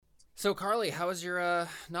So, Carly, how is your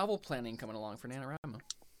novel planning coming along for NaNoWriMo?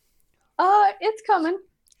 It's coming.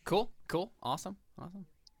 Cool. Awesome.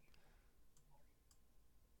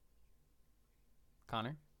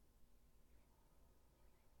 Connor,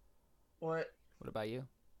 What? what about you?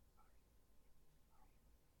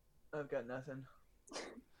 I've got nothing.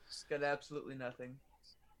 Just got absolutely nothing.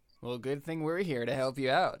 Well, good thing we're here to help you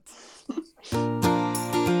out.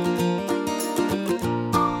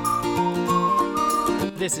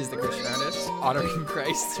 This is the Christian Artist, honoring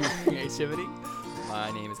Christ through creativity.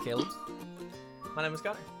 My name is Caleb. My name is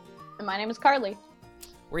Connor. And my name is Carly.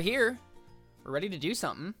 We're here. We're ready to do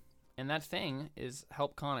something. And that thing is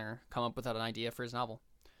help Connor come up with an idea for his novel.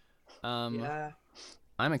 Yeah.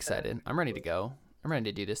 I'm excited. I'm ready to go. I'm ready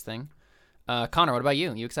to do this thing. Connor, what about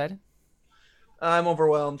you? You excited? I'm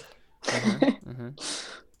overwhelmed.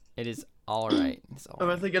 It is all right. I've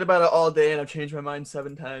been thinking about it all day and I've changed my mind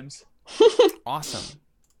 7 times. Awesome.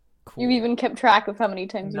 Cool. You've even kept track of how many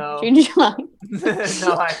times No. you've changed your mind.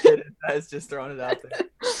 No, I didn't. I was just throwing it out there.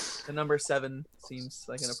 The number 7 seems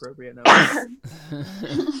like an appropriate number.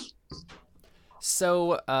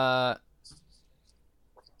 So,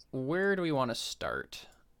 where do we want to start?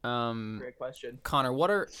 Great question. Connor,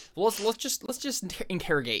 let's just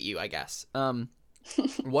interrogate you, I guess.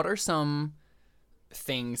 What are some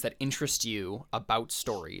things that interest you about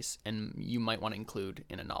stories and you might want to include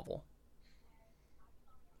in a novel?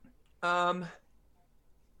 I've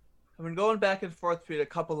been going back and forth between a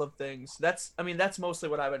couple of things. That's mostly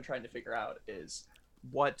what I've been trying to figure out is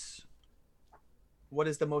what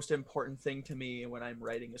is the most important thing to me when I'm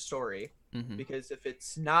writing a story. Mm-hmm. Because if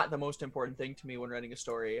it's not the most important thing to me when writing a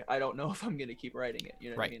story, I don't know if I'm going to keep writing it. You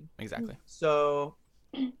know what I mean? Exactly. So,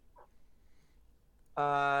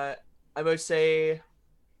 I would say,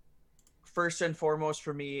 first and foremost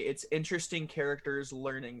for me, it's interesting characters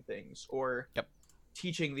learning things or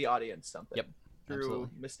teaching the audience something through Absolutely.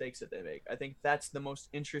 mistakes that they make. I think that's the most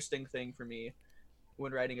interesting thing for me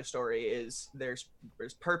when writing a story is there's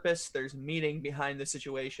purpose, there's meaning behind the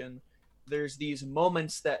situation. There's these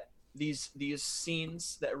moments that these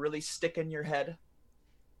scenes that really stick in your head,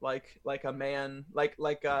 like a man,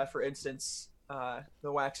 for instance,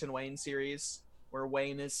 the Wax and Wayne series where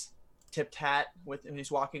Wayne is tipped hat and he's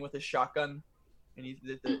walking with his shotgun and he's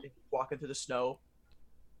walking through the snow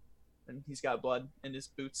and he's got blood in his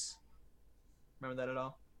boots. Remember that at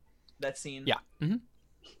all? That scene? Yeah. Mm-hmm.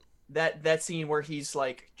 That scene where he's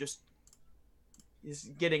like he's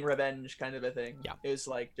getting revenge kind of a thing is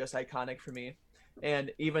like just iconic for me.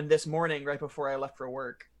 And even this morning, right before I left for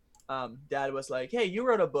work, Dad was like, "Hey, you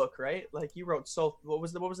wrote a book, right? Like you wrote what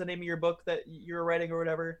was the name of your book that you were writing or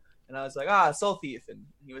whatever?" And I was like, Soul Thief. And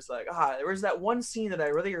he was like, there was that one scene that I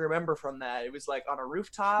really remember from that. It was like on a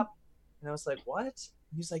rooftop. And I was like, what?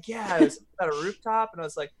 And he's like, yeah, it was about a rooftop. And I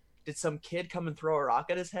was like, did some kid come and throw a rock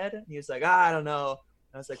at his head? And he was like, I don't know.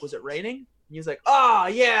 And I was like, was it raining? And he was like, oh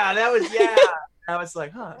yeah, that was, yeah. And I was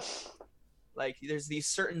like, huh. Like there's these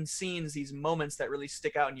certain scenes, these moments that really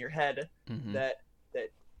stick out in your head that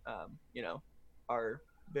are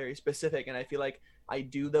very specific. And I feel like I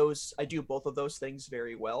do both of those things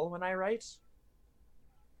very well when I write.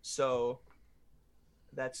 So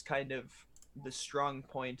that's kind of the strong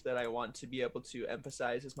point that I want to be able to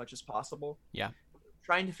emphasize as much as possible. Yeah.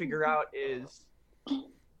 Trying to figure out is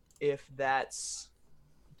if that's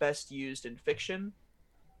best used in fiction.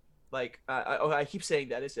 Like, I keep saying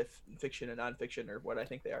that as if fiction and nonfiction are what I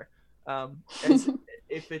think they are.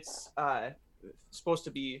 If it's supposed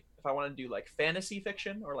to be, if I want to do like fantasy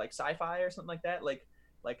fiction or like sci-fi or something like that, like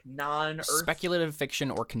non-Earth speculative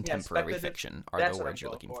fiction or contemporary fiction are the words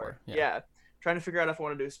you're looking for. Yeah. Trying to figure out if I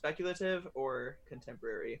want to do speculative or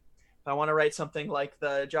contemporary. If I want to write something like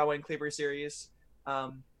the Jawa and Cleaver series,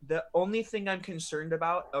 the only thing I'm concerned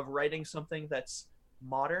about of writing something that's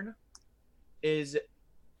modern is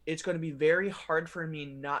it's going to be very hard for me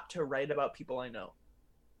not to write about people I know.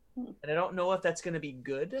 And I don't know if that's going to be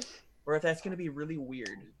good or if that's going to be really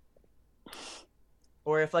weird.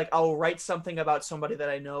 Or if like I'll write something about somebody that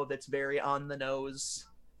I know that's very on the nose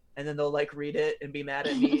and then they'll like read it and be mad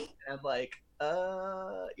at me and I'm like,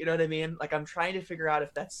 you know what I mean? Like I'm trying to figure out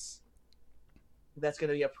if that's going to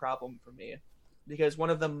be a problem for me. Because one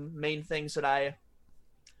of the main things that I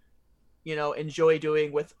enjoy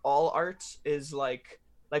doing with all art is like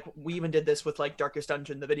we even did this with like Darkest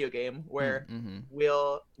Dungeon, the video game, where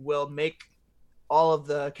we'll make all of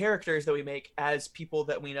the characters that we make as people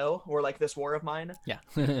that we know, or like this War of Mine. Yeah.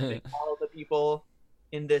 All of the people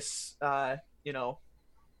in this,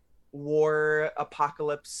 war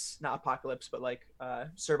apocalypse, not apocalypse, but like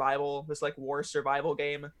survival, this like war survival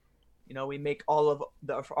game. we make all of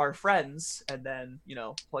our friends and then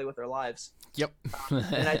play with their lives. Yep.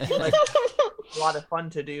 And I feel like a lot of fun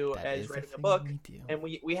to do That as is writing the a book. thing we do. And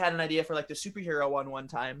we had an idea for like the superhero one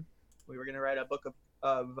time. We were gonna write a book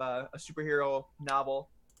of a superhero novel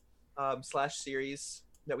slash series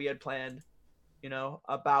that we had planned,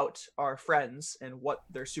 about our friends and what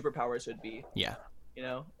their superpowers would be. Yeah.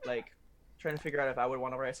 Like trying to figure out if I would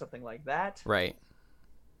want to write something like that, Right.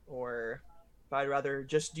 or if I'd rather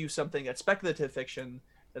just do something that's speculative fiction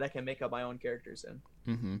that I can make up my own characters in.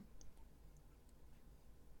 Mm-hmm.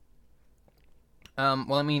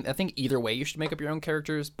 Well, I mean, I think either way you should make up your own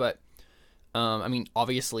characters, but I mean,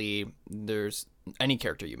 obviously, there's any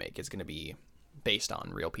character you make is going to be based on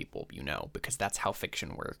real people, because that's how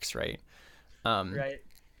fiction works, right? Right.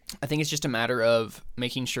 I think it's just a matter of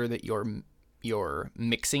making sure that you're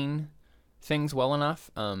mixing things well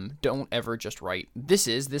enough. Don't ever just write, this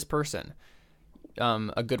is this person.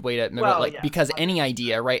 A good way to remember, because any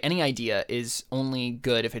idea, right? Any idea is only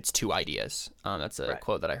good if it's two ideas. That's a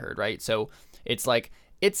quote that I heard, right? So it's like,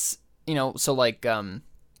 Jerica's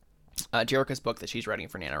book that she's writing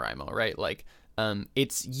for NaNoWriMo, right? Like,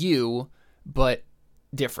 it's you, but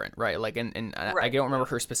different, right? Like, and I don't remember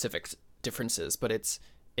her specific differences, but it's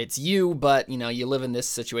you, but you live in this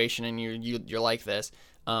situation and you're like this.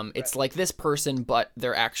 It's like this person, but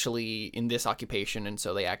they're actually in this occupation, and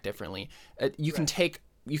so they act differently. You can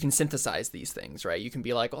synthesize these things, right? You can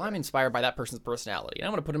be like, well, I'm inspired by that person's personality, and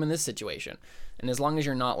I'm going to put them in this situation. And as long as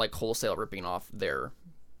you're not like wholesale ripping off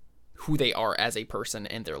who they are as a person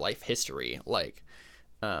and their life history, like,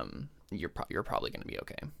 you're probably going to be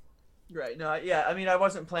okay. Right. No. Yeah. I mean, I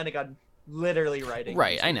wasn't planning on literally writing.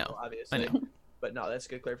 Right. I know. Obviously. I know. But no, that's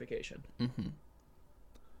good clarification.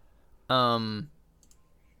 Mm-hmm.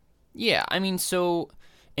 Yeah, I mean, so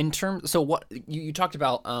what you talked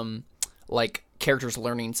about, like characters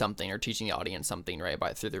learning something or teaching the audience something,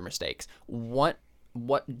 right, through their mistakes. What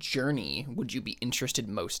journey would you be interested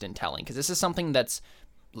most in telling? Because this is something that's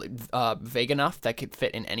vague enough that could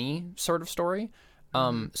fit in any sort of story.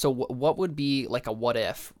 So what would be like a what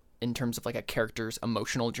if in terms of like a character's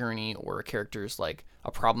emotional journey, or a character's like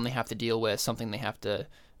a problem they have to deal with, something they have to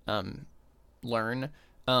learn,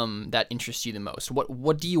 that interests you the most?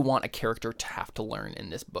 What do you want a character to have to learn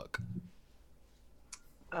in this book?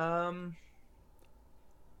 Yeah,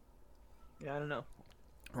 I don't know.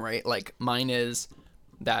 Right, like mine is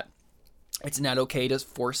that it's not okay to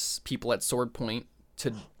force people at sword point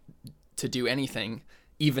to do anything,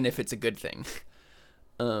 even if it's a good thing.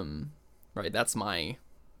 Right, that's my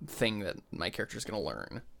thing that my character's gonna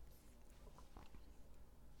learn.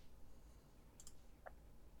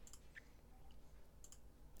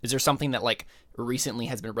 Is there something that like recently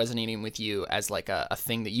has been resonating with you as like a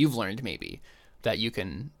thing that you've learned, maybe, that you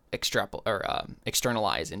can extrapolate or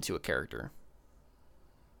externalize into a character?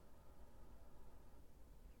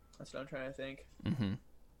 That's what I'm trying to think. Mm-hmm.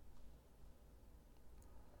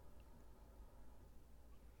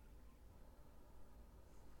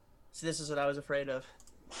 So this is what I was afraid of.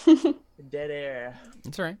 Dead air.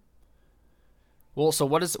 That's all right. Well, so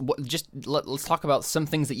let's talk about some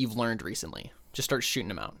things that you've learned recently. Just start shooting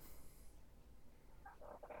them out.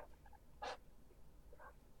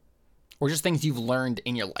 Or just things you've learned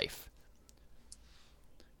in your life.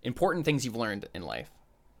 Important things you've learned in life.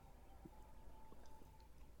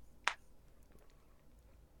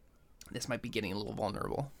 This might be getting a little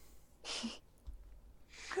vulnerable.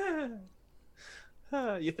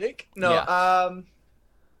 You think? No. Yeah.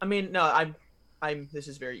 I mean, no. I'm. This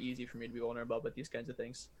is very easy for me to be vulnerable about these kinds of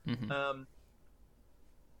things. Mm-hmm.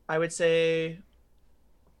 I would say.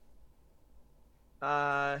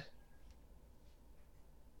 No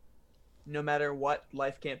matter what,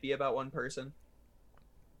 life can't be about one person.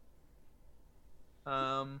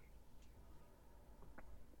 So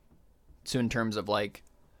in terms of like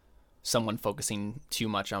someone focusing too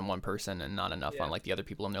much on one person and not enough on like the other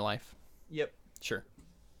people in their life. Yep. Sure.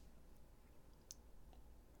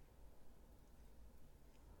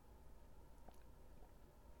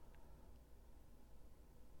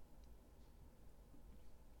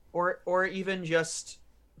 Or even just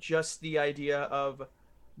the idea of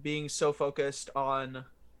being so focused on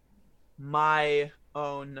my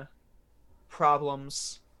own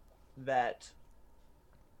problems that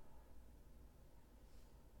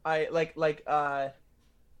I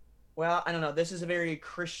well, I don't know, this is a very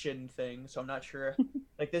Christian thing, so I'm not sure.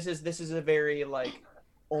 Like this is a very like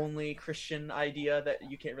only Christian idea that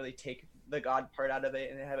you can't really take the God part out of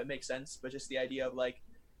it and have it make sense, but just the idea of like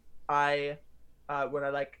when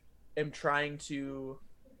I am trying to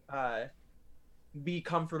be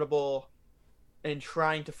comfortable and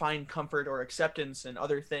trying to find comfort or acceptance in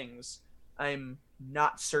other things, I'm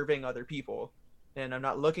not serving other people, and I'm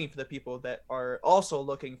not looking for the people that are also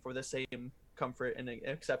looking for the same comfort and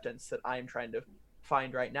acceptance that I'm trying to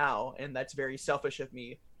find right now. And that's very selfish of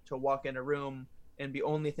me to walk in a room and be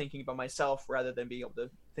only thinking about myself rather than being able to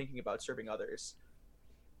thinking about serving others.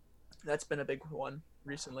 That's been a big one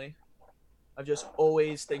recently, of just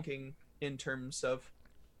always thinking in terms of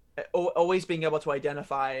always being able to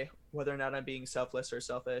identify whether or not I'm being selfless or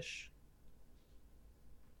selfish.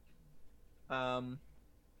 I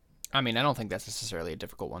mean, I don't think that's necessarily a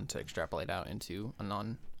difficult one to extrapolate out into a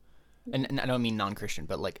and I don't mean non-Christian,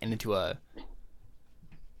 but like into a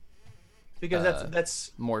because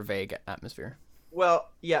that's more vague atmosphere. Well,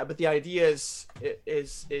 yeah, but the idea is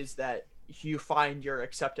that you find your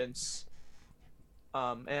acceptance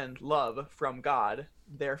and love from God.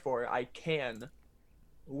 Therefore, I can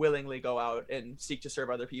willingly go out and seek to serve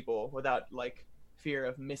other people without like fear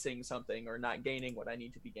of missing something or not gaining what I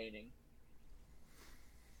need to be gaining.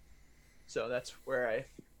 So that's where I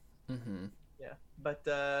yeah, but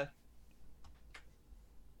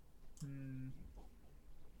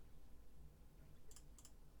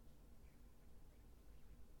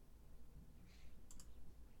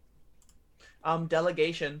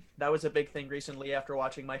delegation. That was a big thing recently after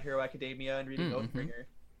watching My Hero Academia and reading Oathbringer.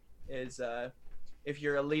 Is if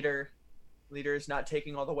you're a leader is not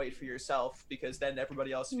taking all the weight for yourself, because then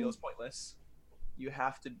everybody else feels pointless. You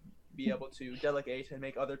have to be able to delegate and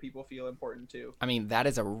make other people feel important too. I mean, that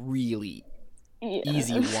is a really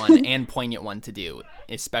easy one and poignant one to do,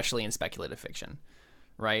 especially in speculative fiction,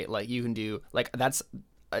 right? Like you can do like that's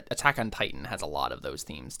Attack on Titan has a lot of those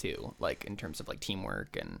themes too, like in terms of like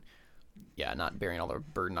teamwork and not bearing all the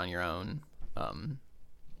burden on your own.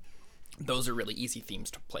 Those are really easy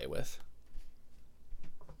themes to play with.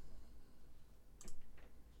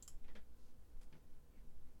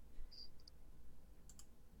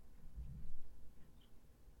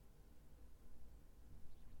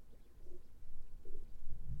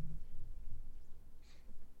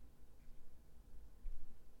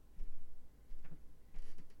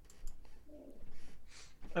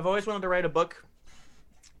 I've always wanted to write a book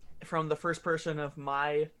from the first person of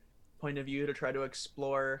my point of view to try to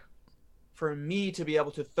explore, for me to be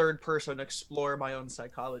able to third person explore my own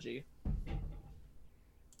psychology.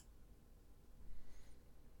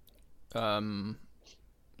 So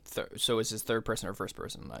is this third person or first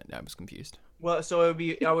person? I was confused. Well, so it would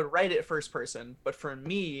be, I would write it first person, but for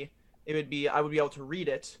me, it would be, I would be able to read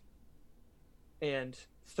it, and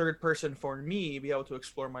third person for me be able to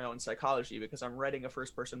explore my own psychology, because I'm writing a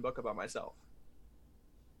first person book about myself.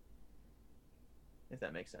 If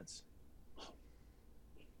that makes sense.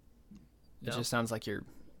 It just sounds like you're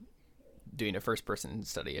doing a first person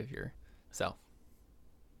study of yourself.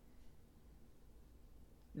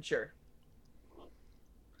 Sure.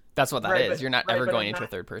 That's what that is. You're not ever going into a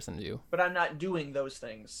third person view. But I'm not doing those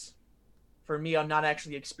things. For me, I'm not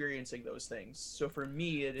actually experiencing those things. So for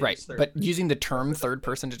me, it is right. third But person. using the term third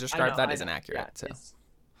person to describe that isn't accurate. Yeah, so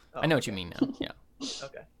I know what you mean now. Yeah.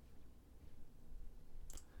 Okay.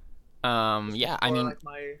 Yeah.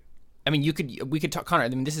 I mean, we could talk, Connor. I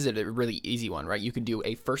mean, this is a really easy one, right? You could do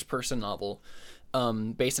a first person novel,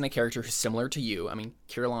 based on a character who's similar to you. I mean,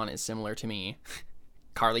 Kirillan is similar to me.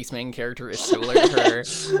 Carly's main character is similar to her.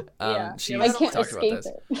 She's I can't talked escape about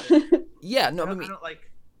this. it. Yeah, no, I don't like.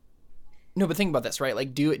 No, but think about this, right?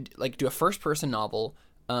 Like, do a first person novel,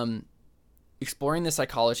 exploring the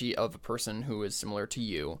psychology of a person who is similar to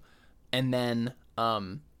you, and then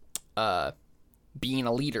being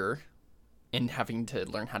a leader and having to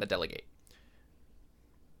learn how to delegate.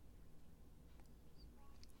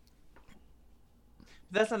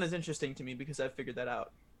 That's not as interesting to me because I've figured that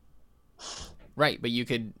out. Right, but you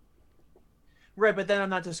could. Right, but then I'm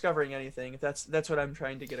not discovering anything. That's what I'm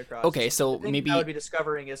trying to get across. Okay, so maybe I would be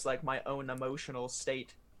discovering is like my own emotional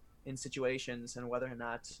state in situations and whether or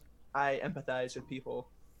not I empathize with people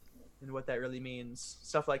and what that really means,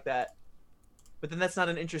 stuff like that. But then that's not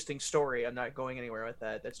an interesting story. I'm not going anywhere with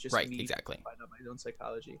that. That's just me exactly. finding out my own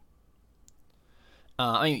psychology.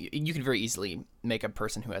 I mean, you can very easily make a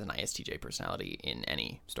person who has an ISTJ personality in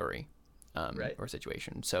any story, or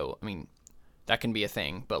situation. So, I mean, that can be a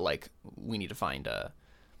thing, but like we need to find an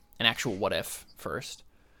actual what if first.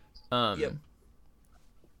 Yep.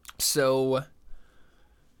 So,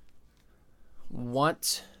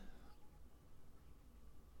 what?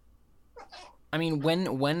 I mean,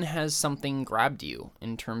 when has something grabbed you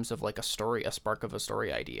in terms of like a spark of a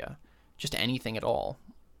story idea, just anything at all?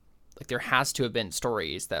 Like there has to have been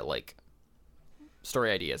story ideas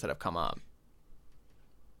that have come up.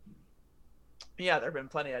 Yeah, there have been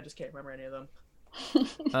plenty. I just can't remember any of them.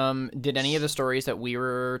 Did any of the stories that we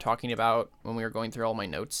were talking about when we were going through all my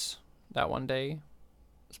notes that one day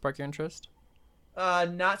spark your interest?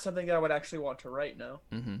 Not something that I would actually want to write, no.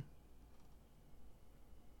 Mm-hmm.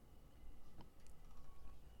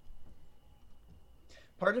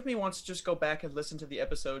 Part of me wants to just go back and listen to the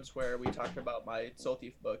episodes where we talked about my Soul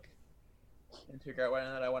Thief book and figure out whether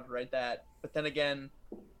or not I want to write that. But then again,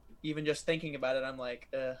 even just thinking about it, I'm like,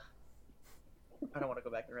 I don't want to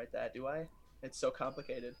go back and write that, do I? It's so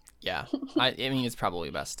complicated. Yeah. I mean, it's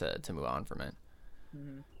probably best to move on from it.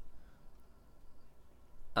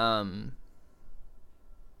 Mm-hmm.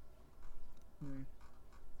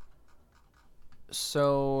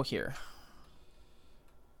 So here.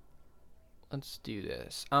 Let's do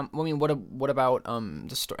this. I mean, what about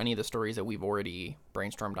any of the stories that we've already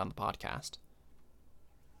brainstormed on the podcast?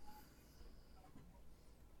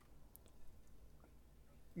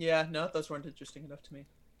 Yeah, no, those weren't interesting enough to me.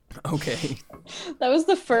 Okay. That was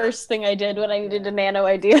the first thing I did when I needed to nano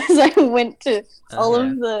ideas. I went to all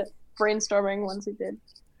of the brainstorming ones we did.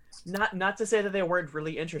 Not to say that they weren't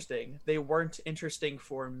really interesting. They weren't interesting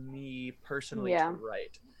for me personally to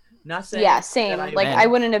write. Not saying. Yeah, same. I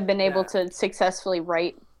wouldn't have been able to successfully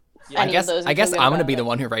write. Yeah. I guess I'm gonna be the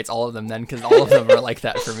one who writes all of them then, because all of them are like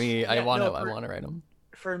that for me. I want to write them.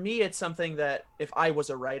 For me, it's something that if I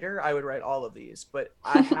was a writer, I would write all of these. But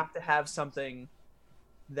I have to have something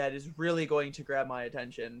that is really going to grab my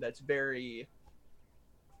attention. That's very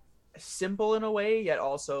simple in a way, yet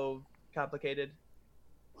also complicated.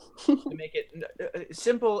 To make it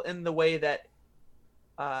simple in the way that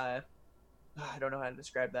I don't know how to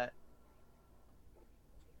describe that.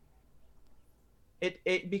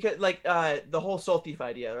 It because like the whole Soul Thief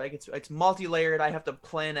idea, right? It's multi-layered. I have to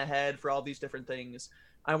plan ahead for all these different things.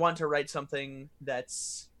 I want to write something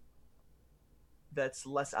that's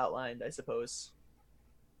less outlined, I suppose.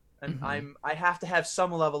 And I have to have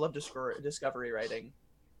some level of discovery writing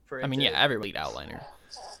for it. I mean, every lead outliner.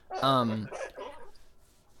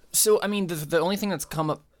 So I mean, the only thing that's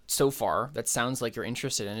come up so far that sounds like you're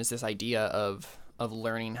interested in is this idea of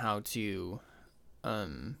learning how to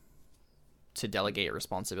delegate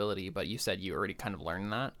responsibility, but you said you already kind of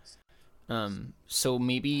learned that. So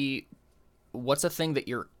maybe what's a thing that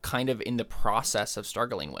you're kind of in the process of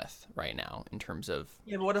struggling with right now in terms of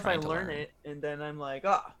but what if I learn it and then I'm like,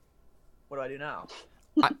 what do I do now?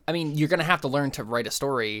 I mean, you're gonna have to learn to write a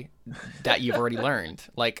story that you've already learned.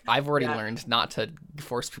 Like, I've already learned not to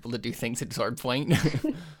force people to do things at sword point.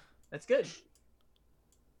 That's good.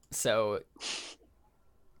 So,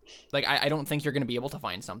 like, I don't think you're gonna be able to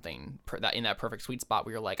find something that in that perfect sweet spot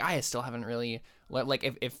where you're like, I still haven't really like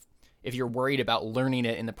if you're worried about learning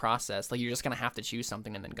it in the process, like, you're just gonna have to choose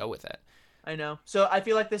something and then go with it. I know. So I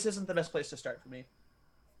feel like this isn't the best place to start for me.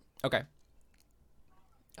 Okay.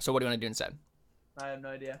 So what do you want to do instead? I have no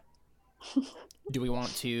idea. Do we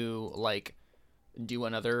want to like do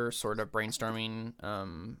another sort of brainstorming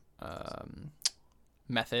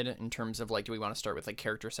method in terms of like, do we want to start with like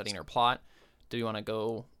character setting or plot? Do we want to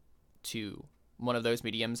go to one of those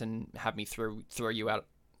mediums and have me throw you out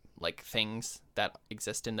like things that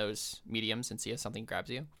exist in those mediums and see if something grabs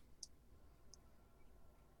you?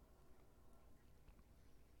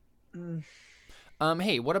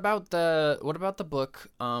 Hey, what about the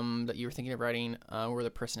book that you were thinking of writing where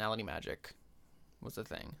the personality magic was the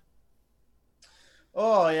thing?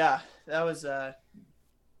 Oh yeah, that was an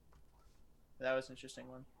interesting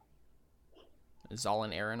one. Zal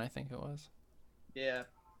and Aaron, I think it was. Yeah.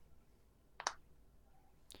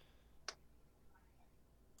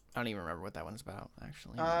 I don't even remember what that one's about,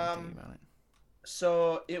 actually. Thinking about it.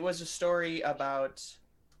 So it was a story about.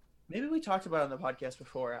 Maybe we talked about it on the podcast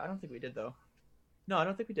before. I don't think we did though. No, I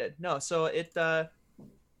don't think we did. No, so it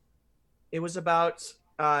was about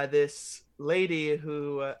this lady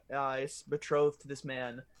who is betrothed to this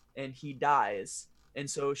man, and he dies, and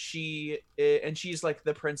so she's like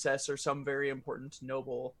the princess or some very important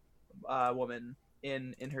noble woman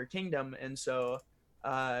in her kingdom, and so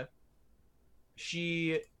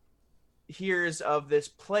she hears of this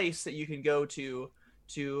place that you can go to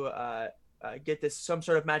get this some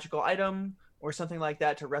sort of magical item or something like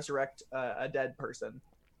that to resurrect a dead person.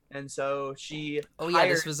 And so she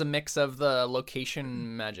this was a mix of the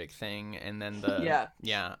location magic thing and then the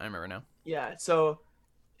yeah, I remember now. Yeah, so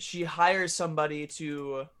she hires somebody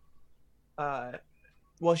to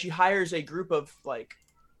she hires a group of like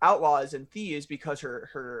outlaws and thieves because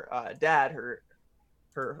her dad,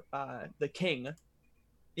 the king,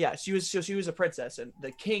 she was a princess, and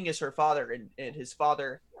the king is her father, and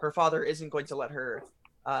her father isn't going to let her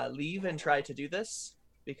leave and try to do this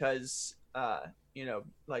because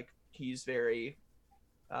like he's very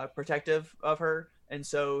protective of her, and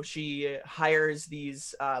so she hires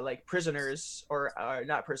these like prisoners or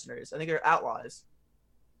not prisoners. I think they're outlaws.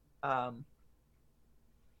 I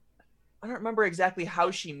don't remember exactly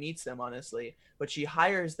how she meets them, honestly, but she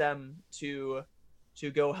hires them to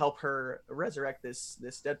go help her resurrect this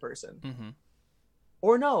dead person. Mm-hmm.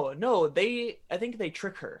 Or no, I think they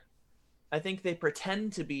trick her. I think they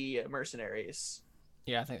pretend to be mercenaries.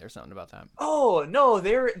 Yeah, I think there's something about that. Oh no,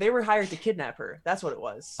 they were hired to kidnap her. That's what it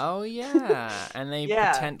was. Oh yeah, and they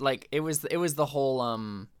pretend like it was the whole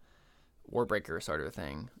Warbreaker sort of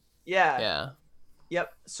thing. Yeah. Yeah.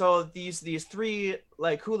 Yep. So these three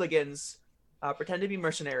like hooligans pretend to be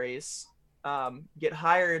mercenaries, get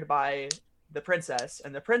hired by the princess,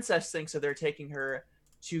 and the princess thinks that they're taking her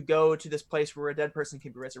to go to this place where a dead person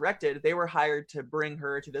can be resurrected. They were hired to bring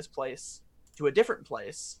her to this place, to a different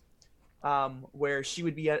place, where she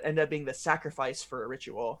would end up being the sacrifice for a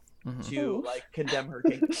ritual to like condemn her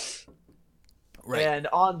kingdom. Right. And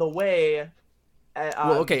on the way.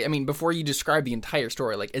 Well, okay. I mean, before you describe the entire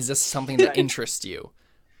story, like, is this something that interests you?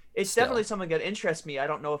 It's definitely something that interests me. I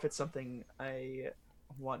don't know if it's something I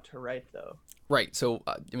want to write, though. Right. So,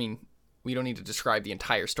 I mean, we don't need to describe the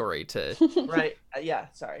entire story to. Right. Yeah.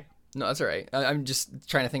 Sorry. No, that's all right. I'm just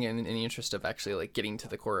trying to think in the interest of actually like getting to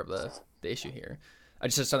the core of the issue here. I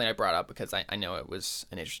just something I brought up because I know it was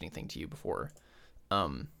an interesting thing to you before.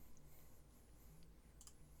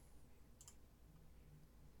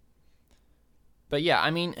 But yeah,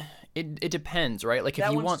 I mean, it depends, right? Like if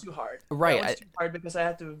that you one's want too hard, right? That one's too hard because I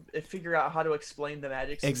have to figure out how to explain the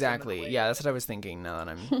magic system. Exactly. Yeah, that's what I was thinking. Now that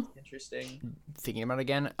I'm interesting thinking about it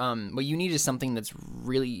again, what you need is something that's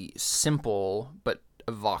really simple but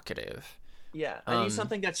evocative. Yeah, I need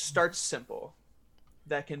something that starts simple,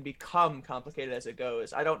 that can become complicated as it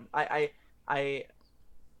goes. I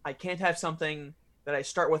can't have something that I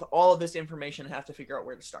start with all of this information and have to figure out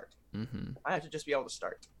where to start. Mm-hmm. I have to just be able to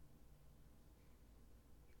start.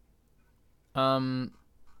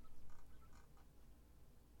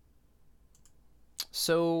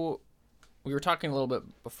 So we were talking a little bit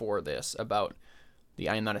before this about the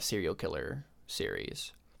I Am Not a Serial Killer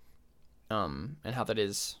series. And how that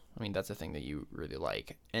is, I mean, that's a thing that you really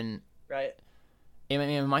like. And right.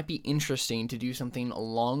 It might be interesting to do something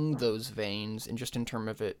along those veins and just in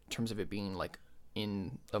terms of it being like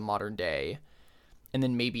in the modern day, and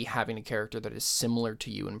then maybe having a character that is similar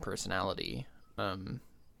to you in personality.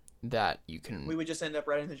 That you can. We would just end up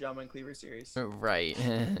writing the John Wayne Cleaver series. Right.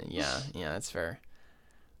 Yeah, that's fair.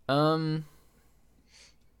 Okay,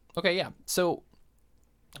 yeah. So,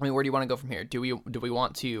 I mean, where do you want to go from here? Do we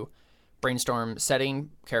want to brainstorm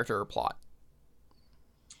setting, character, or plot?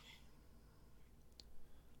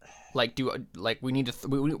 Like, we need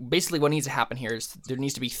to basically what needs to happen here is there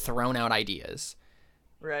needs to be thrown out ideas,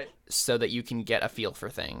 right? So that you can get a feel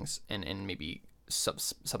for things and maybe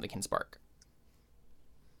something can spark.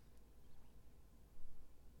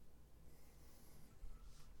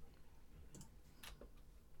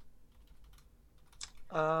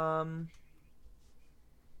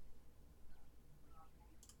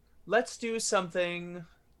 Let's do something.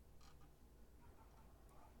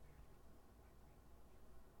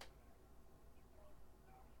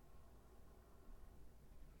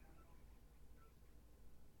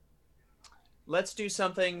 Let's do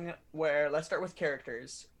something where let's start with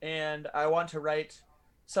characters, and I want to write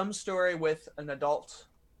some story with an adult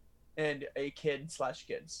and a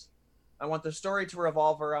kid/kids. I want the story to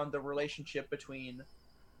revolve around the relationship between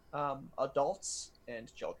adults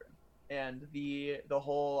and children, and the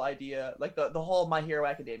whole idea, like the whole My Hero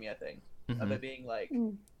Academia thing, of it being like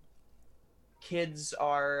kids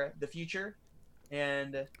are the future,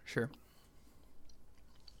 and sure,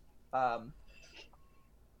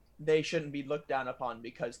 they shouldn't be looked down upon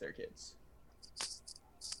because they're kids.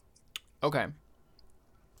 Okay.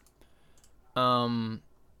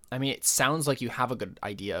 I mean, it sounds like you have a good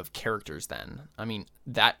idea of characters then. I mean,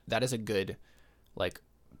 that is a good, like,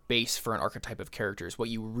 base for an archetype of characters. What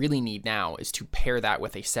you really need now is to pair that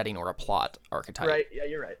with a setting or a plot archetype. Right, yeah,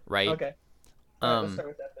 you're right. Right? Okay. All right, let's start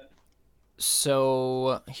with that then.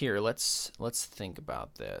 So, here, let's think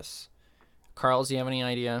about this. Carl, do you have any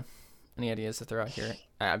idea? Any ideas to throw out here?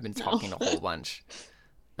 I've been talking a whole bunch.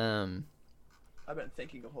 I've been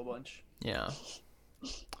thinking a whole bunch. Yeah.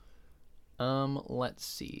 Let's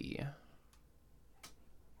see.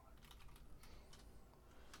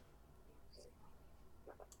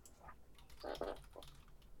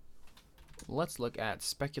 Let's look at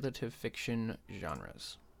speculative fiction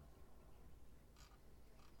genres.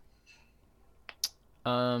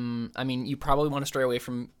 I mean, you probably want to stray away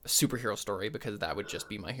from a superhero story because that would just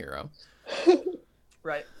be My Hero.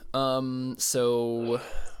 Right. So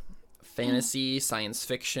fantasy, science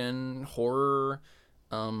fiction, horror,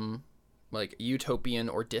 like utopian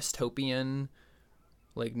or dystopian,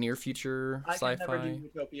 like near future I sci-fi. could never do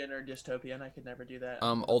utopian or dystopian. I could never do that.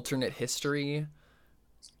 Alternate history,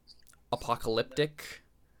 apocalyptic,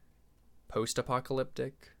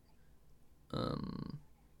 post-apocalyptic,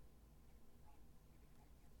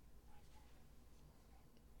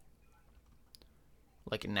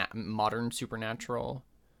 like modern supernatural.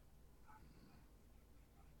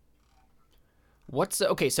 What's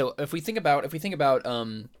okay? So if we think about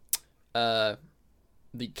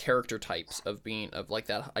the character types of being of like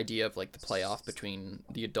that idea of like the playoff between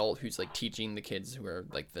the adult who's like teaching the kids who are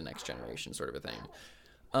like the next generation sort of a thing.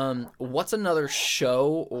 What's another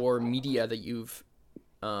show or media that you've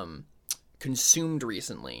consumed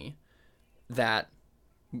recently that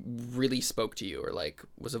really spoke to you or like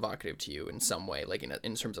was evocative to you in some way, like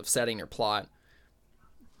in terms of setting or plot?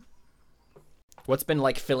 What's been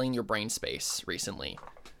like filling your brain space recently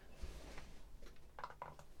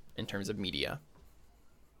in terms of media?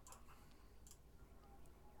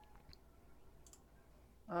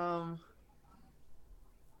 I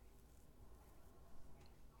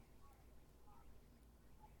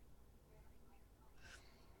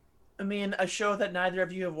mean, a show that neither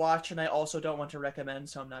of you have watched, and I also don't want to recommend,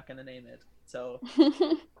 so I'm not going to name it. So.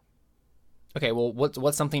 Okay, well,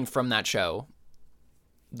 what's something from that show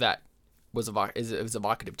that was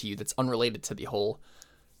evocative to you that's unrelated to the whole,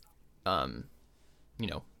 you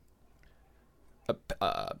know,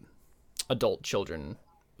 adult children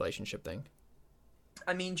relationship thing?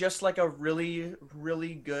 I mean, just like a really,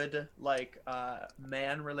 really good like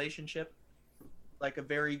man relationship, like a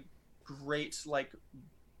very great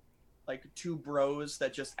like two bros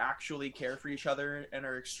that just actually care for each other and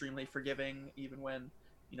are extremely forgiving even when,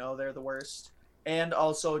 you know, they're the worst. And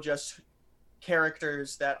also just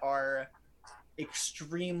characters that are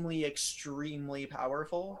extremely, extremely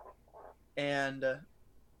powerful. And,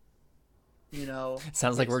 you know... It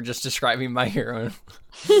sounds like we're just describing My Hero.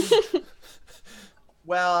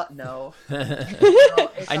 Well, no.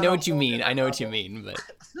 I know what you mean. I know what you mean, but...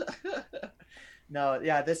 No,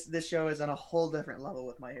 yeah, this show is on a whole different level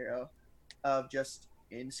with My Hero. Of just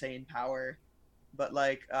insane power. But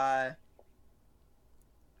like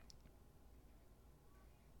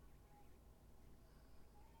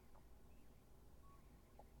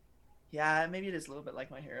yeah, maybe it is a little bit like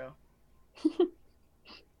My Hero.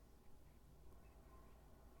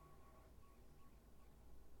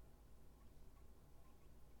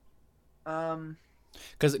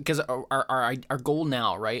 Because our goal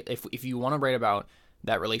now, right? If you want to write about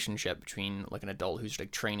that relationship between like an adult who's like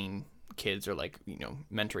training kids or like, you know,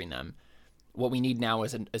 mentoring them, what we need now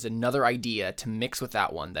is another idea to mix with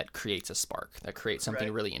that one that creates a spark, that creates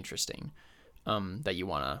something really interesting, that you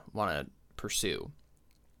wanna pursue.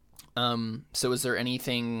 So is there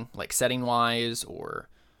anything like setting wise or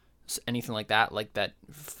anything like that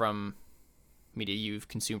from media you've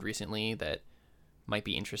consumed recently that might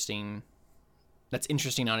be interesting? That's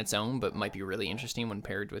interesting on its own, but might be really interesting when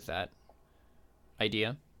paired with that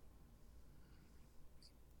idea.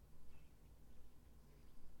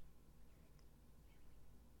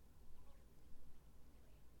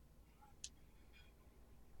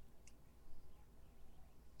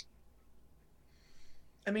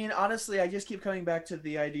 I mean, honestly, I just keep coming back to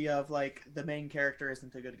the idea of like the main character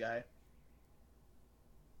isn't a good guy.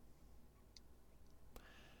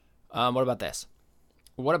 What about this?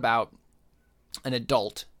 What about an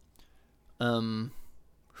adult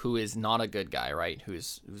who is not a good guy, right?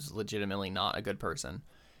 Who's legitimately not a good person,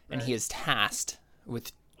 and he is tasked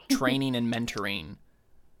with training and mentoring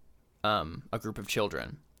a group of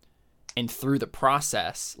children, and through the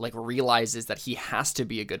process like realizes that he has to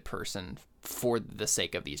be a good person for the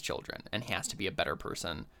sake of these children, and he has to be a better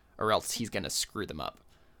person or else he's going to screw them up.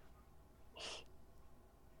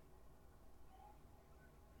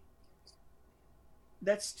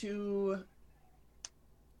 That's too...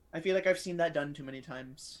 I feel like I've seen that done too many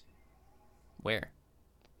times. Where?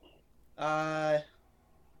 I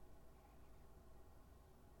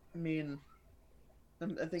mean,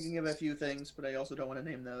 I'm thinking of a few things, but I also don't want to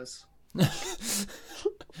name those.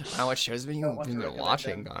 How much shows have you been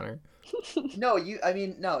watching, Connor? No,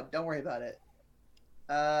 no, don't worry about it.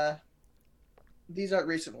 These aren't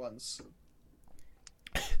recent ones.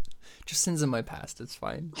 Just sins in my past, it's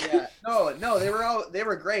fine. Yeah, no, they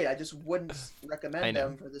were great. I just wouldn't recommend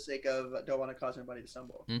them for the sake of don't want to cause anybody to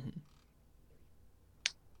stumble. Mm-hmm.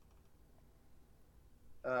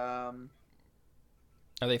 Are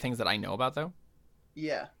they things that I know about though?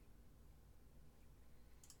 Yeah.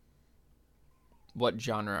 What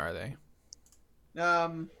genre are they? I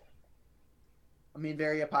mean,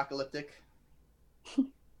 very apocalyptic.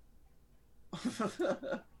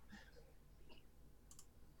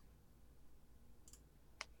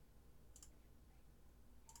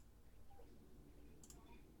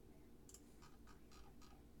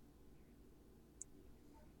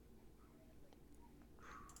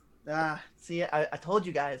 See, I told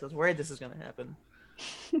you guys. I was worried this was gonna happen.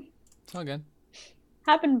 It's all good.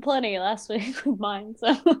 Happened plenty last week with mine,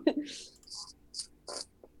 so.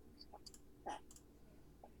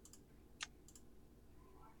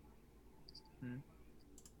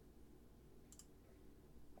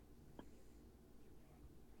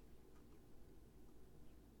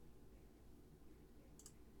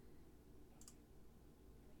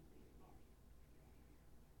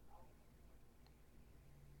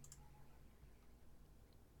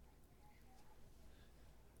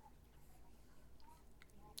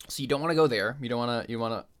 So you don't want to go there. You don't want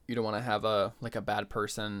to have a bad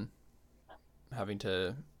person having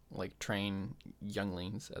to like train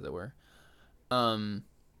younglings, as it were.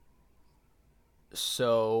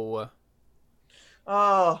 So.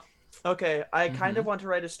 Oh, okay. I kind of want to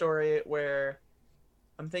write a story where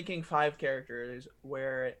I'm thinking 5 characters,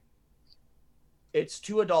 where it's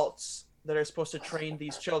 2 adults that are supposed to train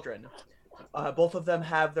these children. Both of them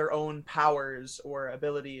have their own powers or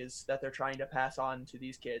abilities that they're trying to pass on to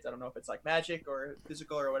these kids. I don't know if it's like magic or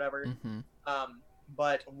physical or whatever.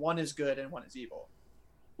 But one is good and one is evil.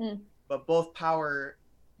 But both powers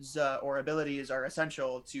or abilities are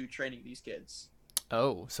essential to training these kids.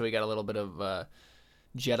 Oh, so we got a little bit of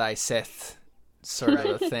Jedi Sith sort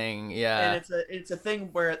of a thing. Yeah. And it's a thing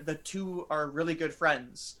where the 2 are really good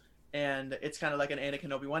friends. And it's kind of like an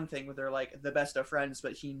Anakin Obi-Wan thing where they're like the best of friends,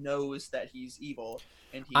 but he knows that he's evil,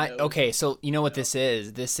 and he knows. Okay, so you know what this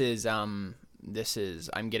is? This is I'm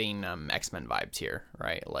getting X-Men vibes here,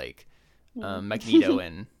 right? Like Magneto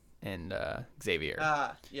and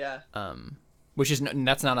Xavier. Yeah. Which is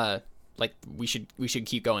that's not a like we should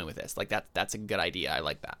keep going with this. Like that's a good idea. I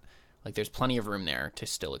like that. Like there's plenty of room there to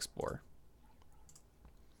still explore.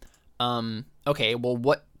 Okay, well,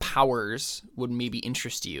 what powers would maybe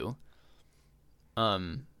interest you? What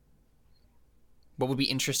would be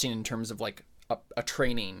interesting in terms of like a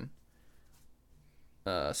training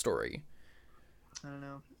story? I don't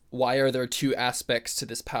know. Why are there 2 aspects to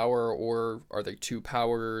this power, or are there 2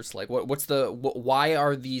 powers? Like why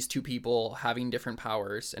are these 2 people having different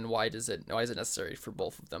powers, and why is it necessary for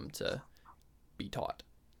both of them to be taught?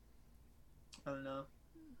 I don't know.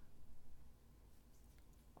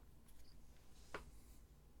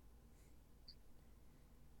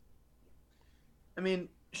 I mean,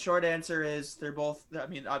 short answer is they're both. I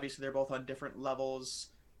mean, obviously they're both on different levels.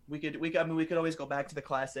 We could always go back to the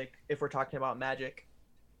classic if we're talking about magic.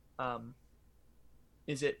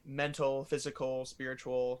 Is it mental, physical,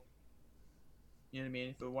 spiritual? You know what I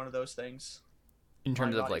mean? One of those things. In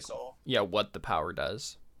terms of like, soul. Yeah, what the power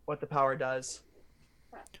does. What the power does.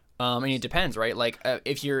 I mean, it depends, right? Like,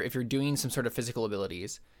 if you're doing some sort of physical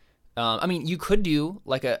abilities, I mean, you could do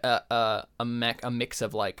like a mix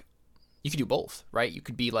of like. You could do both, right? You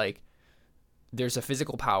could be like, there's a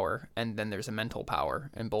physical power and then there's a mental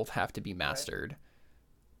power, and both have to be mastered.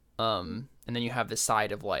 Right. And then you have this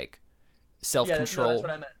side of like self-control. Yeah, that's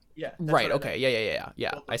what I meant. Yeah. Right. Okay.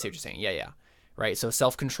 Yeah. I see what you're saying. Yeah. Right. So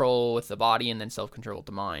self-control with the body and then self-control with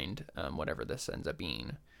the mind, whatever this ends up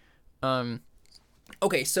being.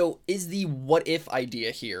 Okay. So is the what if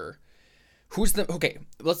idea here? Okay.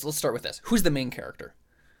 Let's start with this. Who's the main character?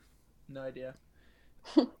 No idea.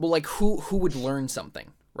 Well, like who would learn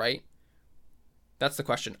something, right? That's the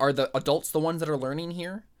question. Are the adults the ones that are learning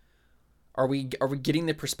here? Are we getting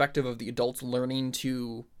the perspective of the adults learning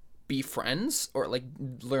to be friends, or like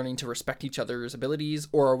learning to respect each other's abilities,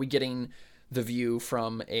 or are we getting the view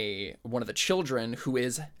from one of the children who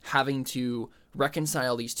is having to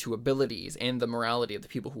reconcile these 2 abilities and the morality of the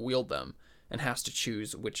people who wield them, and has to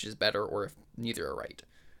choose which is better, or if neither are right?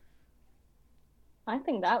 I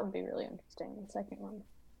think that would be really interesting, the second one.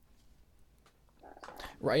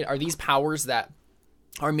 Right? Are these powers that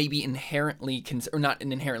are maybe inherently, or not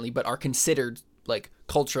inherently, but are considered, like,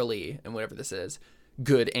 culturally, and whatever this is,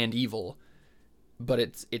 good and evil, but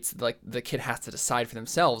it's like the kid has to decide for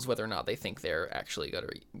themselves whether or not they think they're actually good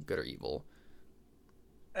or evil?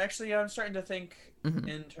 Actually, I'm starting to think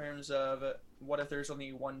in terms of what if there's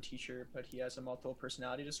only one teacher, but he has a multiple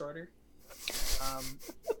personality disorder?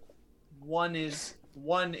 One is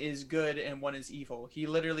good and one is evil. He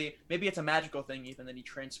literally, maybe it's a magical thing even, that he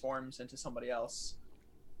transforms into somebody else.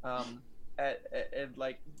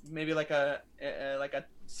 Like maybe like a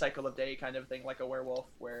cycle of day kind of thing, like a werewolf,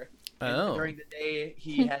 where Oh. during the day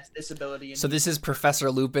he has this ability. And So this is Professor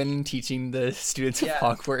Lupin teaching the students of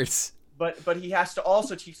Hogwarts. But he has to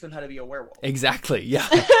also teach them how to be a werewolf. Exactly. Yeah.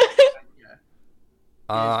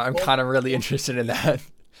 I'm kind of really interested in that.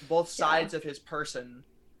 Both sides of his person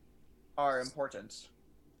are important.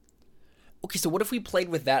 Okay, so what if we played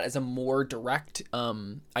with that as a more direct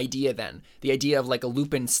idea then? The idea of like a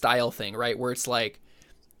Lupin style thing, right? Where it's like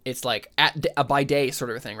by day sort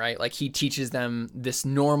of a thing, right? Like he teaches them this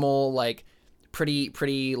normal, like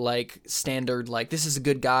pretty like standard, like this is a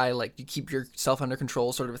good guy, like you keep yourself under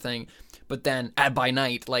control sort of a thing. But then by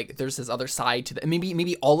night, like there's this other side to that.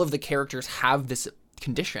 Maybe all of the characters have this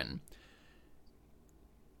condition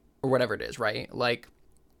or whatever it is, right? Like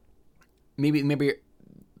maybe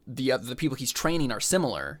the people he's training are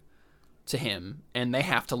similar to him, and they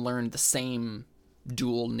have to learn the same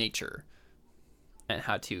dual nature and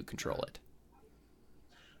how to control it.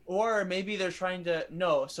 Or maybe they're trying to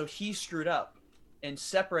so he screwed up and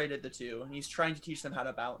separated the two, and he's trying to teach them how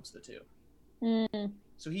to balance the two.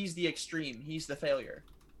 So he's the extreme, he's the failure,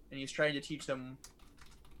 and he's trying to teach them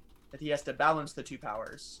that he has to balance the two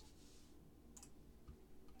powers.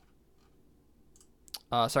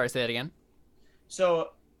 Sorry, say that again.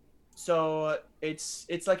 So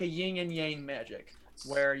it's like a yin and yang magic,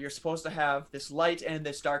 where you're supposed to have this light and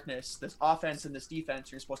this darkness, this offense and this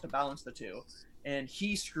defense. You're supposed to balance the two, and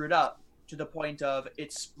he screwed up to the point of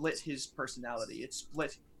it split his personality. It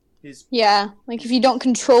split his like if you don't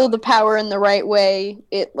control the power in the right way,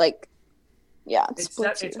 it like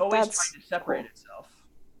splits it's you. always That's trying to separate cool. itself.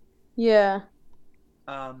 Yeah.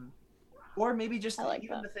 Or maybe just like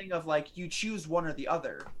even that. the thing of like you choose one or the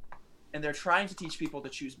other, and they're trying to teach people to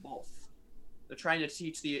choose both. They're trying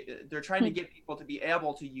to get people to be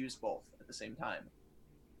able to use both at the same time.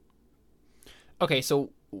 Okay,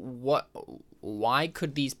 so why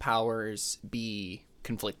could these powers be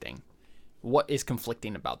conflicting? What is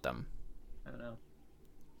conflicting about them? I don't know.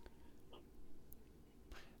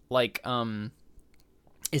 Like,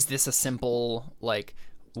 is this a simple, like,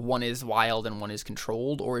 one is wild and one is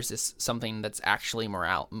controlled, or is this something that's actually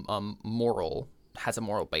moral, has a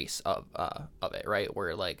moral base of it, right?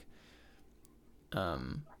 Where, like, I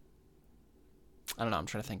don't know, I'm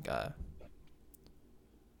trying to think,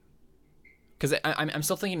 because I'm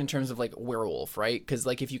still thinking in terms of, like, werewolf, right? Because,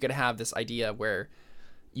 like, if you could have this idea where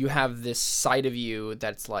you have this side of you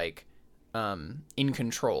that's, like, in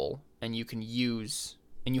control, and you can use,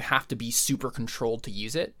 and you have to be super controlled to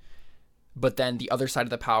use it, but then the other side of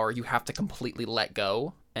the power, you have to completely let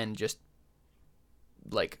go and just,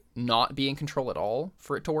 like, not be in control at all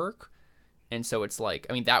for it to work. And so it's like,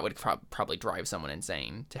 I mean, that would probably drive someone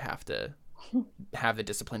insane to have the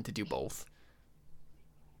discipline to do both.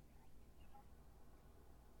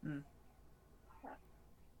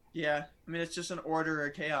 Yeah, I mean, it's just an order or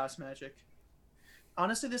chaos magic.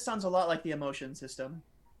 Honestly, this sounds a lot like the emotion system.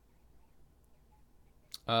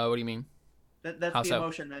 What do you mean? That's How the so?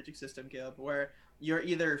 emotion magic system, Caleb, where you're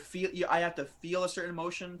either I have to feel a certain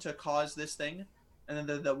emotion to cause this thing, and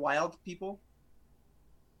then the wild people.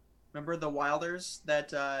 Remember the wilders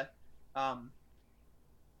that don't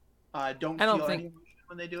feel any emotion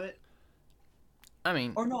when they do it? I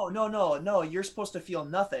mean... Or no, you're supposed to feel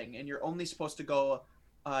nothing, and you're only supposed to go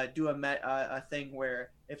do a thing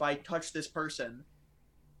where if I touch this person,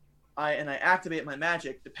 I activate my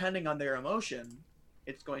magic, depending on their emotion,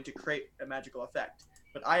 it's going to create a magical effect.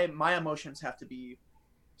 But my emotions have to be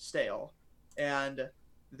stale, and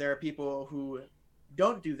there are people who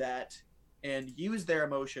don't do that and use their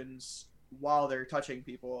emotions while they're touching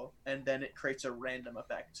people, and then it creates a random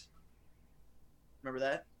effect. Remember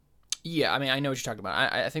that? Yeah, I mean, I know what you're talking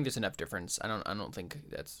about. I think there's enough difference. I don't think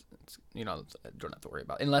that's don't have to worry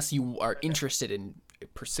about, unless you are interested in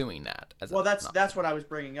pursuing that. That's what I was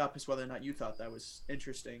bringing up, is whether or not you thought that was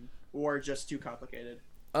interesting or just too complicated.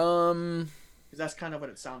 Because that's kind of what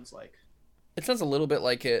it sounds like. It sounds a little bit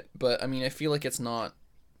like it, but I mean, I feel like it's not.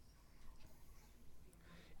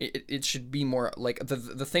 It should be more like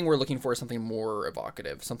the thing we're looking for is something more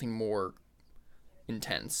evocative, something more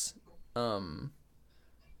intense.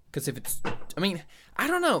 Because if it's, I mean, I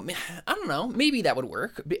don't know. Maybe that would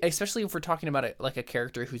work, especially if we're talking about it like a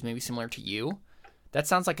character who's maybe similar to you. That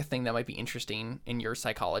sounds like a thing that might be interesting in your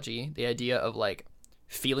psychology. The idea of like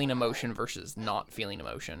feeling emotion versus not feeling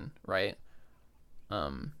emotion, right?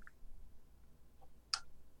 That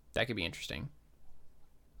could be interesting.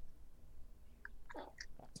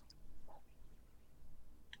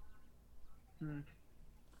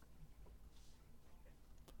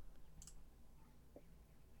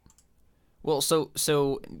 Well,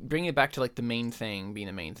 so bringing it back to like the main thing being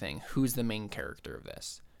the main thing. Who's the main character of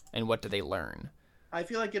this, and what do they learn? I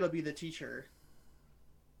feel like it'll be the teacher.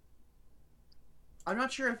 I'm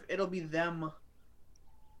not sure if it'll be them.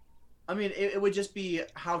 I mean, it would just be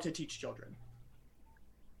how to teach children.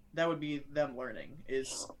 That would be them learning.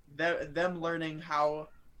 Is them learning how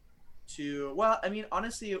to... Well, I mean,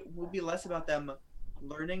 honestly, it would be less about them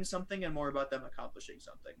learning something and more about them accomplishing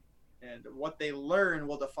something. And what they learn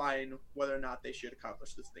will define whether or not they should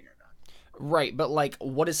accomplish this thing or not. Right, but like,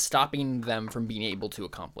 what is stopping them from being able to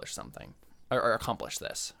accomplish something or accomplish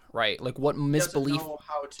this? Right, like what misbelief? He doesn't know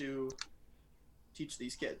how to teach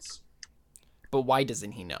these kids. But why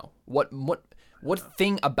doesn't he know? What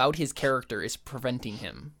thing about his character is preventing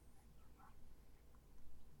him?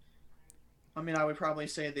 I mean, I would probably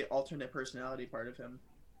say the alternate personality part of him.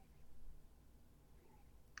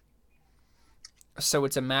 So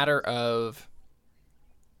it's a matter of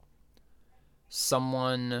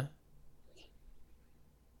someone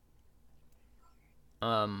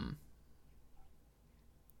I've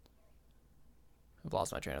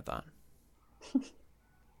lost my train of thought.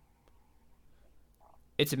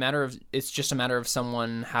 It's just a matter of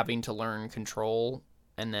someone having to learn control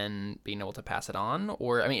and then being able to pass it on,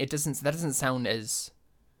 or I mean that doesn't sound as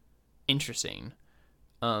interesting.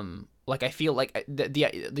 Like I feel like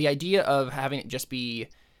the idea of having it just be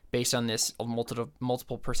based on this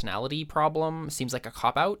multiple personality problem seems like a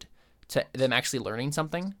cop out to them actually learning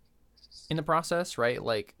something in the process, right?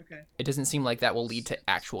 Like Okay. It doesn't seem like that will lead to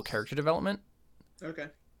actual character development. Okay.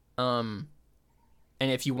 And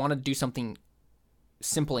if you want to do something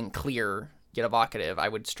simple and clear yet evocative, I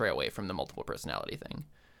would stray away from the multiple personality thing.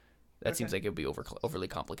 That seems like it would be overly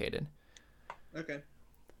complicated. Okay.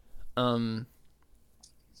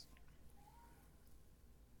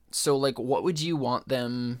 So, like, what would you want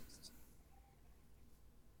them...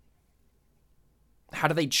 How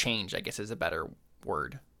do they change, I guess, is a better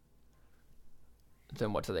word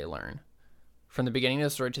than what do they learn. From the beginning of the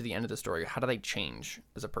story to the end of the story, how do they change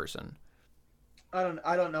as a person? I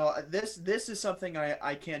don't know. This is something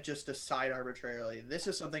I can't just decide arbitrarily. This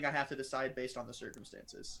is something I have to decide based on the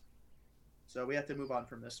circumstances. So we have to move on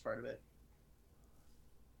from this part of it.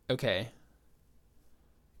 Okay.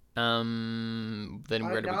 Then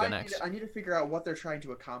where do we go next? I need to figure out what they're trying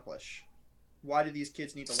to accomplish. Why do these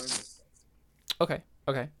kids need to learn this? Okay.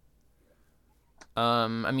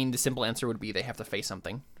 I mean, the simple answer would be they have to face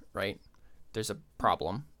something, right? There's a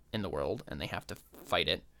problem in the world, and they have to fight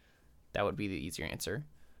it. That would be the easier answer.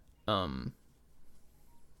 So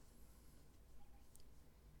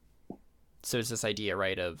it's this idea,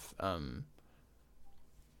 right, of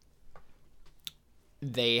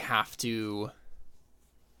they have to...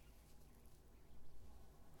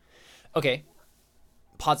 Okay,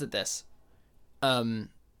 posit this.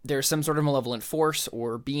 There's some sort of malevolent force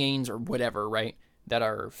or beings or whatever, right, that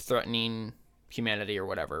are threatening humanity or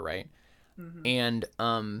whatever, right? Mm-hmm. And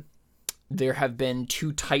there have been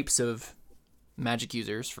two types of magic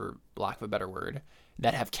users, for lack of a better word,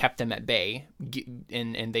 that have kept them at bay,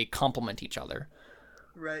 and they complement each other.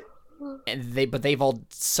 Right. But they've all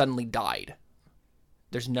suddenly died.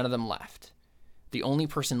 There's none of them left. The only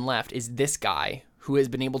person left is this guy who has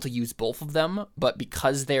been able to use both of them, but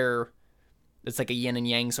because it's like a yin and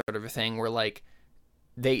yang sort of a thing where like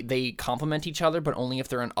they complement each other, but only if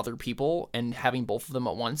they're on other people, and having both of them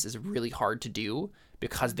at once is really hard to do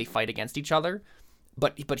because they fight against each other.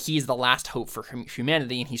 But he's the last hope for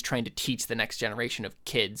humanity, and he's trying to teach the next generation of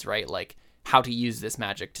kids, right, like how to use this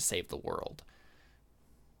magic to save the world.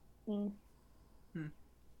 Mm.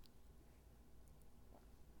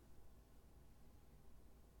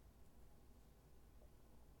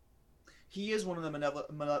 He is one of the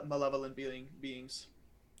malevolent beings.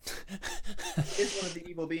 He is one of the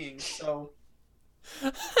evil beings, so...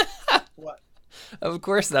 What? Of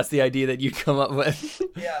course that's the idea that you come up with.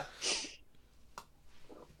 Yeah.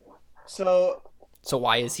 So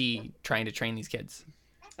why is he trying to train these kids?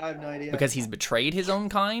 I have no idea. Because he's betrayed his own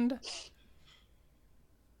kind?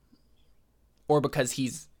 Or because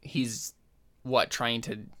he's what, trying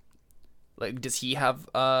to... Like, does he have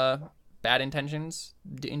bad intentions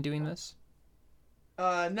in doing this?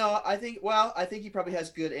 No, I think he probably has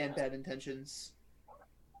good and bad intentions.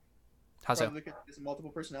 How so? Probably because it's a multiple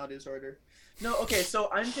personality disorder. No, okay, so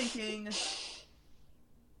I'm thinking,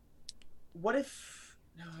 what if...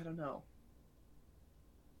 No, I don't know.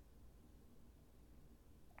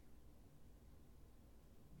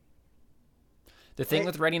 The thing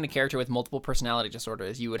with writing a character with multiple personality disorder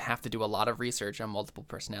is you would have to do a lot of research on multiple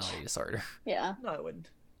personality disorder. Yeah. No, I wouldn't.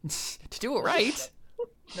 To do it right.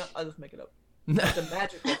 No, I'll just make it up. It's a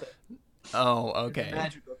magical thing. Oh, okay. It's a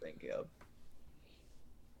magical thing, Caleb.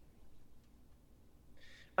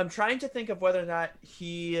 I'm trying to think of whether or not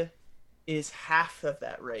he is half of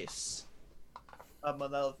that race.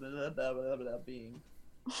 Being.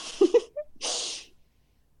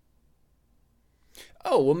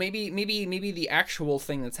 Oh, well, maybe the actual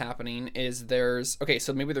thing that's happening is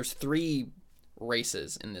so maybe there's 3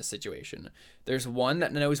 races in this situation. There's one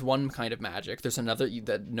that knows one kind of magic. There's another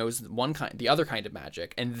that knows the other kind of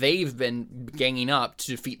magic, and they've been ganging up to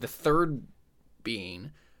defeat the third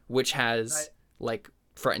being, which has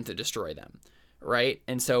threatened to destroy them, right?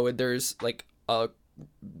 And so there's like a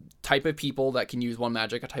type of people that can use one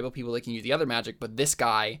magic, a type of people that can use the other magic, but this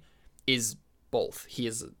guy is both. He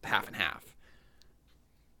is half and half.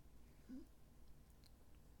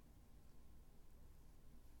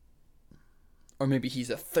 Or maybe he's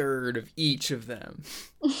a third of each of them.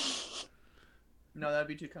 No, that'd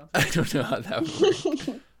be too complicated. I don't know how that would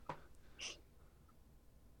work.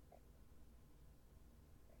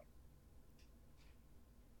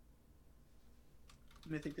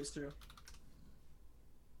 Let me think this through.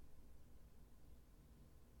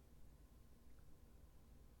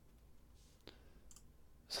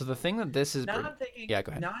 So the thing that this is... Now I'm thinking... Yeah, go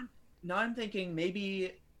ahead. Now I'm thinking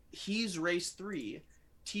maybe he's race 3,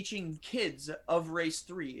 teaching kids of race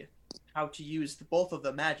 3 how to use both of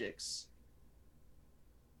the magics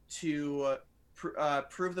to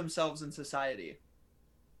prove themselves in society.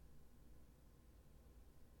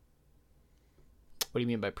 What do you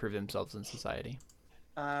mean by prove themselves in society?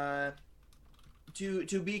 To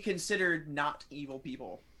be considered not evil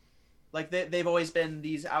people. Like they've always been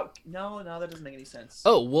these out. No, that doesn't make any sense.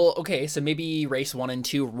 Oh, well, okay, so maybe race 1 and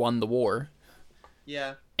 2 won the war.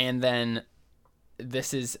 Yeah. And then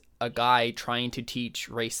this is a guy trying to teach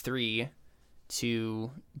race 3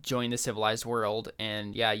 to join the civilized world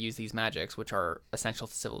and use these magics, which are essential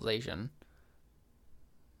to civilization.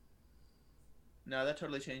 No, that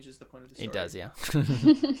totally changes the point of the story. It does, yeah.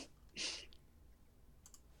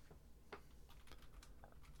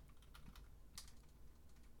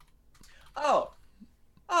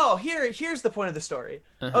 Here's the point of the story.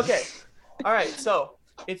 Okay. All right, so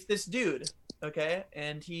it's this dude, okay?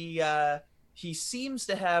 And he seems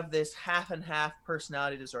to have this half and half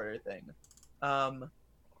personality disorder thing.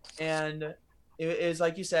 And it is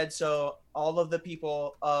like you said, so all of the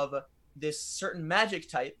people of this certain magic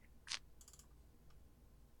type.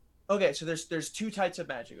 Okay, so there's 2 types of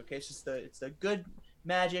magic, okay? So it's the good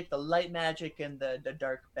magic, the light magic, and the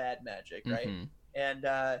dark bad magic, right? Mm-hmm.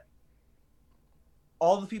 And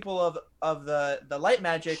all the people of the light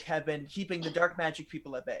magic have been keeping the dark magic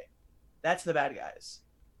people at bay. That's the bad guys.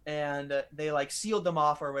 And they sealed them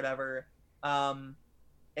off or whatever. And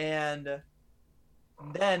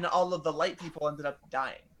then all of the light people ended up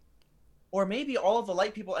dying. Or maybe all of the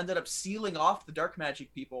light people ended up sealing off the dark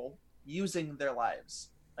magic people using their lives.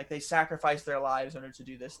 Like they sacrificed their lives in order to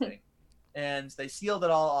do this thing. And they sealed it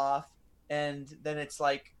all off. And then it's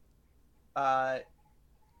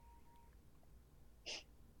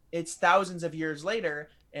it's thousands of years later,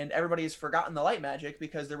 and everybody has forgotten the light magic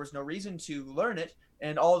because there was no reason to learn it,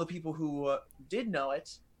 and all the people who did know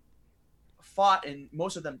it fought, and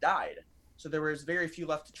most of them died. So there was very few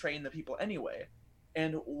left to train the people anyway.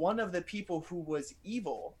 And one of the people who was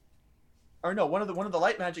evil, or no, one of the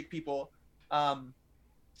light magic people,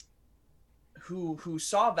 who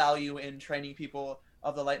saw value in training people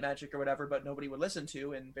of the light magic or whatever, but nobody would listen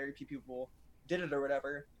to, and very few people did it or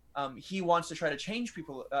whatever. He wants to try to train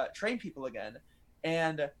people again,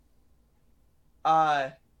 and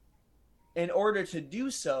in order to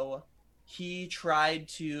do so, he tried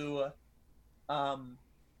to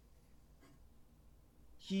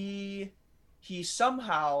he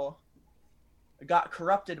somehow got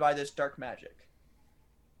corrupted by this dark magic.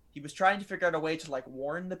 He was trying to figure out a way to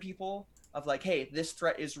warn the people of hey, this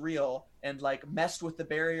threat is real, and messed with the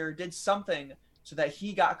barrier, did something so that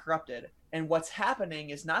he got corrupted. And what's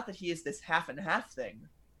happening is not that he is this half and half thing.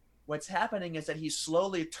 What's happening is that he's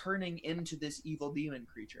slowly turning into this evil demon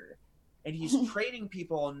creature. And he's training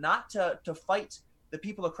people not to fight the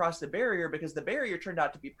people across the barrier, because the barrier turned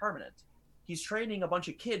out to be permanent. He's training a bunch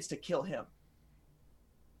of kids to kill him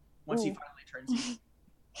once he finally turns evil.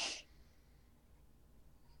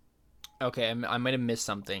 Okay, I might have missed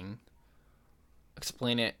something.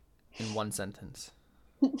 Explain it in one sentence.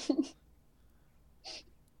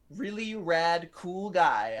 Really rad, cool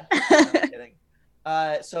guy. No, I'm kidding.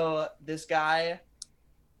 So this guy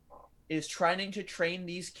is trying to train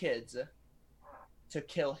these kids to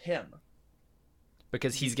kill him.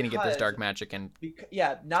 Because he's going to get this dark magic and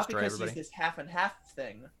not because everybody. He's this half and half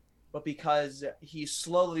thing, but because he's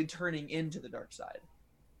slowly turning into the dark side.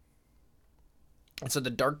 And so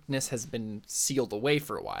the darkness has been sealed away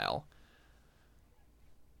for a while.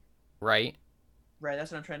 right? Right,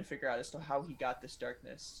 that's what I'm trying to figure out as to how he got this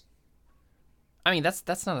darkness. I mean,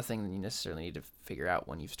 that's not a thing that you necessarily need to figure out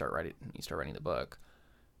when you start writing the book,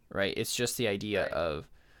 right? It's just the idea of,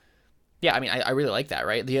 yeah. I mean, I really like that,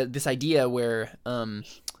 right? This idea where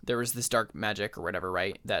there was this dark magic or whatever,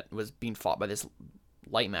 right, that was being fought by this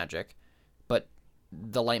light magic, but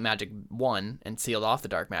the light magic won and sealed off the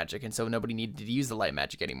dark magic, and so nobody needed to use the light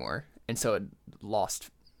magic anymore, and so it lost.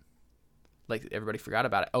 Like, everybody forgot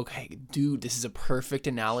about it. Okay, dude, this is a perfect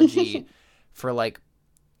analogy for like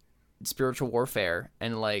spiritual warfare,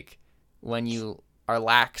 and like when you are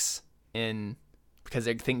lax in because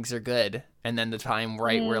things are good, and then the time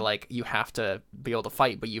where like you have to be able to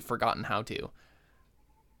fight, but you've forgotten how to.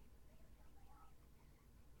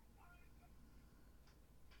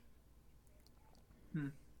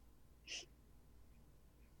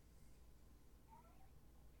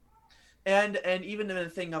 And even in the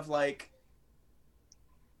thing of like,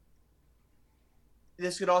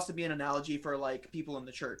 this could also be an analogy for like people in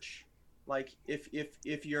the church. Like if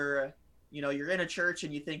you're you're in a church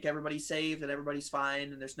and you think everybody's saved and everybody's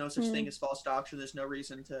fine and there's no such thing as false doctrine, there's no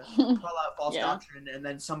reason to call out false doctrine, and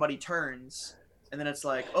then somebody turns and then it's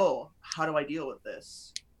like, oh, how do I deal with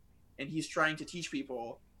this? And he's trying to teach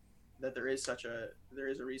people that there is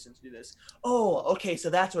a reason to do this. Oh, okay,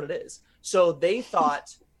 so that's what it is. So they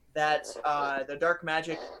thought that the dark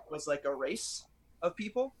magic was like a race of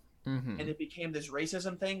people, and it became this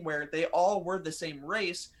racism thing where they all were the same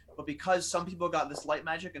race, but because some people got this light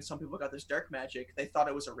magic and some people got this dark magic, they thought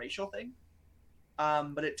it was a racial thing.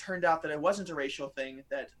 But it turned out that it wasn't a racial thing,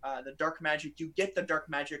 that the dark magic, you get the dark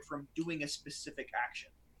magic from doing a specific action.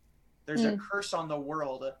 There's a curse on the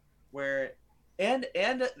world where and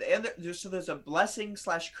there's a blessing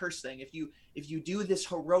 / curse thing. If you do this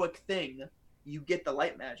heroic thing, you get the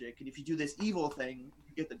light magic, and if you do this evil thing,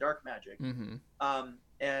 you get the dark magic.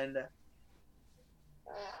 And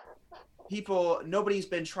nobody's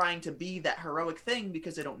been trying to be that heroic thing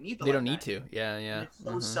because they don't need the light magic. Yeah. And it's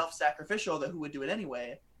so self-sacrificial that who would do it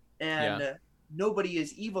anyway? And nobody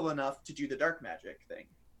is evil enough to do the dark magic thing,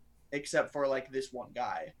 except for like this one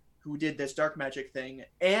guy who did this dark magic thing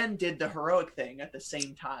and did the heroic thing at the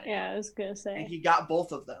same time. Yeah, I was gonna say. And he got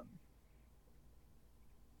both of them.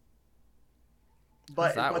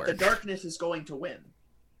 But the darkness is going to win.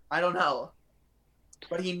 I don't know.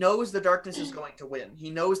 But he knows the darkness is going to win. He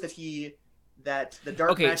knows that the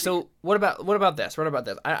dark magic... Okay, so what about this?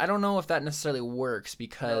 I don't know if that necessarily works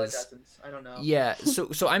because... No, it doesn't. I don't know. Yeah,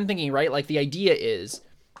 so I'm thinking, right, like the idea is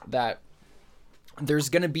that there's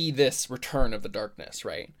going to be this return of the darkness,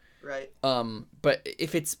 right? Right. But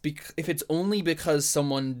if it's only because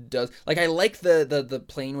someone does... Like, I like the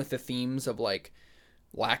playing with the themes of, like,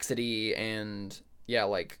 laxity and... Yeah,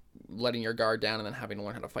 like letting your guard down and then having to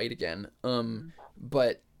learn how to fight again.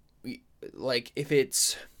 But like if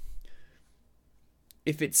it's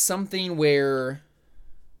something where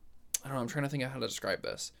I don't know, I'm trying to think of how to describe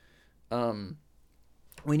this.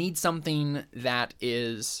 We need something that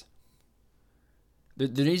is there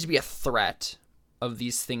needs to be a threat of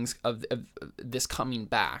these things of this coming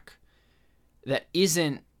back that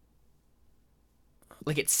isn't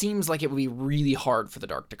like, it seems like it would be really hard for the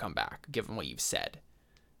dark to come back, given what you've said.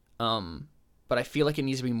 But I feel like it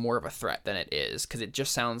needs to be more of a threat than it is, because it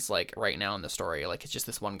just sounds like right now in the story, like it's just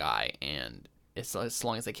this one guy, and it's as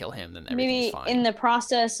long as they kill him, then everything's fine. Maybe in the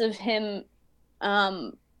process of him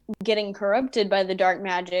getting corrupted by the dark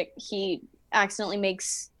magic, he accidentally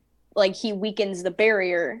makes, like, he weakens the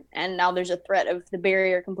barrier, and now there's a threat of the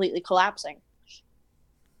barrier completely collapsing.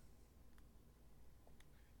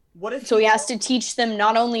 So he has to teach them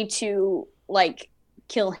not only to like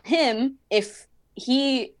kill him if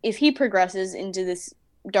he progresses into this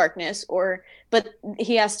darkness, but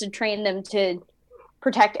he has to train them to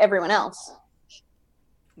protect everyone else.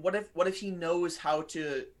 What if he knows how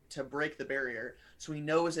to break the barrier? So he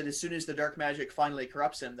knows that as soon as the dark magic finally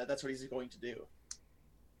corrupts him, that's what he's going to do.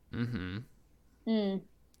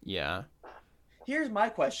 Yeah. Here's my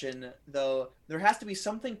question, though. There has to be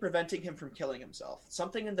something preventing him from killing himself.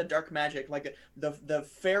 Something in the dark magic, like the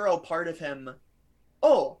pharaoh part of him.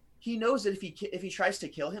 Oh, he knows that if he tries to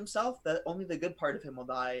kill himself, that only the good part of him will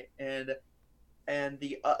die, and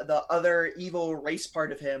the other evil race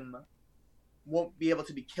part of him won't be able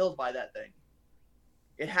to be killed by that thing.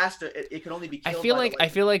 It has to. It can only be killed. I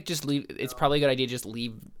feel like just leave. It's probably a good idea to just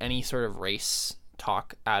leave any sort of race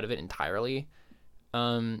talk out of it entirely.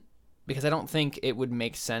 Because I don't think it would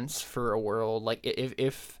make sense for a world like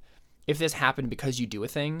if this happened because you do a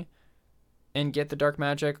thing and get the dark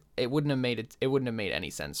magic, it wouldn't have made any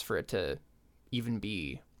sense for it to even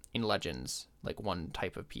be in Legends, like one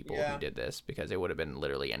type of people who did this, because it would have been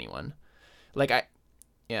literally anyone. Like I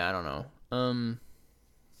don't know.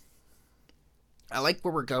 I like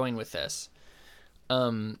where we're going with this.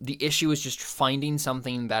 The issue is just finding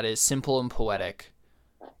something that is simple and poetic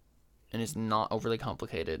and is not overly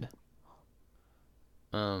complicated.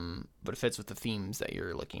 But it fits with the themes that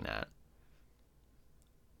you're looking at.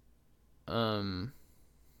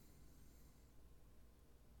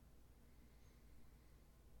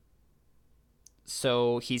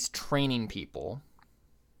 So he's training people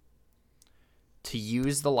to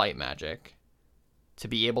use the light magic to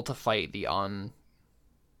be able to fight the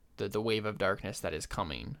wave of darkness that is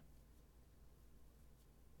coming.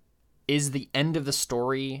 Is the end of the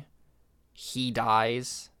story he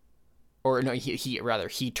dies, or no,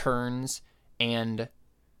 he turns and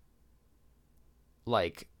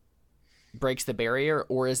like breaks the barrier,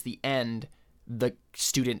 or is the end the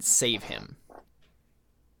students save him?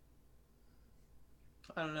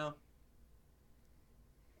 I don't know.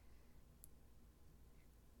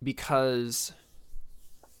 Because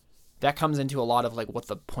that comes into a lot of like what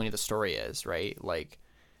the point of the story is, right? Like,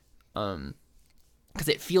 because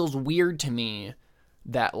it feels weird to me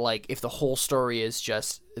that like if the whole story is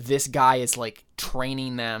just this guy is like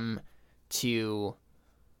training them to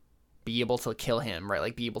be able to kill him, right?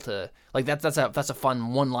 Like be able to like that's a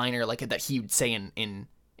fun one-liner like that he would say in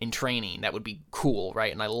training. That would be cool,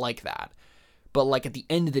 right? And I like that. But, like, at the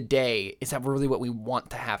end of the day, is that really what we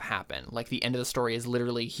want to have happen? Like, the end of the story is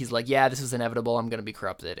literally, he's like, yeah, this is inevitable, I'm going to be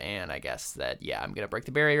corrupted, and I guess that, yeah, I'm going to break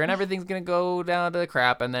the barrier, and everything's going to go down to the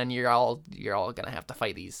crap, and then you're all going to have to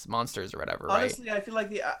fight these monsters or whatever, right? Honestly, I feel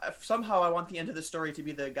like somehow I want the end of the story to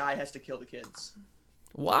be the guy has to kill the kids.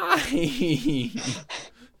 Why?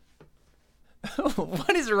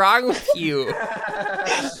 What is wrong with you?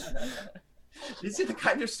 These are the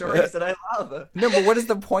kind of stories that I love. No, but what is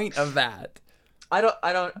the point of that?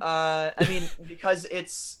 I mean, because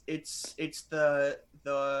it's the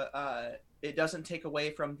it doesn't take away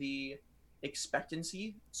from the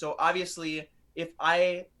expectancy. So obviously if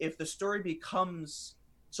the story becomes,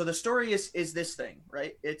 so the story is this thing,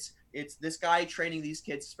 right? It's this guy training these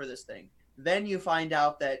kids for this thing. Then you find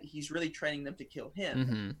out that he's really training them to kill him.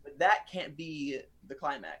 Mm-hmm. But that can't be the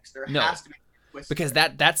climax. There No. has to be because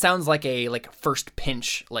that sounds like a first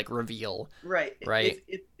pinch reveal, right?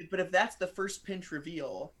 But if that's the first pinch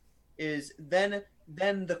reveal, is then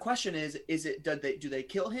the question is it do they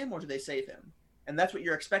kill him or do they save him? And that's what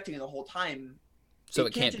you're expecting the whole time. So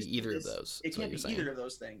it can't be either of those. It can't be either of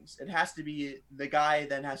those things. It has to be the guy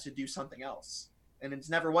then has to do something else, and it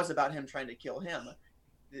never was about him trying to kill him.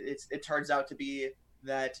 It turns out to be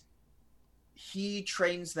that he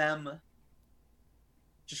trains them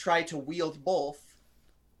to try to wield both,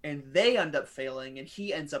 and they end up failing, and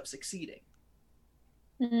he ends up succeeding.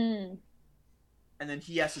 Mm. And then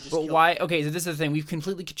he has to just. But why? Okay, so this is the thing. We've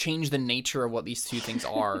completely changed the nature of what these two things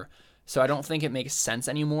are. So I don't think it makes sense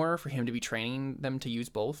anymore for him to be training them to use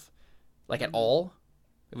both, at all.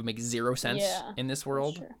 It would make zero sense in this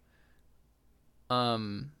world. Sure.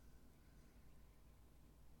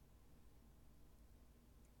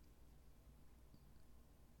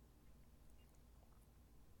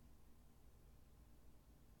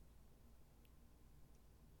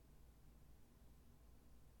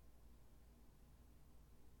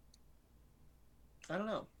 I don't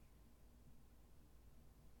know.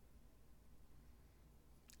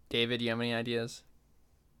 David, do you have any ideas?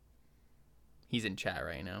 He's in chat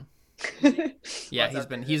right now. Yeah,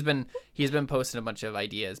 he's been posting a bunch of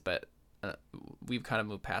ideas, but we've kind of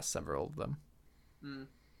moved past several of them.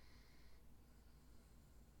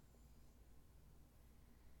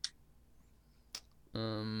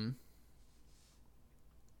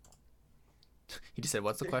 He just said,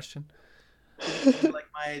 "What's the question?" Like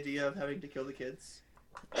my idea of having to kill the kids.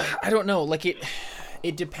 I don't know.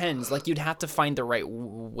 It depends. You'd have to find the right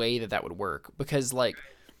way that would work, because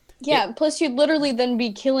yeah. Plus, you'd literally then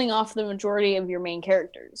be killing off the majority of your main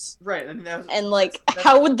characters. Right, and that's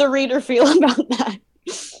how would the reader feel about that?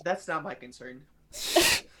 That's not my concern.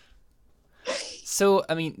 So,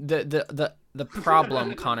 I mean, the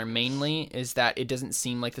problem, Connor, mainly is that it doesn't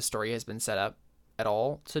seem like the story has been set up at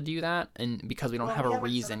all to do that, and because we don't have a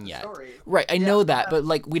reason yet. Right, I know that, but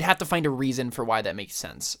we'd have to find a reason for why that makes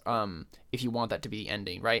sense. If you want that to be the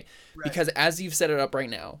ending, right? Because as you've set it up right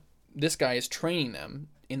now, this guy is training them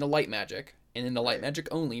in the light magic, and in the light magic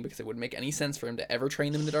only, because it wouldn't make any sense for him to ever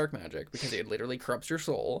train them in the dark magic, because it literally corrupts your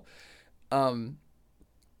soul. What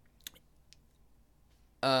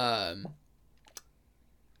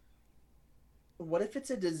if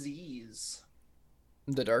it's a disease?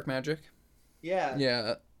 The dark magic? Yeah.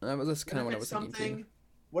 Yeah, that's kind of what I was thinking too.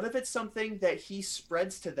 What if it's something that he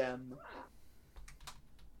spreads to them?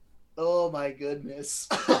 Oh my goodness.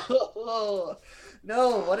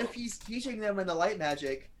 No, what if he's teaching them in the light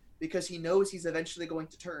magic because he knows he's eventually going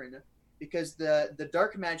to turn? Because the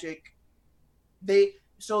dark magic,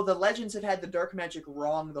 so the legends have had the dark magic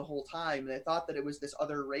wrong the whole time. They thought that it was this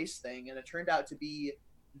other race thing, and it turned out to be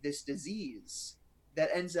this disease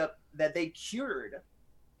that they cured,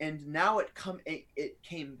 and now it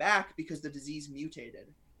came back because the disease mutated.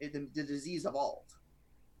 The disease evolved,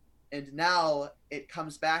 and now it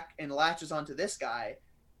comes back and latches onto this guy,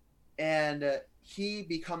 and he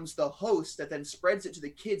becomes the host that then spreads it to the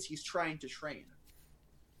kids he's trying to train.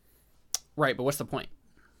 Right, but what's the point?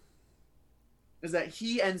 Is that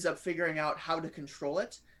he ends up figuring out how to control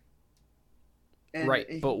it.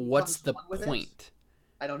 Right, but what's the point?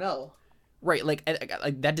 I don't know. Right, like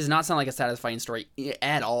that does not sound like a satisfying story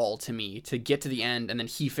at all to me, to get to the end and then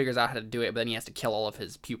he figures out how to do it, but then he has to kill all of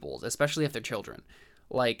his pupils, especially if they're children.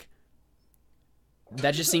 Like,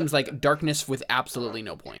 that just seems like darkness with absolutely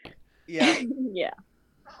no point. Yeah. Yeah.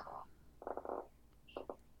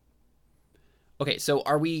 Okay, so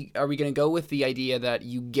are we gonna go with the idea that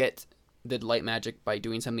you get the light magic by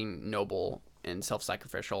doing something noble and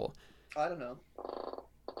self-sacrificial? I don't know.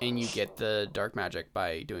 And you get the dark magic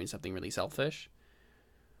by doing something really selfish?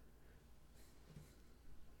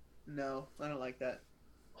 No, I don't like that.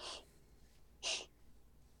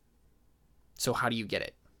 So how do you get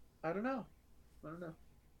it? I don't know.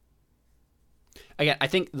 Again, I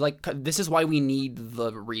think like this is why we need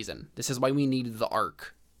the reason. This is why we need the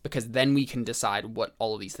arc, because then we can decide what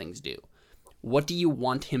all of these things do. What do you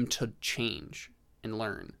want him to change and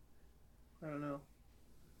learn? I don't know.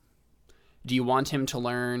 Do you want him to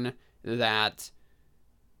learn that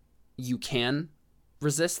you can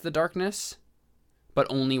resist the darkness, but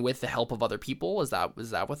only with the help of other people? Is that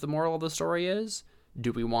what the moral of the story is?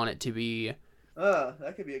 Do we want it to be...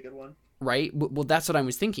 that could be a good one. Right? Well, that's what I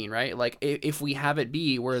was thinking, right? Like, if we have it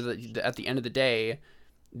be where at the end of the day,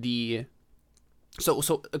 So,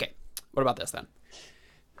 okay, what about this then?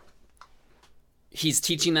 He's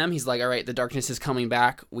teaching them, he's like, all right, the darkness is coming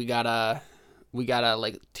back, we gotta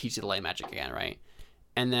like teach you the light magic again, right?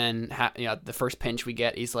 And then the first pinch we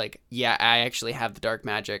get, he's like, yeah, I actually have the dark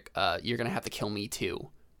magic, you're gonna have to kill me too,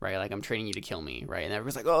 right? Like, I'm training you to kill me, right? And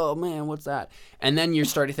everyone's like, oh man, what's that? And then you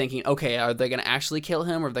started thinking, okay, are they gonna actually kill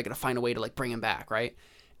him, or are they gonna find a way to like bring him back, right?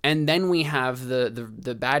 And then we have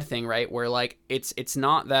the bad thing, right? Where like it's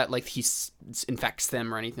not that like he infects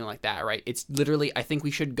them or anything like that, right? It's literally, I think we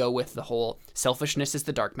should go with the whole selfishness is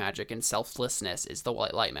the dark magic and selflessness is the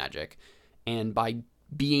light magic, and by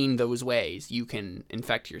being those ways, you can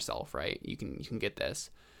infect yourself, right? You can get this,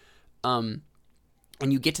 and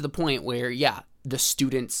you get to the point where the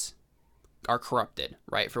students are corrupted,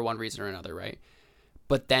 right, for one reason or another, right?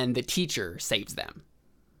 But then the teacher saves them.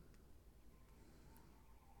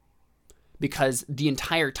 Because the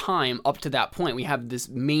entire time up to that point, we have this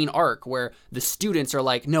main arc where the students are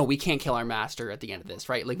like, no, we can't kill our master at the end of this,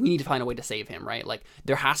 right? Like, we need to find a way to save him, right? Like,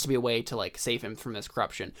 there has to be a way to, like, save him from this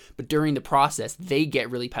corruption. But during the process, they get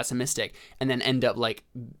really pessimistic and then end up, like,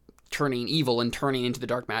 turning evil and turning into the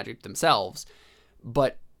dark magic themselves.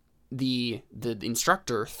 But the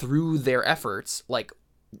instructor, through their efforts, like,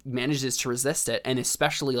 manages to resist it, and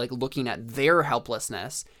especially like looking at their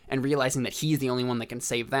helplessness and realizing that he's the only one that can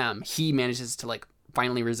save them, he manages to like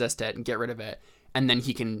finally resist it and get rid of it, and then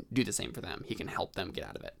he can do the same for them. He can help them get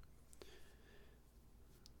out of it.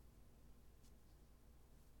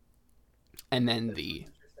 And then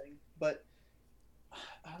but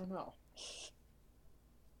I don't know.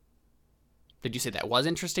 Did you say that was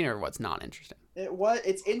interesting or what's not interesting?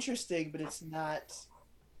 It's interesting, but it's not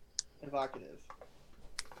evocative.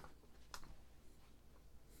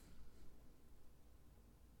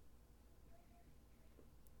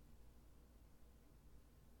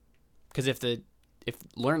 Because if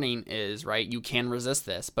learning is, right, you can resist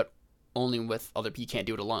this, but only with other people, you can't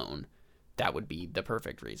do it alone, that would be the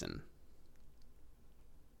perfect reason.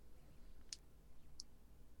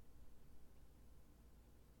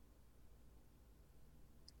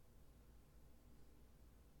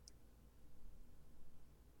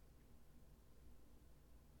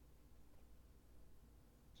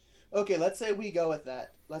 Okay, let's say we go with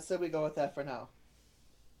that. Let's say we go with that for now.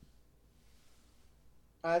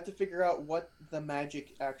 I have to figure out what the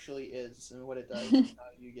magic actually is and what it does and how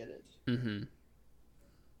you get it. Mm-hmm.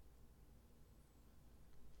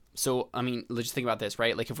 So, I mean, let's just think about this,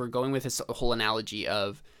 right? Like, if we're going with this whole analogy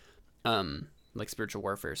of, like, spiritual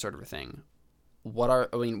warfare sort of a thing, what are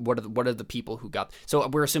the people who got... So,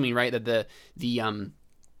 we're assuming, right, that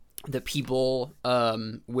the people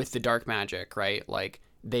with the dark magic, right, like,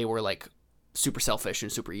 they were like super selfish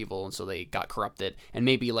and super evil, and so they got corrupted. And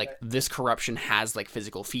maybe like this corruption has like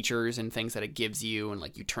physical features and things that it gives you, and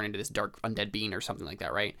like you turn into this dark undead being or something like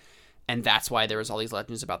that, right? And that's why there was all these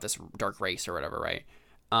legends about this dark race or whatever, right?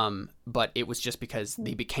 But it was just because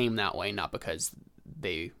they became that way, not because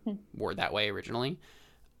they were that way originally.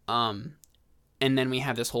 And then we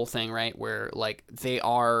have this whole thing, right, where like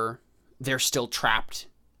they're still trapped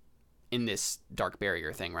in this dark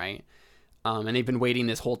barrier thing, right? And they've been waiting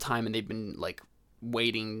this whole time, and they've been like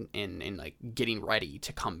waiting and like getting ready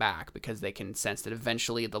to come back because they can sense that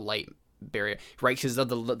eventually the light barrier, right? Because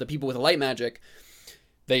the people with the light magic,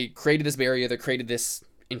 they created this barrier, they created this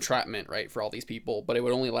entrapment, right, for all these people, but it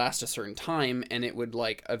would only last a certain time, and it would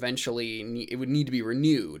like eventually it would need to be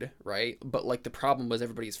renewed, right? But like the problem was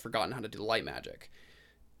everybody's forgotten how to do light magic,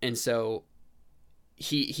 and so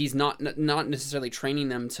he's not necessarily training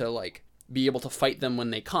them to like be able to fight them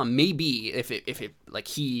when they come. Maybe if it like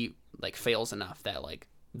he like fails enough that like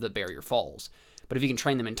the barrier falls, but if you can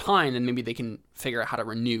train them in time, then maybe they can figure out how to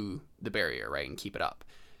renew the barrier, right, and keep it up.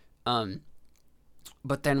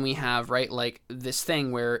 But then we have, right, like this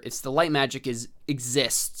thing where it's the light magic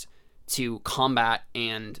exists to combat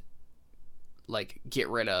and like get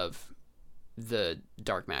rid of the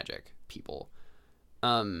dark magic people.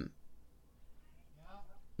 Now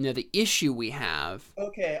the issue we have.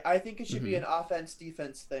 Okay, I think it should be an offense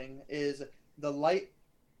defense thing. Is the light?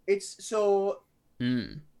 It's so.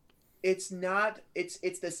 It's not.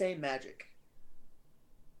 It's the same magic.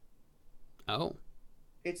 Oh.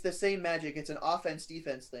 It's the same magic. It's an offense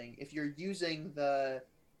defense thing. If you're using the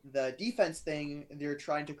defense thing, they're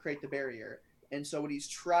trying to create the barrier. And so what he's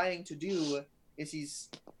trying to do is he's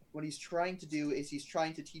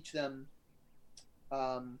trying to teach them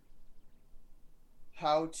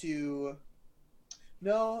how to.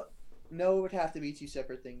 No, it would have to be two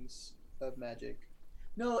separate things of magic.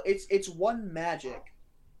 No, it's one magic,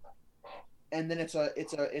 and then it's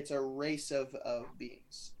a race of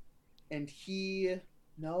beings, and he.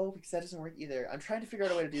 No, because that doesn't work either. I'm trying to figure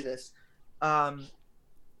out a way to do this.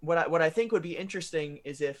 What I think would be interesting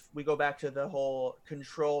is if we go back to the whole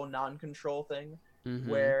control non-control thing,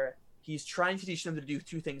 where he's trying to teach them to do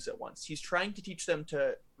two things at once. He's trying to teach them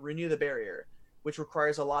to renew the barrier, which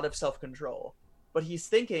requires a lot of self-control. But he's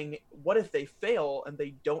thinking, what if they fail and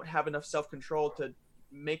they don't have enough self-control to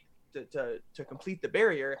make to complete the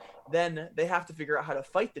barrier? Then they have to figure out how to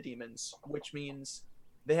fight the demons, which means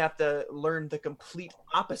they have to learn the complete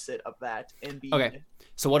opposite of that and be. Okay,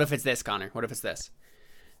 so what if it's this, Connor? What if it's this?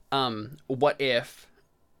 What if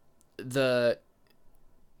the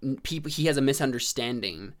people, he has a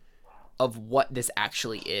misunderstanding of what this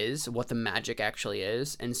actually is, what the magic actually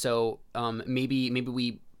is, and so maybe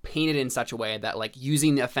we paint it in such a way that like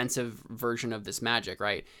using the offensive version of this magic,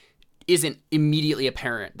 right, isn't immediately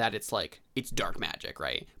apparent that it's dark magic,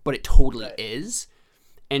 right? But it totally is.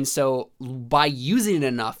 And so by using it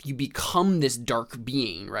enough, you become this dark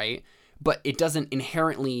being, right? But it doesn't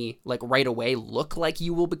inherently like right away look like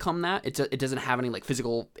you will become that. It doesn't have any like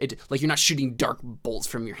physical, like you're not shooting dark bolts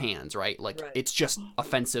from your hands, right? Like it's just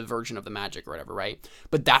offensive version of the magic or whatever, right?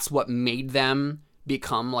 But that's what made them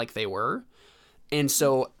become like they were. And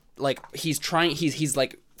so like he's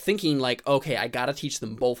like thinking like, okay, I got to teach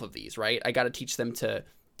them both of these, right? I got to teach them to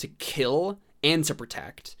kill and to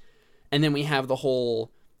protect. And then we have the whole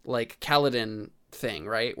like Kaladin thing,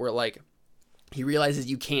 right? Where like he realizes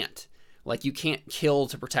you can't kill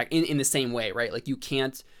to protect in the same way, right? Like you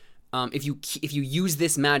can't, if you use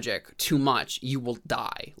this magic too much, you will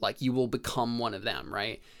die. Like you will become one of them,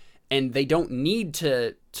 right? And they don't need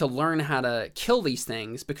to learn how to kill these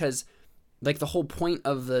things because like the whole point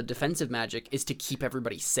of the defensive magic is to keep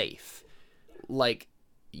everybody safe. Like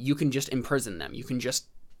you can just imprison them. You can just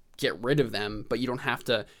get rid of them, but you don't have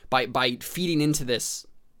to, by feeding into this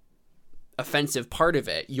offensive part of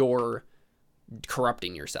it, you're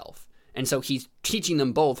corrupting yourself. And so he's teaching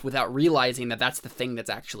them both without realizing that that's the thing that's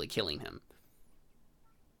actually killing him.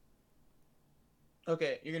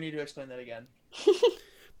 Okay, you're gonna need to explain that again.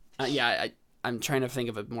 Yeah, I'm trying to think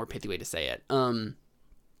of a more pithy way to say it.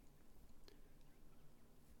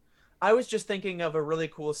 I was just thinking of a really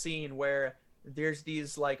cool scene where there's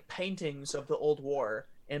these like paintings of the old war,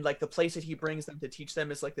 and like the place that he brings them to teach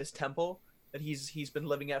them is like this temple that he's been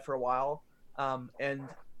living at for a while. And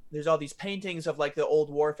there's all these paintings of like the old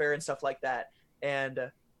warfare and stuff like that.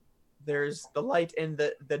 And there's the light and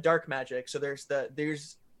the dark magic. So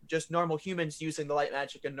there's just normal humans using the light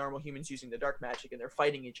magic and normal humans using the dark magic, and they're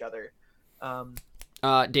fighting each other.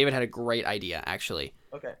 David had a great idea, actually.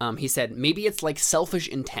 Okay. He said, maybe it's like selfish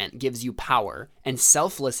intent gives you power, and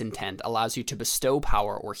selfless intent allows you to bestow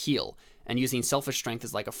power or heal. and using selfish strength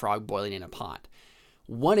is like a frog boiling in a pot.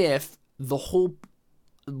 What if the whole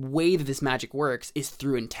way that this magic works is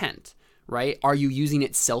through intent, right? Are you using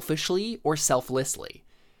it selfishly or selflessly,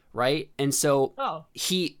 right? And so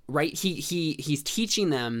he's teaching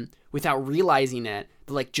them without realizing it,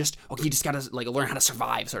 like, just, okay, you just gotta like learn how to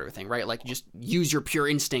survive, sort of a thing, right? Like, just use your pure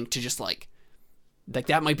instinct to just like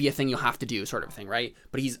that might be a thing you'll have to do, sort of thing, right?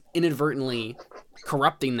 But he's inadvertently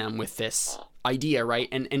corrupting them with this idea, right?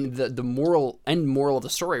 And the moral of the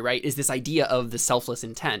story, right, is this idea of the selfless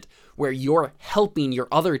intent, where you're helping your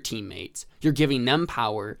other teammates, you're giving them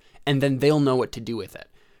power, and then they'll know what to do with it,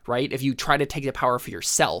 right? If you try to take the power for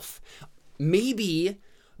yourself, maybe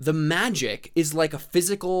the magic is like a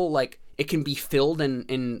physical, like, it can be filled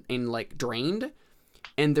and like drained,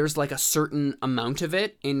 and there's like a certain amount of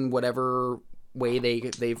it in whatever way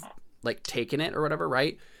they've like taken it or whatever,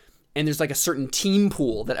 right? And there's like a certain team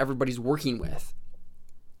pool that everybody's working with.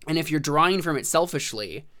 And if you're drawing from it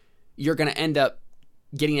selfishly, you're going to end up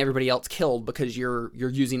getting everybody else killed because you're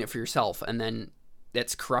using it for yourself, and then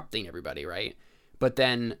that's corrupting everybody, right? But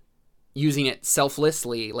then using it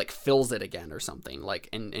selflessly like fills it again or something, like,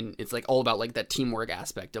 and it's like all about like that teamwork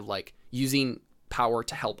aspect of like using power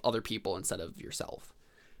to help other people instead of yourself.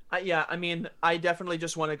 Yeah, I mean, I definitely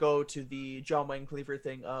just want to go to the John Wayne Cleaver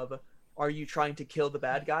thing of, are you trying to kill the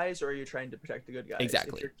bad guys or are you trying to protect the good guys?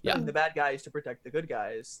 Exactly. If you're killing the bad guys to protect the good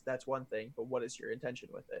guys, that's one thing, but what is your intention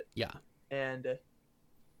with it? Yeah. And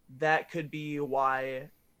that could be why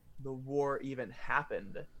the war even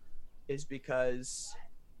happened, is because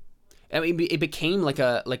I mean, it became like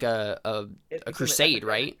a crusade,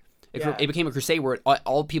 right? It became a crusade where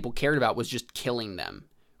all people cared about was just killing them.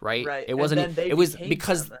 Right. It wasn't. It was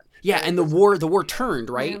because them. And the war turned,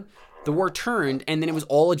 right? Yeah. The war turned, and then it was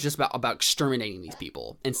all just about exterminating these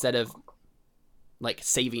people instead of like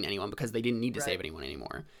saving anyone, because they didn't need to save anyone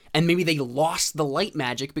anymore. And maybe they lost the light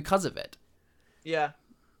magic because of it. Yeah.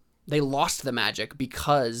 They lost the magic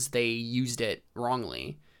because they used it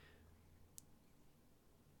wrongly.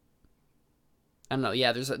 I don't know.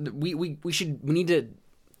 Yeah, we need to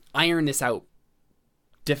iron this out.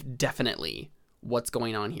 Definitely. What's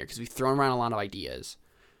going on here, because we've thrown around a lot of ideas.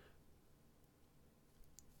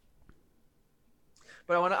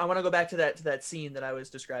 But I want to go back to that scene that I was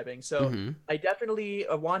describing. So I definitely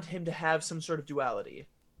want him to have some sort of duality,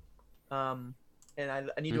 and I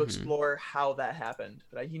need to explore how that happened.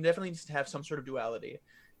 But he definitely needs to have some sort of duality,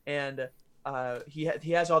 and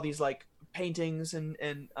he has all these like paintings and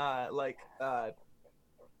like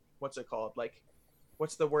what's it called? Like,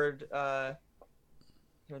 what's the word I'm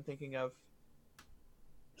thinking of?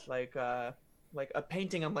 Like a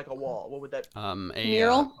painting on like a wall. What would that?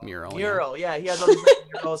 Mural. Mural. Yeah, he has all these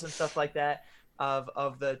murals and stuff like that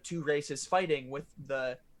of the two races fighting with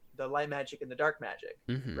the light magic and the dark magic,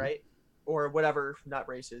 right? Or whatever, not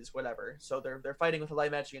races, whatever. So they're fighting with the light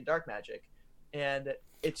magic and dark magic, and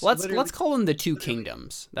it's let's call them the two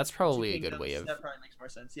kingdoms. That's probably a good way of. That probably makes more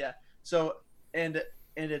sense. Yeah. So and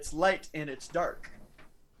it's light and it's dark,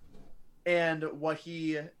 and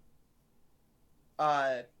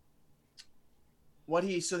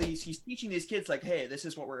he's teaching these kids like, hey, this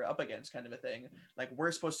is what we're up against, kind of a thing. Like,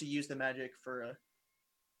 we're supposed to use the magic for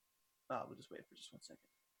we'll just wait for just 1 second.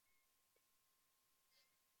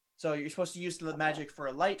 So you're supposed to use the magic for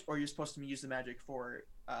a light, or you're supposed to use the magic for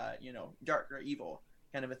dark or evil,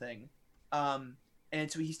 kind of a thing.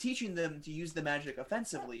 And so he's teaching them to use the magic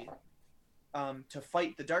offensively, to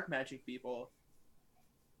fight the dark magic people,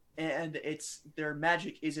 and their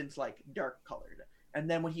magic isn't like dark colored. And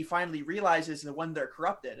then when he finally realizes that when they're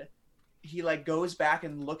corrupted, he like goes back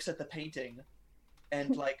and looks at the painting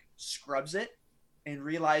and like scrubs it and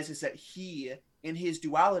realizes that he, in his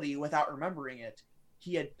duality without remembering it,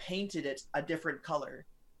 he had painted it a different color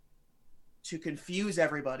to confuse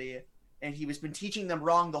everybody, and he was been teaching them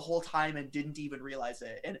wrong the whole time and didn't even realize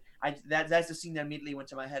it. And that's the scene that immediately went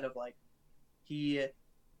to my head of like, he,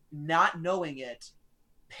 not knowing it,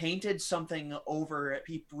 painted something over,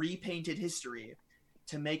 he repainted history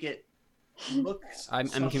to make it look. I'm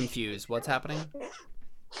confused. What's happening?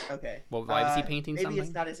 Okay. Well, why is he painting maybe something? Maybe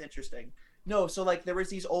it's not as interesting. No, so like there was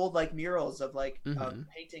these old like murals of like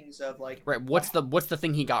paintings of like. Right. What's the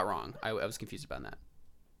thing he got wrong? I was confused about that.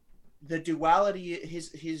 The duality,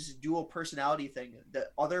 his dual personality thing. The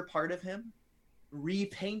other part of him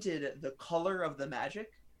repainted the color of the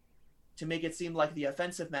magic to make it seem like the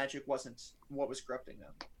offensive magic wasn't what was corrupting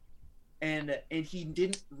them, and he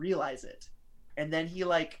didn't realize it. And then he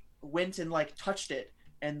like went and like touched it,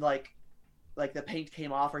 and like the paint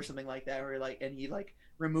came off or something like that, or like, and he like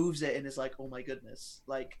removes it and is like, oh my goodness,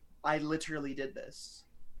 like I literally did this.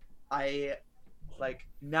 I like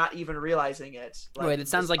not even realizing it. Like, Wait, it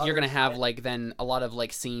sounds like you're gonna have side. like then a lot of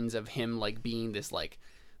like scenes of him like being this like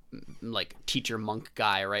teacher monk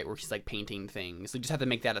guy, right, where he's like painting things. So you just have to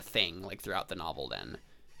make that a thing like throughout the novel, then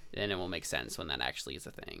it will make sense when that actually is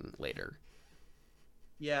a thing later.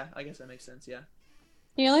 Yeah, I guess that makes sense. Yeah.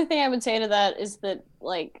 The only thing I would say to that is that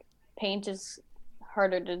like paint is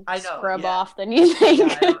harder to scrub off than you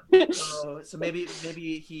think. Yeah, so maybe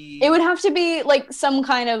he. It would have to be like some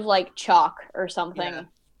kind of like chalk or something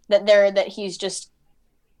that he's just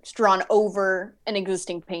drawn over an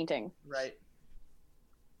existing painting. Right.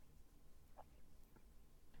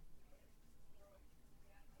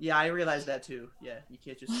 Yeah, I realized that too. Yeah, you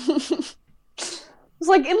can't just. It's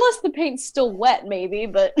like, unless the paint's still wet, maybe,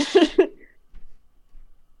 but.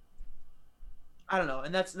 I don't know,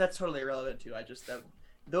 and that's totally irrelevant too. I just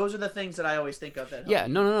those are the things that I always think of. That yeah,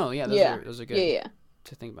 no, yeah, those are good. Yeah.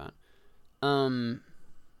 To think about.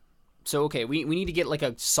 So okay, we need to get like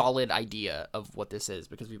a solid idea of what this is,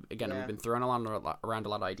 because we've been throwing around a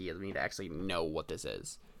lot of ideas. We need to actually know what this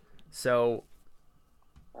is. So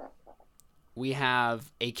we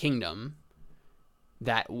have a kingdom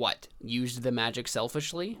that used the magic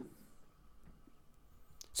selfishly.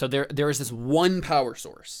 So there is this one power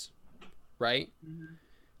source, right? Mm-hmm.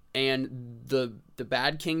 And the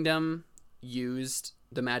bad kingdom used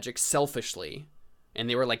the magic selfishly, and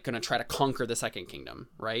they were like going to try to conquer the second kingdom,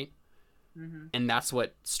 right? Mm-hmm. And that's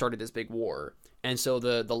what started this big war. And so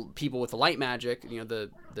the people with the light magic,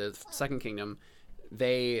 the second kingdom,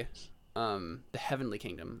 they the heavenly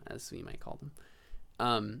kingdom, as we might call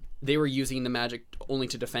them, they were using the magic only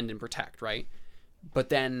to defend and protect, right? But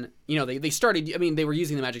then, they started, they were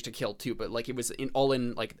using the magic to kill too, but like it was all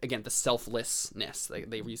in like, again, the selflessness. Like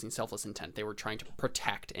they were using selfless intent. They were trying to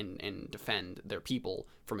protect and defend their people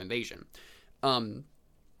from invasion.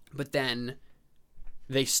 But then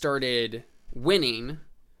they started winning,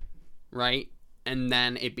 right? And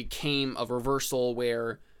then it became a reversal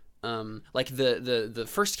where like the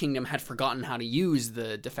first kingdom had forgotten how to use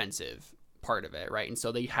the defensive part of it, right? And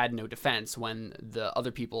so they had no defense when the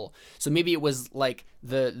other people, so maybe it was like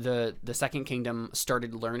the second kingdom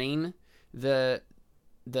started learning the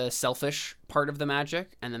selfish part of the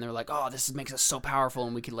magic, and then they're like, oh, this makes us so powerful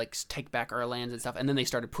and we could like take back our lands and stuff, and then they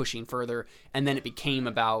started pushing further, and then it became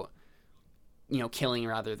about killing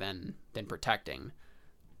rather than protecting.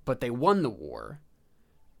 But they won the war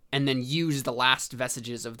and then used the last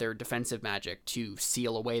vestiges of their defensive magic to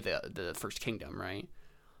seal away the first kingdom, right?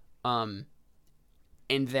 And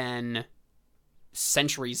then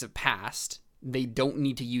centuries have passed. They don't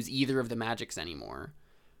need to use either of the magics anymore.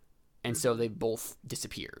 And so they both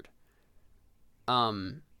disappeared.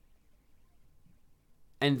 And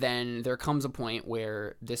then there comes a point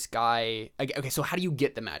where this guy... Okay, so how do you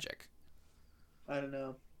get the magic? I don't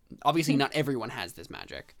know. Obviously, not everyone has this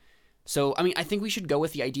magic. So, I think we should go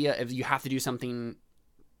with the idea of you have to do something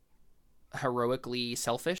heroically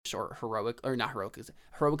selfish or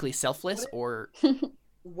heroically selfless, or...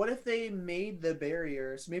 What if they made the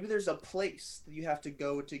barriers? Maybe there's a place that you have to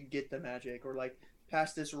go to get the magic, or like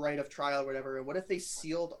pass this rite of trial or whatever. And what if they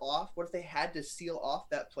sealed off? What if they had to seal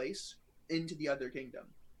off that place into the other kingdom?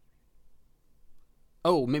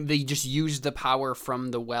 Oh, maybe they just used the power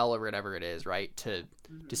from the well or whatever it is, right? To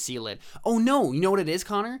seal it. Oh no, you know what it is,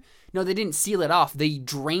 Connor? No, they didn't seal it off. They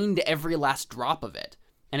drained every last drop of it,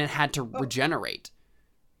 and it had to regenerate.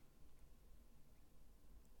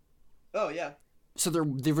 Oh yeah. So there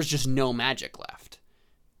was just no magic left,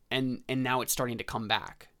 and now it's starting to come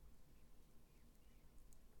back.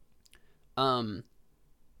 Right,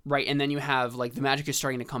 and then you have like the magic is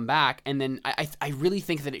starting to come back, and then I really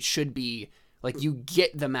think that it should be like you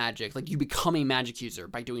get the magic, like you become a magic user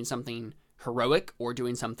by doing something heroic or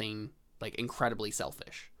doing something like incredibly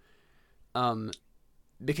selfish,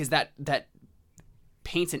 because that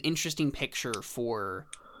paints an interesting picture for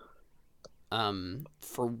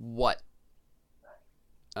what.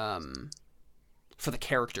 For the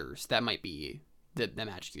characters that might be the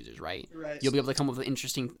magic users, right? You'll be able to come up with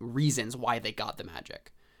interesting reasons why they got the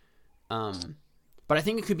magic. But I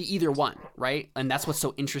think it could be either one, right? And that's what's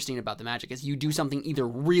so interesting about the magic is you do something either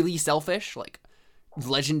really selfish, like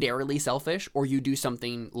legendarily selfish, or you do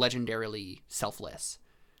something legendarily selfless.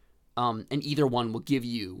 And either one will give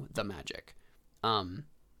you the magic. Oh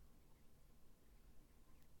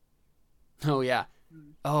yeah.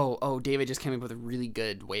 Oh, David just came up with a really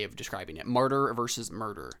good way of describing it. Martyr versus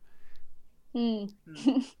murder. You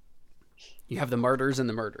have the martyrs and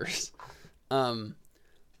the murders.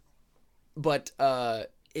 But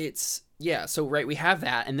it's, yeah, so right, we have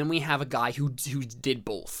that, and then we have a guy who did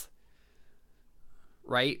both.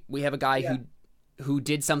 Right? We have a guy who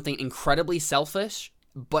did something incredibly selfish,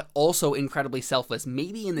 but also incredibly selfless,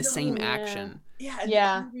 maybe in the same action. Yeah, and the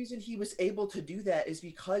only reason he was able to do that is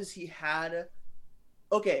because he had...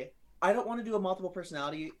 Okay, I don't want to do a multiple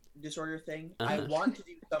personality disorder thing. I want to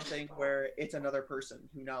do something where it's another person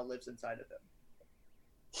who now lives inside of him.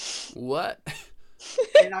 What?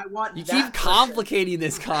 And I want you keep complicating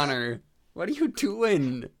this, Connor. What are you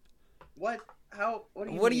doing? What? How? What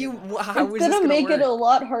do you? What mean? do you? How it's is this gonna make work? it a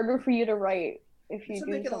lot harder for you to write if you It's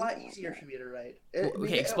do make it a lot something easier for me to write.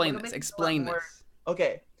 Okay, explain this. Explain this.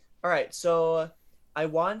 Okay, all right. So I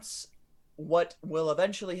want what will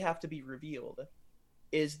eventually have to be revealed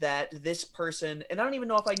is that this person, and I don't even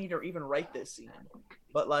know if I need to even write this scene,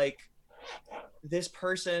 but like this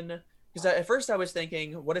person, because at first I was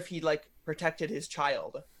thinking, what if he like protected his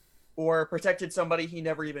child or protected somebody he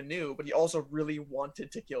never even knew, but he also really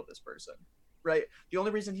wanted to kill this person, right? The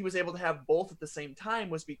only reason he was able to have both at the same time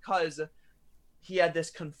was because he had this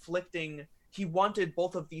conflicting, he wanted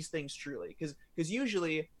both of these things truly. Because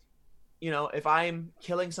usually, you know, if I'm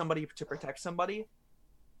killing somebody to protect somebody,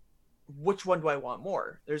 which one do I want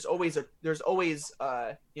more? There's always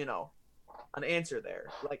you know, an answer there.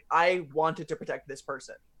 Like, I wanted to protect this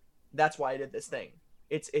person. That's why I did this thing.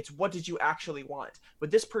 It's what did you actually want?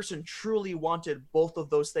 But this person truly wanted both of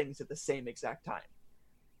those things at the same exact time.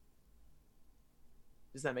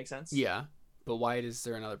 Does that make sense? Yeah. But why is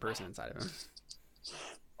there another person inside of him?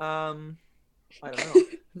 I don't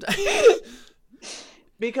know.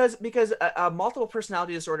 Because a multiple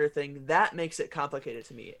personality disorder thing, that makes it complicated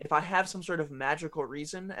to me. If I have some sort of magical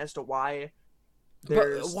reason as to why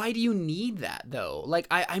there's... But why do you need that though? Like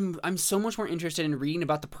I'm so much more interested in reading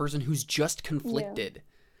about the person who's just conflicted.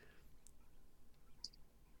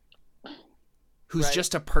 Yeah. Who's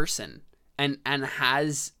just a person and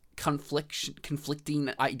has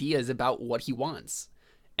conflicting ideas about what he wants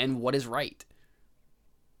and what is right.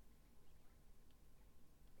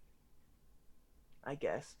 I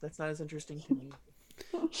guess that's not as interesting to me.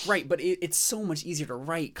 Right, but it's so much easier to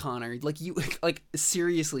write, Connor. Like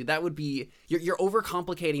seriously, that would be you're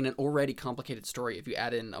overcomplicating an already complicated story if you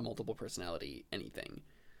add in a multiple personality anything.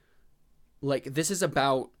 Like, this is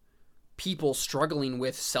about people struggling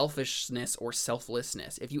with selfishness or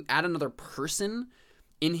selflessness. If you add another person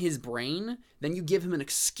in his brain, then you give him an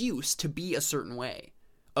excuse to be a certain way.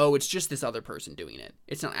 Oh, it's just this other person doing it.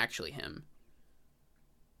 It's not actually him.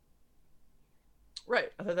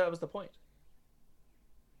 Right. I thought that was the point.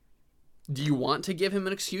 Do you want to give him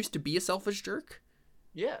an excuse to be a selfish jerk?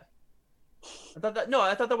 Yeah. I thought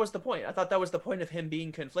that was the point. I thought that was the point of him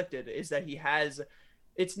being conflicted, is that he has...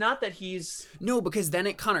 It's not that he's... No, because then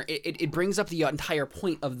it brings up the entire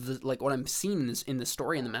point of the, like, what I'm seeing in the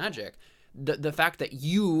story and the magic. The fact that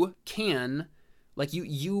you can... Like,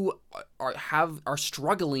 you are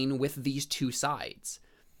struggling with these two sides,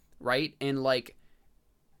 right? And, like...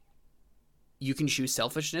 You can choose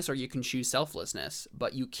selfishness or you can choose selflessness,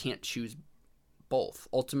 but you can't choose both.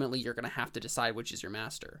 Ultimately, you're going to have to decide which is your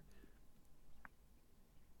master.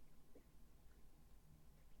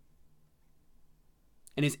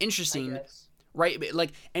 And it's interesting, right?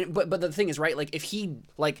 Like, but the thing is, right? Like, if he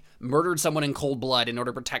like murdered someone in cold blood in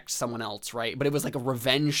order to protect someone else, right? But it was like a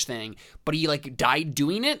revenge thing, but he like died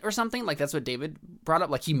doing it or something. Like, that's what David brought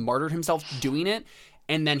up. Like, he martyred himself doing it.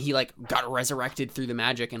 And then he, like, got resurrected through the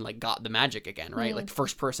magic and, like, got the magic again, right? Like,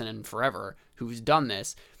 first person in forever who's done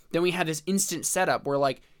this. Then we had this instant setup where,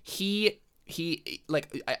 like,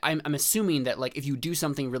 I'm assuming that, like, if you do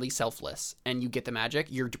something really selfless and you get the magic,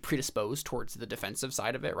 you're predisposed towards the defensive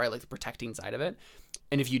side of it, right? Like, the protecting side of it.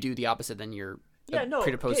 And if you do the opposite, then you're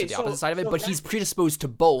predisposed to the opposite side of it. But he's predisposed to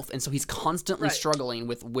both, and so he's constantly struggling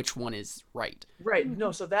with which one is right. Right.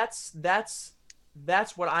 No, so that's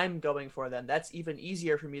what I'm going for then. That's even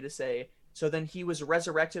easier for me to say. So then he was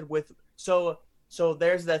resurrected with... So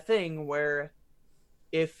there's that thing where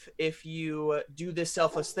if you do this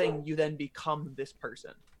selfless thing, you then become this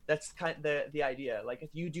person. That's kind of the idea. Like, if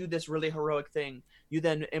you do this really heroic thing, you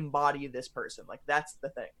then embody this person. Like, that's the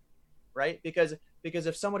thing, right? Because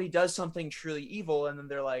if somebody does something truly evil and then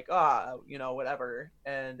they're like, you know, whatever,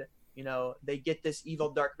 and, you know, they get this evil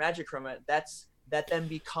dark magic from it, that then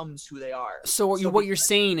becomes who they are. So what you're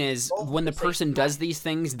saying is when the person does these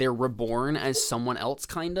things, they're reborn as someone else,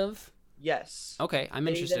 kind of? Yes. Okay, I'm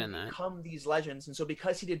interested in that. They become these legends, and so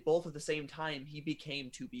because he did both at the same time, he became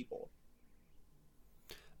two people.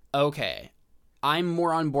 Okay. I'm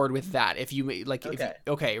more on board with that. If you like,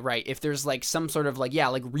 okay, right. If there's like some sort of like,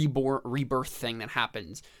 like rebirth thing that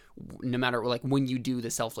happens, no matter like when you do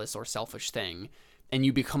the selfless or selfish thing, and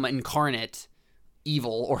you become incarnate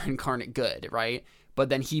evil or incarnate good, right? but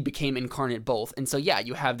then he became incarnate both. And so, yeah,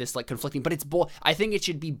 you have this like conflicting, but it's both. I think it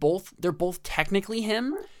should be both. They're both technically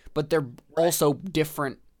him, but they're also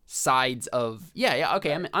different sides of,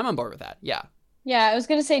 okay, I'm on board with that. Yeah. Yeah, I was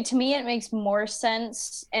going to say, to me, it makes more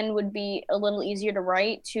sense and would be a little easier to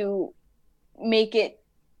write to make it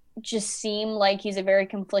just seem like he's a very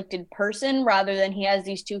conflicted person rather than he has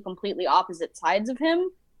these two completely opposite sides of him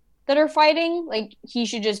that are fighting. Like, he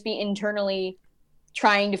should just be internally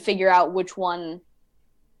trying to figure out which one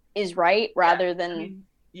is right rather than... I mean,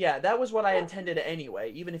 yeah, that was what I intended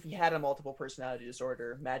anyway. Even if he had a multiple personality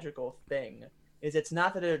disorder magical thing, is it's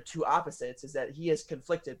not that they're two opposites, is that he is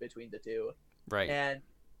conflicted between the two. Right.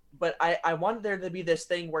 But I wanted there to be this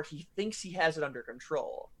thing where he thinks he has it under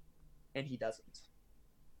control, and he doesn't.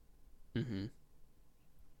 Mm-hmm.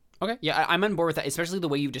 Okay, yeah, I'm on board with that, especially the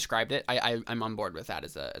way you've described it. I'm on board with that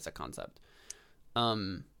as a concept.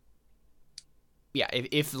 Yeah,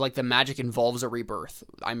 if like the magic involves a rebirth,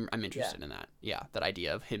 I'm interested in that. Yeah, that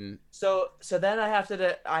idea of him. So then I have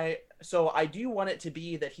to I do want it to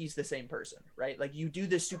be that he's the same person, right? Like, you do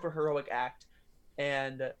this super heroic act,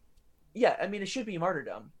 and yeah, I mean, it should be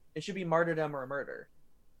martyrdom. It should be martyrdom or murder.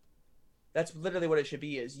 That's literally what it should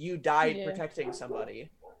be. Is you died protecting somebody,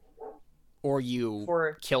 or you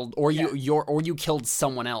killed, or you killed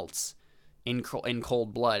someone else in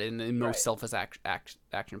cold blood in the most selfless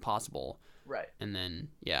action possible. Right. And then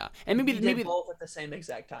and maybe both at the same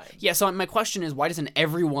exact time. Yeah. So my question is, why doesn't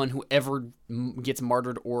everyone who ever gets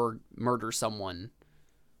martyred or murders someone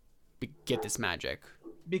get this magic?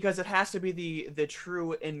 Because it has to be the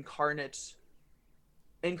true incarnation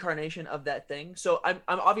of that thing. So I'm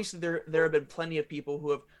obviously there have been plenty of people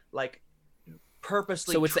who have like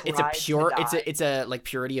purposely. So it's a like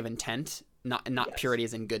purity of intent, not purity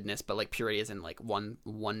as in goodness, but like purity as in like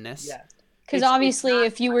oneness. Yeah. Because obviously,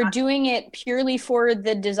 if you were doing it purely for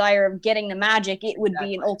the desire of getting the magic, it would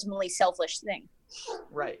be an ultimately selfish thing.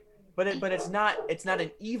 Right. But it's not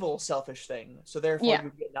an evil, selfish thing. So therefore,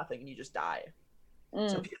 you get nothing and you just die.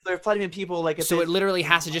 So there are plenty of people like. So it literally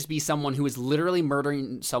has to just be someone who is literally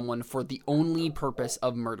murdering someone for the only purpose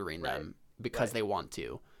of murdering them because they want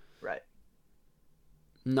to. Right.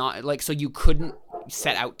 Not like, so you couldn't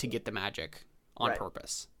set out to get the magic on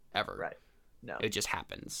purpose ever. Right. No. It just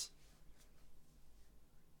happens.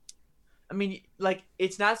 I mean, like,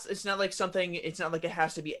 it's not like something. It's not like it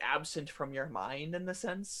has to be absent from your mind in the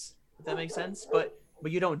sense, if that makes sense. But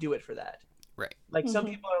you don't do it for that. Right. Like, some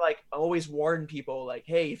people are like, always warn people like,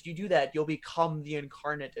 hey, if you do that, you'll become the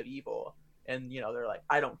incarnate of evil. And, they're like,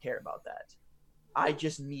 I don't care about that. I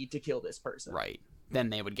just need to kill this person. Right.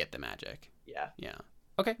 Then they would get the magic. Yeah. Yeah.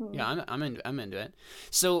 Okay. Yeah, I'm into it.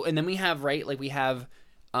 So, and then we have,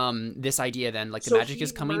 this idea then, like, the magic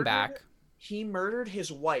is coming back. He murdered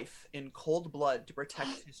his wife in cold blood to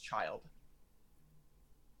protect his child.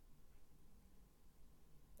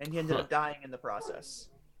 And he ended up dying in the process.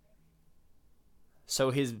 So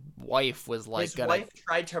his wife was like... His wife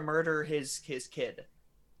tried to murder his kid.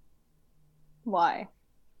 Why?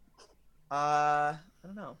 I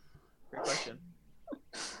don't know. Great question.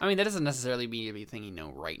 I mean, that doesn't necessarily be a thing you know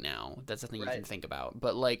right now. That's a thing you can think about.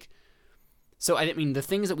 But, like... So, I mean, the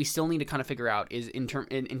things that we still need to kind of figure out is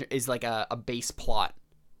is like a base plot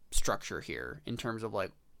structure here in terms of,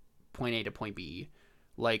 like, point A to point B.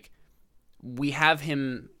 Like, we have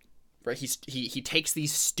him... Right, he takes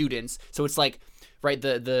these students, so it's like, right,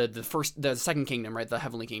 the second kingdom, right, the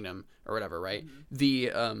heavenly kingdom or whatever, right?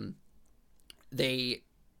 Mm-hmm. They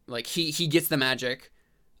like he gets the magic,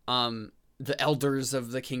 the elders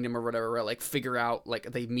of the kingdom or whatever, right, like figure out,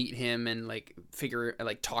 like they meet him and like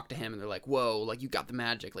talk to him and they're like, whoa, like you got the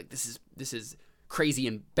magic, like this is crazy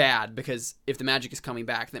and bad because if the magic is coming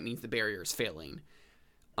back, that means the barrier is failing,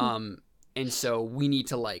 and so we need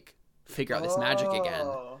to like figure out this magic again.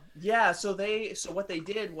 Yeah, so what they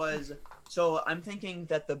did was, so I'm thinking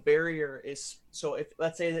that the barrier is, so if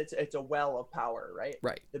let's say it's a well of power, right?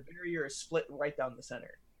 Right. The barrier is split right down the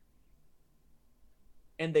center.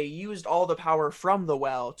 And they used all the power from the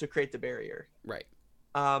well to create the barrier. Right.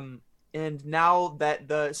 And now that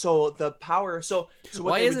the power, so what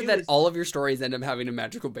why is it that all of your stories end up having a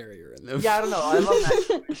magical barrier in them? Yeah, I don't know. I love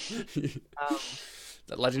that.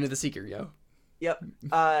 The Legend of the Seeker, yo. Yep.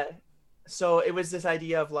 So it was this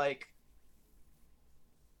idea of like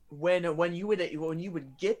when you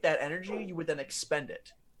would get that energy, you would then expend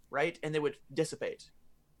it, right? And they would dissipate.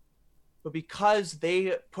 But because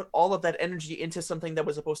they put all of that energy into something that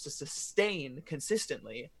was supposed to sustain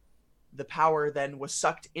consistently, the power then was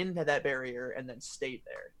sucked into that barrier and then stayed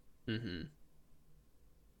there. Mm-hmm.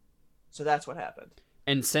 So that's what happened.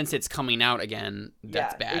 And since it's coming out again,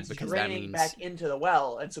 that's bad it's because that draining means back into the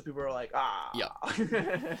well, and so people are like, Yeah.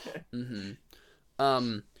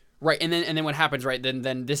 Right, and then what happens, right?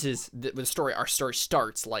 Then this is the story. Our story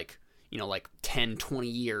starts like 10, 20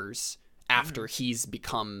 years after he's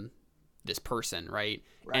become this person, right?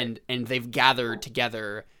 And they've gathered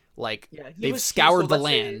together, like they've scoured the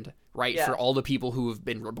land, right, for all the people who have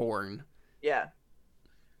been reborn. Yeah.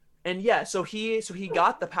 And so he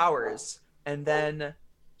got the powers, and then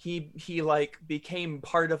he like became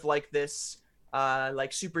part of like this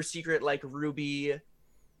like super secret like ruby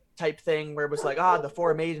type thing where it was like, the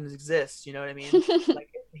four maidens exist, you know what I mean? Like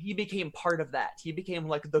he became part of that. He became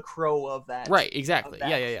like the crow of that. Right, exactly.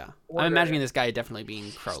 Yeah. Order. I'm imagining this guy definitely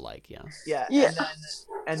being crow-like, Yeah.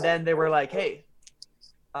 And then they were like, hey,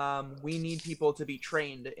 we need people to be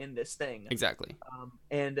trained in this thing. Exactly.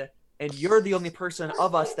 And you're the only person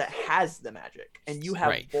of us that has the magic, and you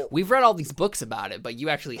have both. We've read all these books about it, but you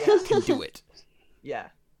actually can do it. Yeah.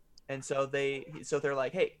 And so they're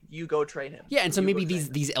like, hey, you go train him. Yeah, and so maybe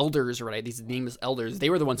these elders, right? These nameless elders, they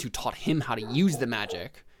were the ones who taught him how to use the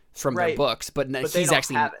magic from their books, but he's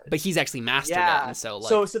actually mastered it. And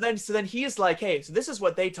so then he's like, hey, so this is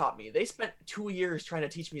what they taught me. They spent 2 years trying to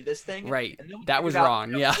teach me this thing. Right. That was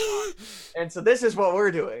wrong. Yeah. And so this is what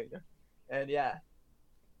we're doing. And yeah.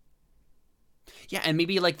 Yeah, and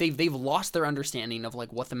maybe like they've lost their understanding of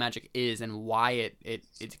like what the magic is and why it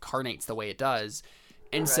incarnates the way it does.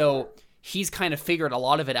 And so he's kind of figured a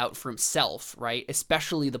lot of it out for himself, right?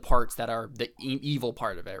 Especially the parts that are the evil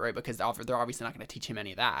part of it, right? Because they're obviously not going to teach him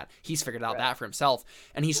any of that. He's figured out that for himself.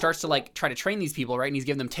 And he starts to like try to train these people, right? And he's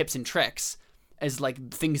giving them tips and tricks as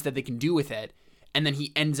like things that they can do with it. And then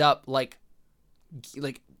he ends up like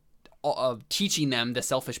teaching them the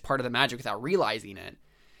selfish part of the magic without realizing it.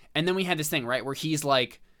 And then we had this thing, right, where he's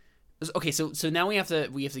like, okay, so now we have to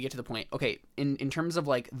get to the point. Okay, in terms of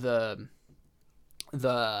like the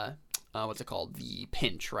what's it called? The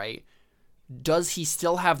pinch, right? Does he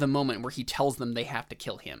still have the moment where he tells them they have to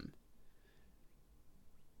kill him?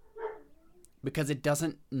 Because it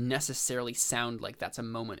doesn't necessarily sound like that's a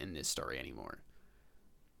moment in this story anymore.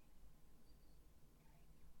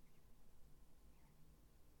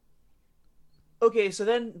 Okay, so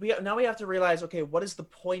then we have to realize, okay, what is the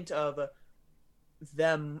point of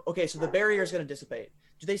them? Okay, so the barrier is going to dissipate.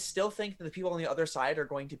 Do they still think that the people on the other side are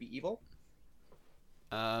going to be evil?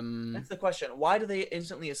 That's the question. Why do they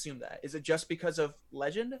instantly assume that? Is it just because of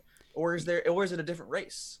legend, or is it a different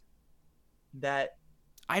race? That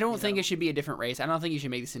I don't think it should be a different race. I don't think you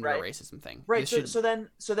should make this into a racism thing. Right. So then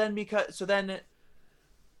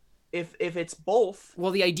if it's both.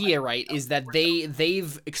 Well, the idea, right, is that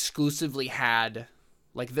they've exclusively had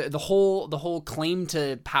like the whole claim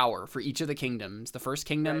to power for each of the kingdoms. The first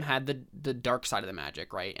kingdom had the dark side of the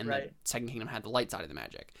magic, right? And the second kingdom had the light side of the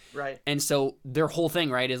magic. Right. And so their whole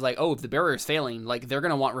thing, right, is like, oh, if the barrier is failing, like they're going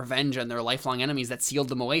to want revenge on their lifelong enemies that sealed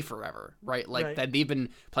them away forever, right? Like that they've been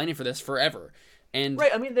planning for this forever. And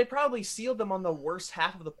right, I mean, they probably sealed them on the worst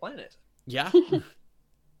half of the planet. Yeah.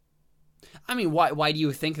 I mean, why do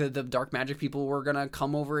you think that the dark magic people were going to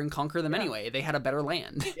come over and conquer them anyway? They had a better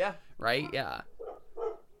land. Yeah. Right? Yeah.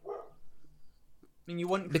 I mean, you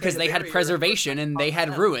wouldn't because they had preservation and they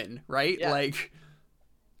had ruin, right? Yeah. Like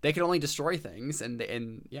they could only destroy things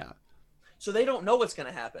and yeah. So they don't know what's going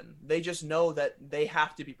to happen. They just know that they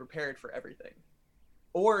have to be prepared for everything.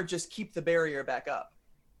 Or just keep the barrier back up.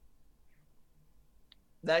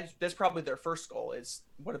 That's probably their first goal is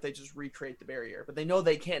what if they just recreate the barrier? But they know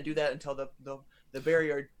they can't do that until the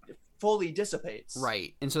barrier fully dissipates.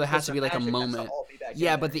 Right. And so there has to be like a moment.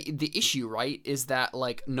 Yeah, but the issue, right, is that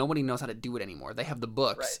like nobody knows how to do it anymore. They have the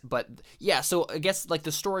books, but yeah, so I guess like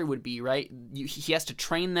the story would be, right, he has to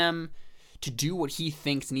train them to do what he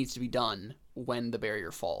thinks needs to be done when the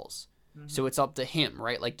barrier falls. Mm-hmm. So it's up to him,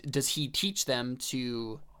 right? Like does he teach them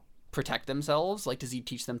to protect themselves? Like does he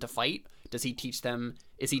teach them to fight? Is he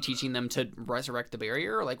teaching them to resurrect the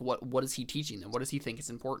barrier? Like what is he teaching them? What does he think is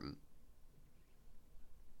important?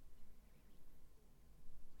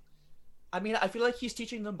 I mean, I feel like he's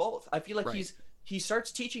teaching them both. I feel like he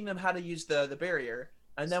starts teaching them how to use the barrier,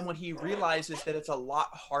 and then when he realizes that it's a lot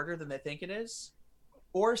harder than they think it is,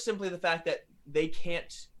 or simply the fact that they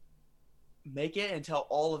can't make it until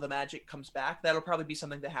all of the magic comes back, that'll probably be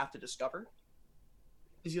something they have to discover.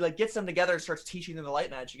 Because he like gets them together and starts teaching them the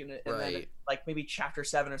light magic, and then like maybe chapter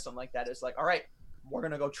 7 or something like that is like, all right, we're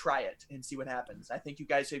gonna go try it and see what happens. I think you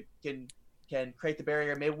guys can create the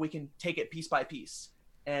barrier. Maybe we can take it piece by piece.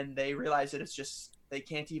 And they realize that it's just they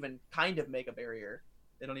can't even kind of make a barrier.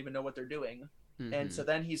 They don't even know what they're doing. Mm-hmm. And so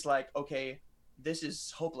then he's like, okay, this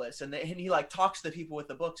is hopeless. And he like talks to the people with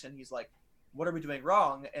the books, and he's like, what are we doing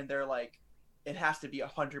wrong? And they're like, it has to be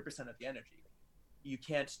 100% of the energy. You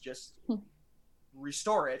can't just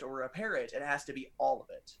restore it or repair it. It has to be all of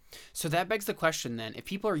it. So that begs the question then, if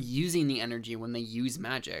people are using the energy when they use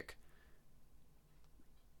magic.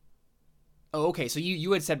 Oh, okay. So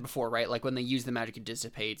you had said before, right? Like when they use the magic, it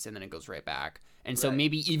dissipates and then it goes right back. And so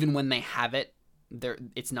maybe even when they have it,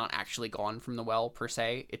 it's not actually gone from the well per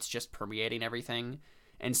se. It's just permeating everything.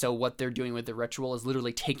 And so what they're doing with the ritual is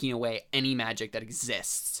literally taking away any magic that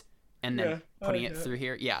exists and then putting it through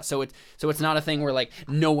here. Yeah. So it's not a thing where like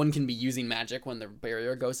no one can be using magic when the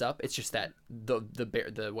barrier goes up. It's just that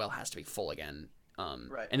the well has to be full again.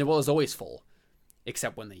 And the well is always full,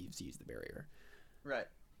 except when they use the barrier. Right.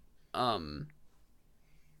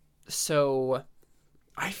 So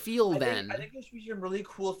I feel I think there should be a really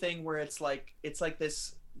cool thing where it's like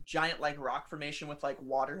this giant like rock formation with like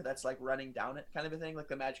water that's like running down it, kind of a thing. Like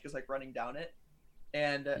the magic is like running down it,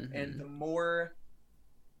 and the more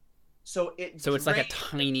so it's like a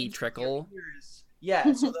tiny trickle.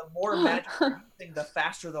 Yeah. So the more magic you're using, the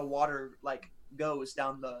faster the water like goes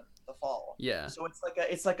down the fall. Yeah. So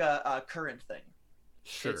it's like a current thing.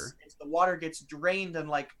 Sure. It's the water gets drained and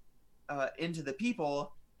like into the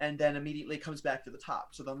people, and then immediately comes back to the top.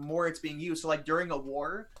 So the more it's being used, so like during a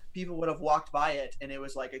war, people would have walked by it and it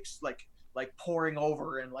was like pouring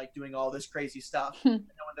over and like doing all this crazy stuff. And then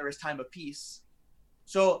when there was time of peace,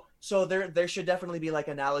 so there should definitely be like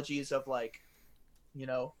analogies of like, you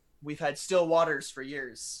know, we've had still waters for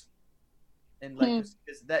years, and like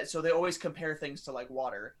so they always compare things to like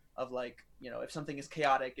water, of like, you know, if something is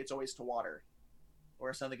chaotic, it's always to water, or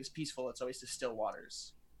if something is peaceful, it's always to still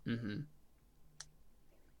waters.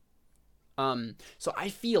 So I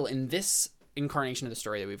feel in this incarnation of the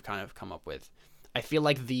story that we've kind of come up with, I feel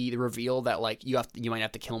like the reveal that like you might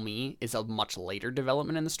have to kill me is a much later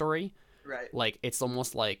development in the story. Right. Like it's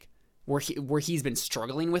almost like where he's been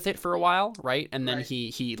struggling with it for a while, right? And then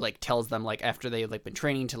he like tells them, like, after they've like been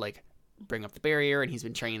training to like bring up the barrier and he's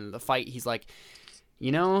been training in the fight, he's like,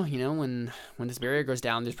 you know, when this barrier goes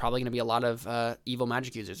down, there's probably going to be a lot of evil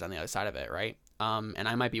magic users on the other side of it, right? And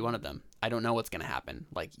I might be one of them. I don't know what's going to happen.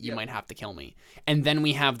 Like, you might have to kill me. And then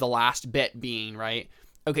we have the last bit being, right?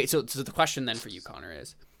 Okay, so the question then for you, Connor,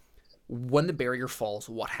 is when the barrier falls,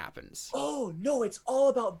 what happens? Oh, no, it's all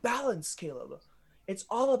about balance, Caleb. It's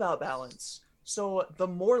all about balance. So the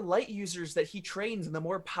more light users that he trains and the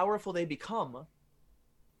more powerful they become,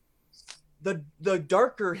 the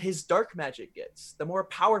darker his dark magic gets, the more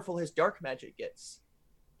powerful his dark magic gets.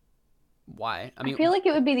 Why? I feel like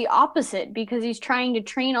it would be the opposite, because he's trying to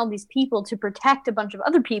train all these people to protect a bunch of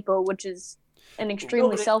other people, which is an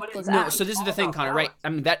extremely selfless act. No, so this is the thing, Connor, right? I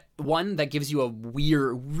mean, that gives you a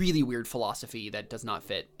really weird philosophy that does not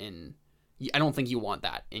fit in. I don't think you want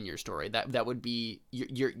that in your story. That would be,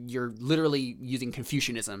 you're literally using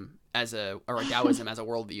Confucianism or Taoism as a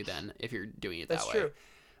worldview then, if you're doing it that way.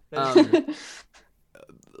 That's true.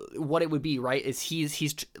 What it would be, right, is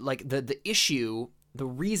he's like the issue. The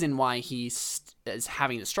reason why he's is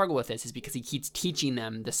having to struggle with this is because he keeps teaching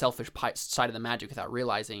them the selfish side of the magic without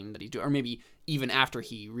realizing that he's doing, or maybe even after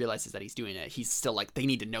he realizes that he's doing it, he's still like, they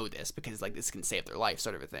need to know this because like this can save their life,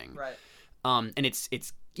 sort of a thing. Right. And it's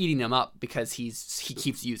eating him up because he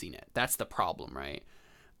keeps using it. That's the problem, right?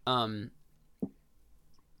 Again,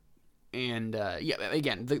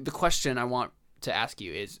 the question I want to ask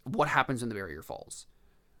you is, what happens when the barrier falls?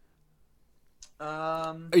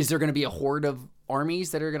 Is there going to be a horde of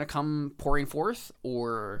armies that are going to come pouring forth,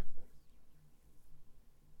 or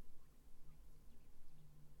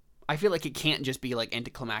I feel like it can't just be like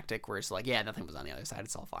anticlimactic where it's like, yeah, nothing was on the other side,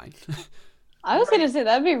 it's all fine. I was going to say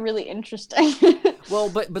that'd be really interesting. Well,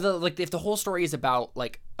 but if the whole story is about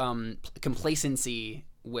like complacency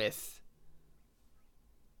with,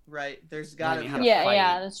 right, there's got to be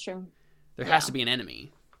that's true. There has to be an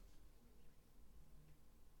enemy.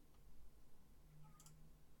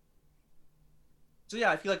 So yeah,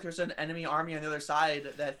 I feel like there's an enemy army on the other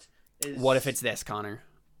side that is. What if it's this, Connor?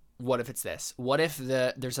 What if it's this? What if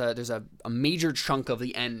there's a major chunk of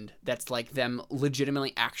the end that's like them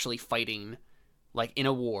legitimately actually fighting, like in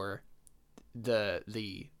a war, the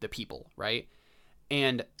people, right?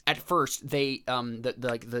 And at first they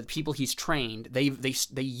the people he's trained, they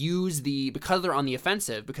use because they're on the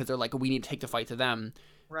offensive, because they're like, we need to take the fight to them.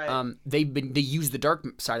 Right. They use the dark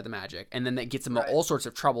side of the magic, and then that gets them all sorts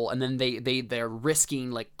of trouble, and then they're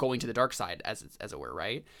risking like going to the dark side as it were,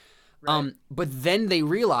 right? Right. But then they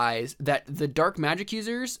realize that the dark magic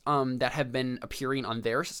users that have been appearing on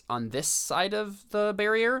this side of the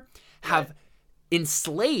barrier have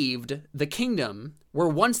enslaved the kingdom, where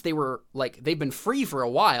once they were like, they've been free for a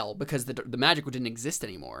while because the magic didn't exist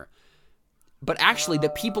anymore. But actually, the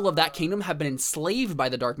people of that kingdom have been enslaved by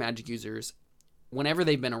the dark magic users whenever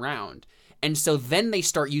they've been around. And so then they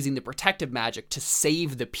start using the protective magic to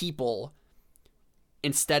save the people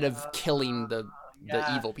instead of killing the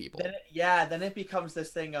evil people. Then it becomes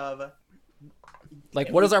this thing of... Like,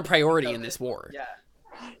 what is our priority in this war? Yeah.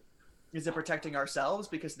 Is it protecting ourselves?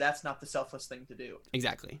 Because that's not the selfless thing to do.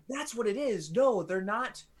 Exactly. That's what it is. No, they're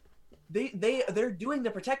not. They're doing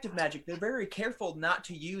the protective magic. They're very careful not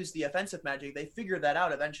to use the offensive magic. They figure that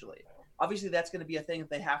out eventually. Obviously, that's going to be a thing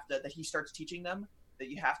that he starts teaching them, that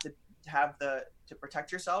you have to have to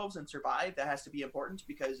protect yourselves and survive. That has to be important,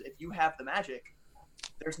 because if you have the magic,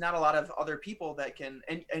 there's not a lot of other people that can,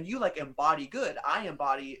 and you like embody good. I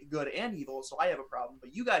embody good and evil, so I have a problem,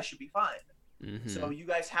 but you guys should be fine. Mm-hmm. So you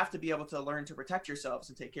guys have to be able to learn to protect yourselves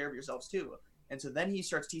and take care of yourselves too. And so then he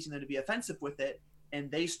starts teaching them to be offensive with it,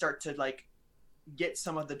 and they start to like get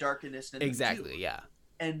some of the darkness in them exactly, too. Yeah.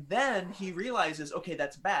 And then he realizes, okay,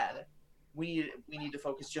 that's bad. We need to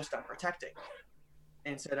focus just on protecting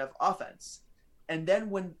instead of offense. And then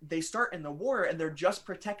when they start in the war and they're just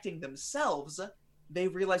protecting themselves, they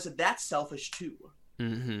realize that that's selfish too.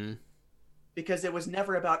 Mm-hmm. Because it was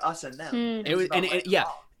never about us and them. It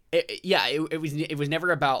was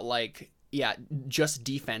never about like just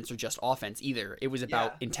defense or just offense either. It was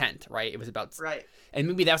about intent, right? It was about and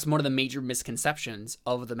maybe that's one of the major misconceptions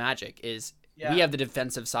of the magic is we have the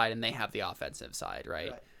defensive side and they have the offensive side,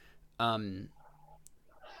 right?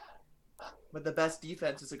 But the best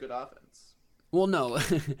defense is a good offense. Well, no,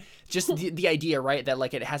 just the idea, right? That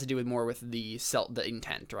like it has to do with more with the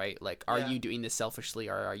intent, right? Like, are you doing this selfishly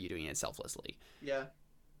or are you doing it selflessly? Yeah.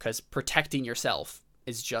 Because protecting yourself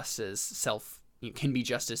is just as can be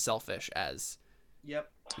just as selfish as,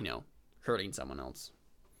 hurting someone else.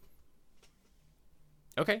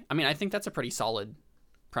 Okay, I mean, I think that's a pretty solid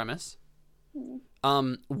premise.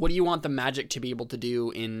 What do you want the magic to be able to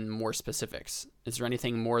do in more specifics? Is there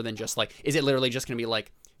anything more than just like, is it literally just going to be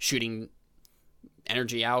like shooting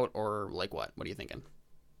energy out, or like what are you thinking?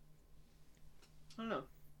 I don't know.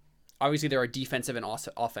 Obviously there are defensive and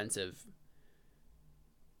offensive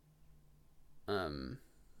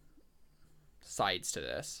sides to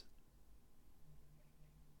this.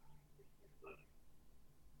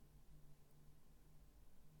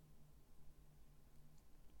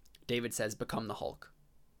 David says become the Hulk.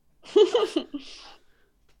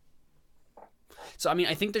 So I mean,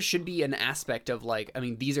 I think there should be an aspect of like, I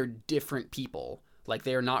mean, these are different people. Like,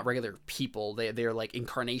 they are not regular people. They're like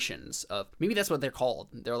incarnations of, maybe that's what they're called.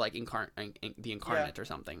 They're like the incarnate or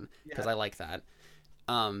something, because I like that.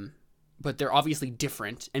 But they're obviously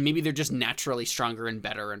different, and maybe they're just naturally stronger and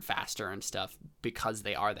better and faster and stuff because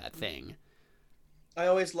they are that thing. I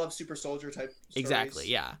always love super soldier type stories. Exactly,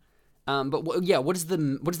 yeah. But what does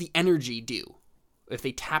the energy do? If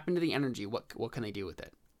they tap into the energy, what can they do with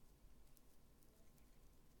it?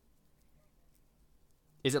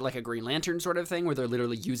 Is it like a Green Lantern sort of thing where they're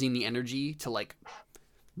literally using the energy to like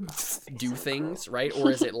do things, right?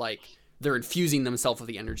 Or is it like they're infusing themselves with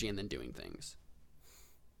the energy and then doing things?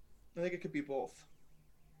 I think it could be both.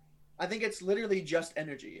 I think it's literally just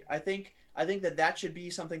energy. I think that should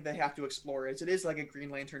be something they have to explore. It is like a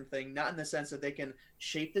Green Lantern thing, not in the sense that they can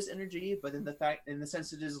shape this energy, but in the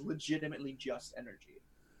sense it is legitimately just energy,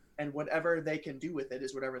 and whatever they can do with it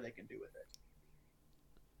is whatever they can do with it.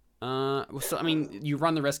 So I mean, you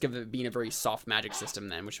run the risk of it being a very soft magic system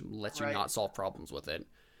then, which lets you not solve problems with it.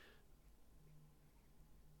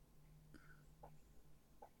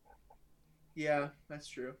 Yeah, that's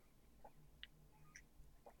true.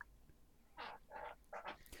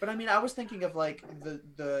 But I mean, I was thinking of like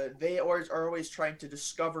they are always trying to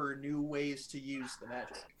discover new ways to use the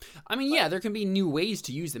magic. I mean, yeah, there can be new ways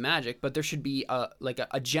to use the magic, but there should be a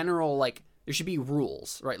general, like, there should be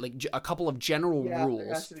rules, right? Like a couple of general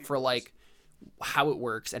rules for like how it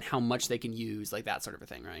works and how much they can use, like that sort of a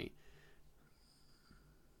thing, right?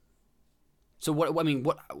 So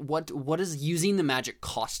what does using the magic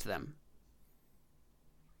cost them?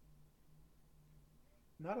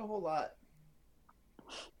 Not a whole lot.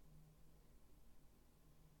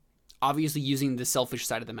 Obviously, using the selfish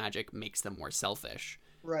side of the magic makes them more selfish.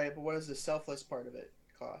 Right, but what does the selfless part of it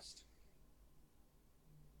cost?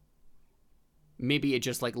 Maybe it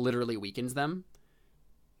just like literally weakens them.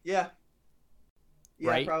 Yeah. Yeah,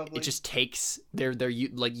 right? Probably. It just takes they're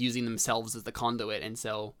like using themselves as the conduit, and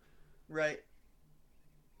so. Right.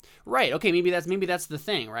 Right. Okay. Maybe that's the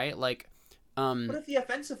thing, right? Like. What if the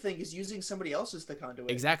offensive thing is using somebody else as the conduit?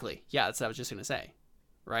 Exactly. Yeah, that's what I was just gonna say.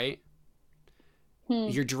 Right.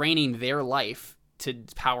 You're draining their life to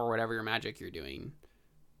power whatever your magic you're doing.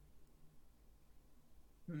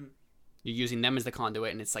 You're using them as the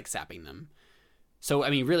conduit, and it's like sapping them. So, I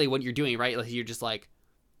mean, really what you're doing, right? Like, you're just like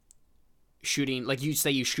shooting, like you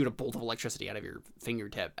say you shoot a bolt of electricity out of your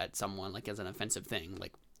fingertip at someone, like as an offensive thing.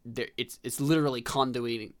 Like, it's literally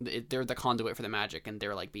conduiting. They're the conduit for the magic, and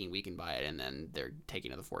they're like being weakened by it, and then they're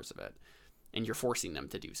taking to the force of it, and you're forcing them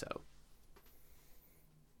to do so.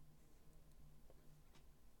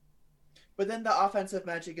 But then the offensive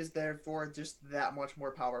magic is therefore just that much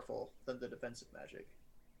more powerful than the defensive magic.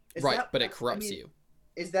 Right, but it corrupts you.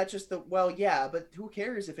 Is that just the... Well, yeah, but who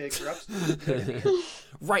cares if it corrupts you?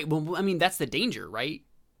 Right, well, I mean, that's the danger, right?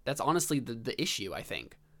 That's honestly the issue, I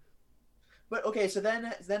think. But, okay, so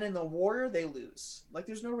then in the war, they lose. Like,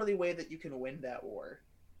 there's no really way that you can win that war.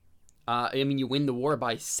 I mean, you win the war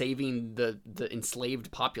by saving the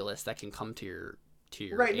enslaved populace that can come to your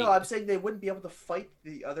right, aid. no, I'm saying they wouldn't be able to fight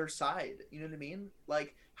the other side. You know what I mean?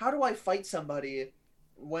 Like, how do I fight somebody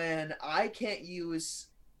when I can't use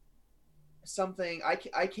something... I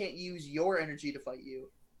can't use your energy to fight you.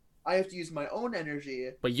 I have to use my own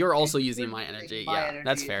energy. But you're also using my energy. Yeah,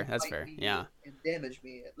 that's fair. That's fair. Yeah. And damage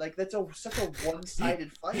me. Like, that's such a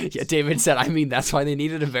one-sided fight. Yeah, David said, I mean, that's why they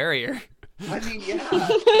needed a barrier. I mean, yeah.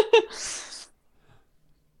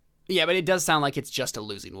 Yeah, but it does sound like it's just a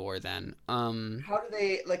losing war then. How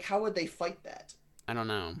would they fight that? I don't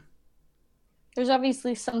know. There's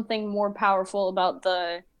obviously something more powerful about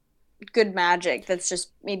the good magic that's just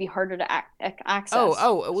maybe harder to access.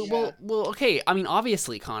 Well, okay. I mean,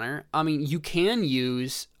 obviously, Connor. I mean, you can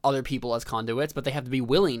use other people as conduits, but they have to be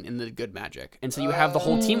willing in the good magic, and so you have the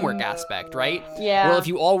whole teamwork aspect, right? Yeah. Well, if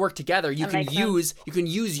you all work together, you can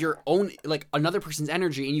use your own, like, another person's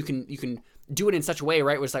energy, and you can do it in such a way,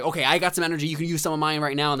 right? Where it's like, okay, I got some energy, you can use some of mine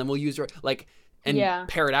right now, and then we'll use your, like, and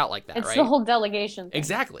pair it out like that, it's right? It's the whole delegation thing.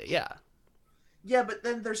 Exactly. Yeah. Yeah, but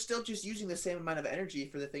then they're still just using the same amount of energy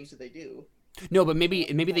for the things that they do. No, but maybe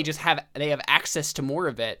they just have access to more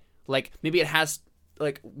of it. Like, maybe it has,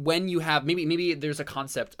 like, when you have, maybe there's a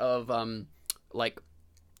concept of like,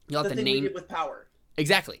 you'll have the to thing name we did with power.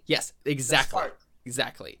 Exactly. Yes. Exactly.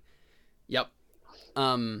 Exactly. Yep.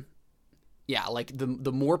 Yeah. Like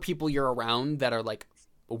the more people you're around that are like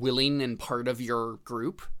willing and part of your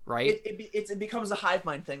group, right? It becomes a hive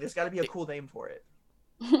mind thing. There's got to be a cool name for it.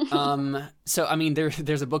 So I mean,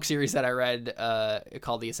 there's a book series that I read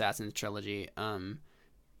called the Assassin's Trilogy.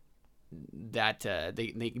 That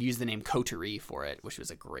they used the name Coterie for it, which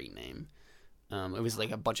was a great name. It was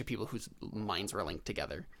like a bunch of people whose minds were linked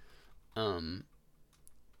together. Let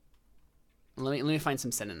me find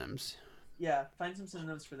some synonyms. Yeah, find some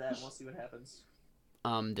synonyms for that, and we'll see what happens.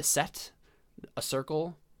 The set, a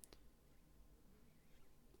circle,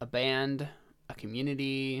 a band, a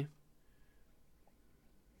community,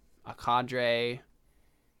 a cadre,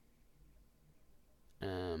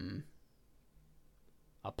 a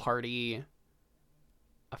party,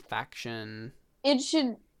 a faction. A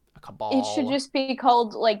cabal. It should just be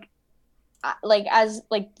called like as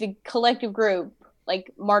like the collective group,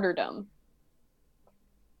 like martyrdom.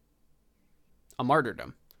 A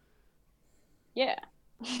martyrdom. Yeah.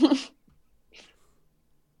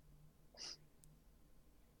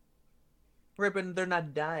 Right, but they're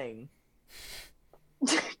not dying.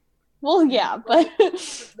 Well, yeah, but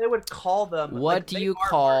they would call them. What like, do you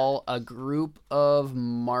call a group of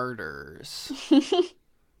martyrs?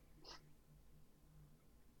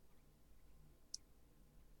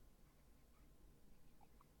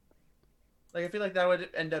 Like, I feel like that would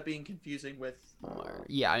end up being confusing with...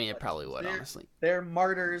 Yeah, I mean, it probably would, honestly. They're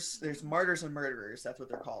martyrs. There's martyrs and murderers. That's what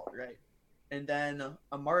they're called, right? And then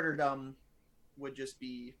a martyrdom would just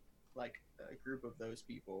be, like, a group of those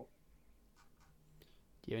people.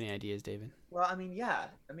 Do you have any ideas, David? Well, I mean, yeah.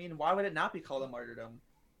 I mean, why would it not be called a martyrdom?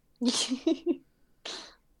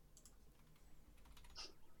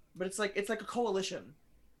 But it's like a coalition.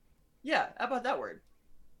 Yeah, how about that word?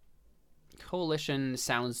 Coalition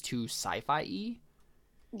sounds too sci-fi-y.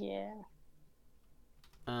 Yeah.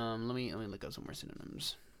 Let me look up some more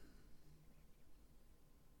synonyms.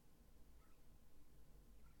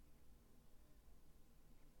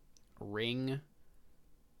 Ring.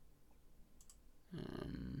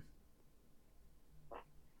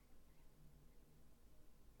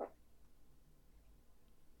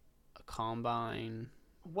 A combine.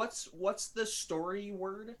 What's the story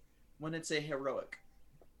word when it's a heroic?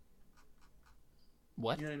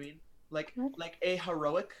 What? You know what I mean? Like a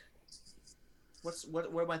heroic. What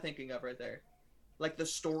am I thinking of right there? Like the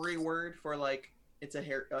story word for like it's a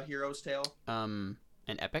hero's tale. An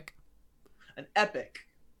epic. An epic.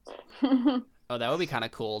 Oh, that would be kind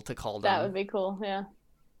of cool to call them. That would be cool. Yeah.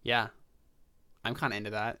 Yeah, I'm kind of into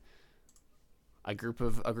that. A group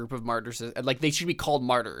of martyrs. Like they should be called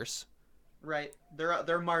martyrs. Right.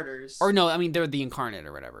 They're martyrs. Or no, I mean they're the incarnate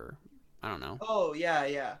or whatever. I don't know. Oh yeah.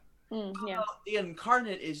 Yeah. The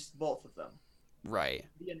incarnate is both of them. Right.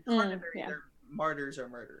 The incarnate are either martyrs or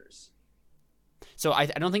murderers. So I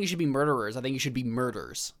don't think you should be murderers. I think you should be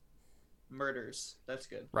murders. Murders. That's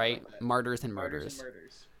good. Right? Like that. Martyrs and murders.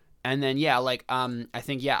 Murders. And then I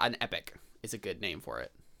think an epic is a good name for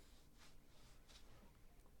it.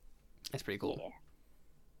 That's pretty cool.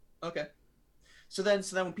 Yeah. Okay. So then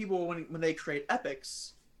when people when they create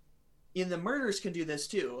epics, the murders can do this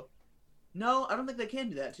too. No, I don't think they can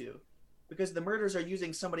do that too. Because the murders are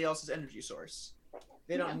using somebody else's energy source.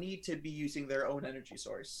 They don't need to be using their own energy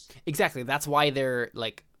source. Exactly. That's why they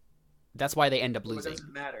end up losing. It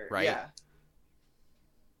doesn't matter. Right? Yeah.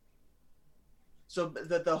 So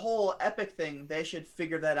the whole epic thing, they should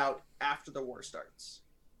figure that out after the war starts.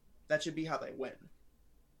 That should be how they win.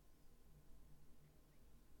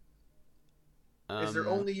 Is they're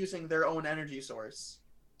only using their own energy source.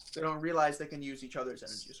 They don't realize they can use each other's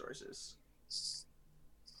energy sources.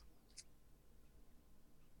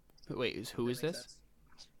 Wait, who is this? Sense.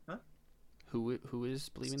 Huh? Who is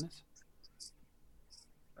believing this?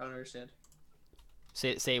 I don't understand.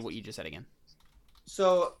 Say what you just said again.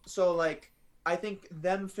 So like, I think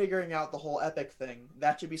them figuring out the whole epic thing,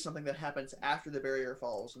 that should be something that happens after the barrier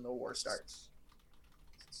falls and the war starts.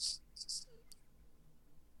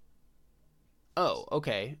 Oh,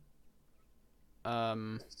 okay.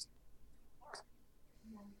 Does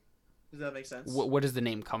that make sense? What does the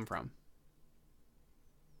name come from?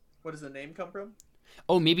 What does the name come from?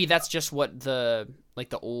 Oh, maybe that's just what the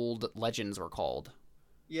old legends were called.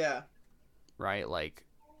 Yeah. Right? Like.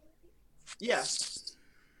 Yeah.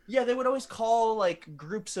 Yeah, they would always call like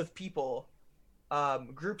groups of people,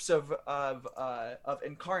 groups of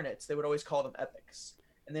incarnates. They would always call them epics,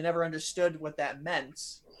 and they never understood what that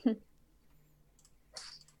meant.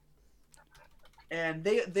 And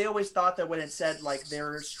they always thought that when it said like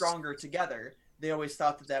they're stronger together, they always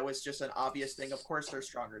thought that was just an obvious thing. Of course they're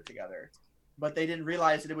stronger together, but they didn't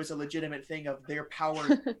realize that it was a legitimate thing of their power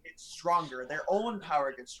gets stronger, their own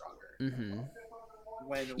power gets stronger. Mm-hmm.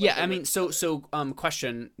 I mean,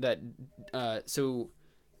 question that, I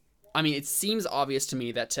mean, it seems obvious to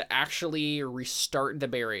me that to actually restart the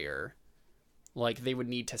barrier, like, they would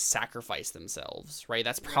need to sacrifice themselves, right?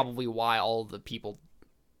 That's probably why all the people,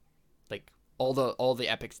 like, all the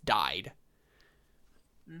epics died.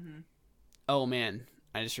 Mm-hmm. Oh, man,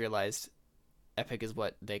 I just realized epic is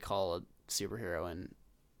what they call a superhero in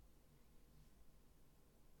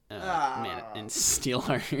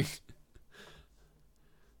Steelheart.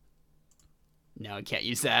 No, I can't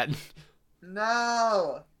use that.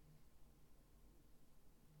 No.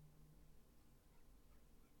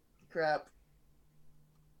 Crap.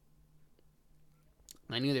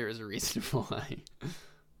 I knew there was a reason why.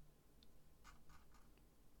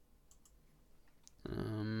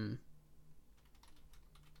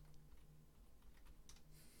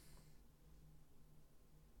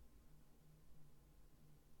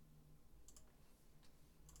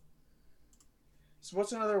 So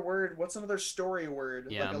what's another word? What's another story word?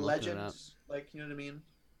 Yeah, like I'm a looking it legend? up. Like, you know what I mean?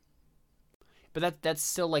 But that's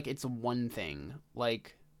still like it's one thing.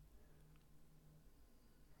 Like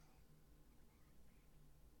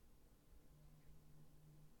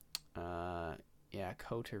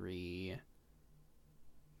coterie.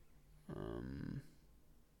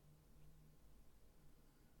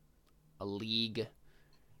 A league.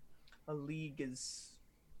 A league is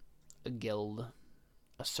A guild.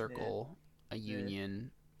 A circle. A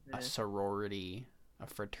union. A sorority. A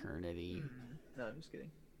fraternity. No, I'm just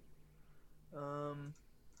kidding.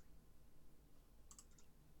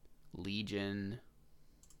 Legion.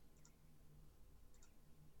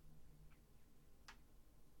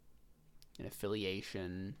 An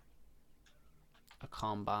affiliation. A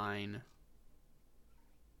combine.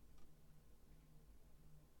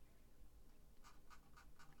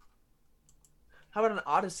 How about an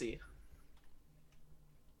odyssey?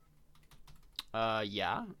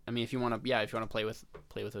 Yeah. I mean, if you want to play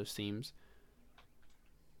with those themes.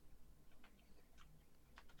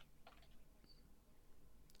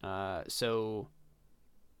 So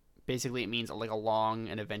basically it means like a long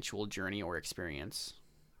and eventual journey or experience.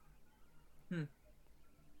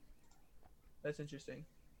 That's interesting.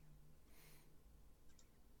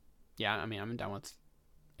 Yeah, I mean, I'm down with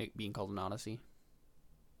it being called an odyssey.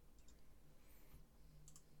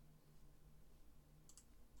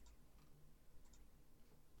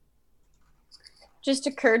 Just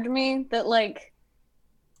occurred to me that like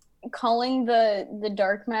calling the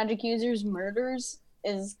dark magic users murders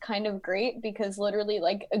is kind of great because literally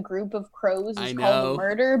like a group of crows is called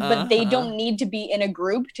murder, but they don't need to be in a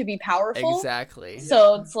group to be powerful. Exactly.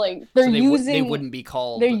 So it's like they wouldn't be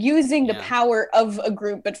called. They're using the power of a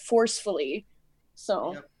group, but forcefully.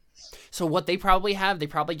 So. Yep. So what they probably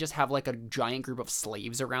just have like a giant group of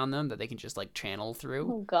slaves around them that they can just like channel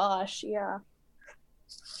through. Oh gosh, yeah.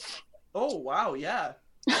 Oh wow, yeah.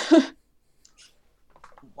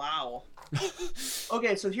 Wow.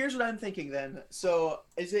 Okay, so here's what I'm thinking then. So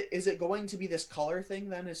is it going to be this color thing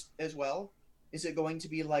then as well? Is it going to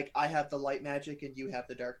be like I have the light magic and you have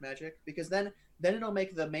the dark magic? Because then it'll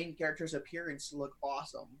make the main character's appearance look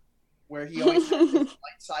awesome. Where he always has his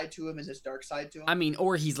light side to him and his dark side to him. I mean,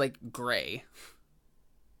 or he's like gray.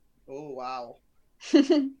 Oh wow.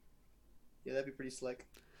 Yeah, that'd be pretty slick.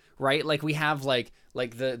 Right? Like we have like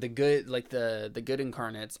the good the good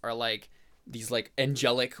incarnates are like these like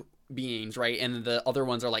angelic beings, right? And the other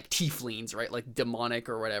ones are like tieflings, right? Like demonic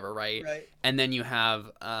or whatever, right? Right. And then you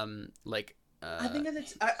have I think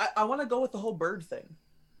I want to go with the whole bird thing.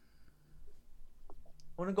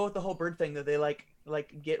 I want to go with the whole bird thing that they like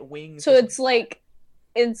get wings. So it's like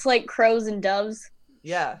crows and doves.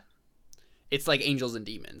 Yeah. It's like angels and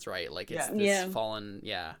demons, right? Like it's this fallen,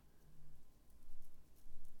 yeah.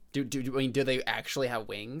 Do they actually have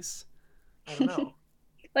wings? I don't know.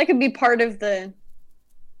 That could be part of the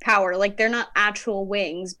power. Like they're not actual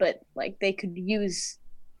wings, but like they could use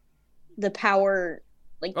the power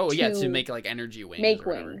like to make like energy wings. Make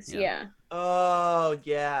wings, yeah. Oh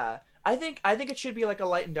yeah. I think it should be like a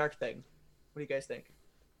light and dark thing. What do you guys think?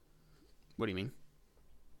 What do you mean?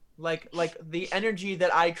 Like the energy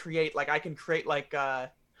that I create, like I can create like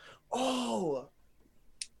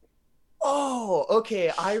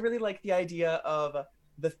okay. I really like the idea of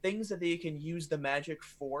the things that they can use the magic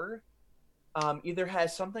for. Either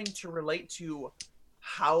has something to relate to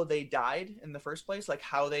how they died in the first place, like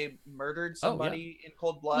how they murdered somebody in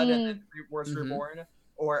cold blood and then was reborn,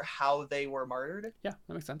 or how they were martyred. Yeah,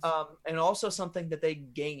 that makes sense. And also something that they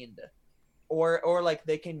gained, or like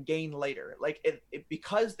they can gain later, like it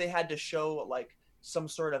because they had to show like some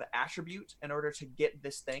sort of attribute in order to get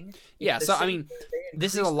this thing. Yeah, so I mean,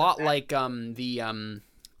 this is a lot like the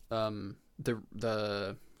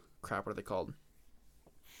crap, what are they called?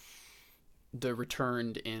 The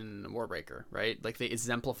returned in Warbreaker, right? Like they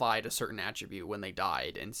exemplified a certain attribute when they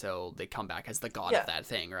died, and so they come back as the god of that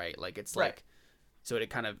thing, right? Like it's like, so it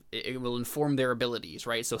kind of it will inform their abilities,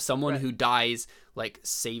 right? So someone who dies like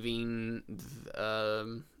saving,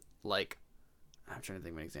 like I'm trying to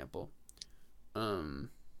think of an example, like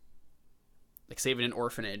saving an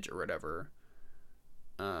orphanage or whatever.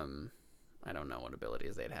 I don't know what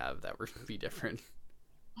abilities they'd have that would be different.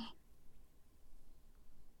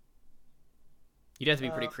 You'd have to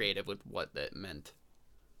be pretty creative with what that meant.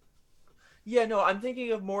 Yeah, no, I'm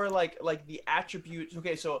thinking of more like the attributes.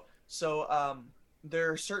 Okay, so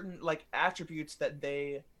there are certain like attributes that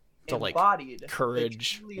they embodied, like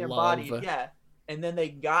courage, embodied, love. yeah, and then they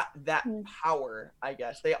got that power. I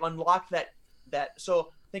guess they unlocked that.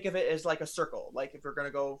 So think of it as like a circle. Like if we're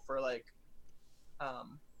gonna go for like,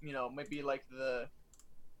 maybe like I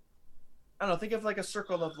don't know. Think of like a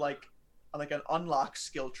circle of like an unlock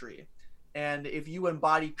skill tree. And if you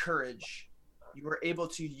embody courage, you were able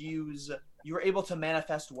to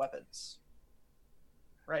manifest weapons,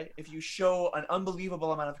 right? If you show an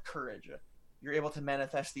unbelievable amount of courage, you're able to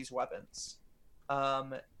manifest these weapons.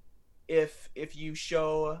 If you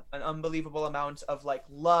show an unbelievable amount of like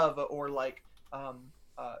love or like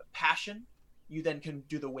passion, you then can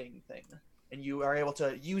do the wing thing, and you are able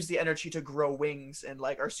to use the energy to grow wings and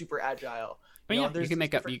like are super agile. You can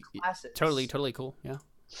make up totally cool.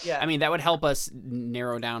 Yeah, I mean that would help us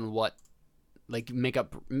narrow down what, like,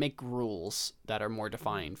 make rules that are more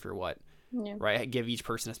defined for what, right? Give each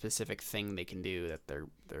person a specific thing they can do that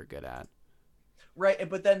they're good at. Right,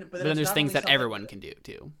 but then there's things that everyone can do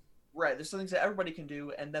too. Right, there's some things that everybody can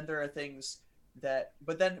do, and then there are things that,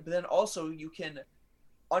 but then also you can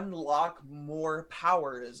unlock more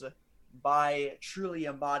powers by truly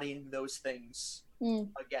embodying those things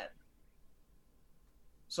again.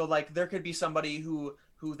 So like there could be somebody who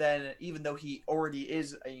then, even though he already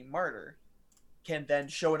is a martyr, can then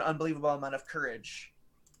show an unbelievable amount of courage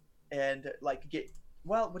and like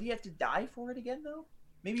would he have to die for it again though?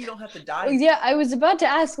 Maybe you don't have to die. Yeah, I was about to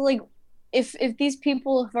ask, like, if these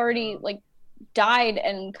people have already like died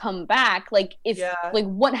and come back, like like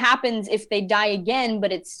what happens if they die again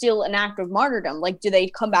but it's still an act of martyrdom? Like, do they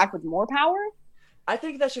come back with more power? I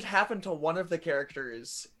think that should happen to one of the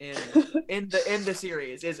characters in the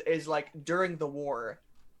series. Is like during the war,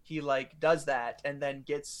 he like does that and then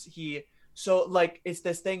so like it's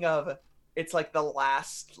this thing of it's like the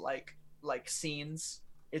last like scenes.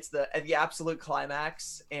 It's the absolute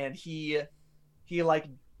climax, and he like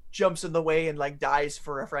jumps in the way and like dies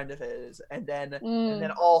for a friend of his, and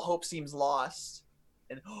then all hope seems lost,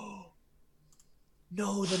 and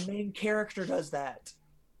no, the main character does that.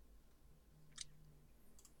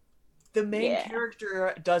 The main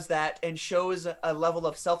character does that and shows a level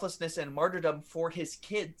of selflessness and martyrdom for his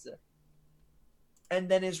kids, and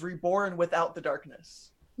then is reborn without the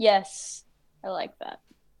darkness. Yes, I like that.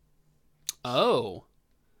 Oh,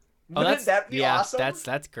 wouldn't that be awesome?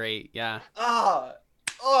 That's great. Yeah.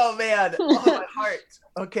 Oh man, oh my heart.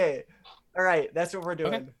 Okay, all right, that's what we're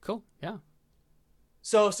doing. Okay, cool. Yeah.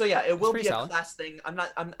 So yeah, it will be a solid. class thing.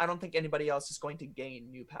 I don't think anybody else is going to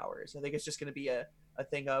gain new powers. I think it's just going to be a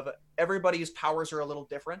thing of everybody's powers are a little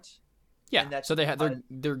different. Yeah. So they're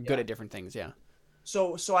good at different things. Yeah.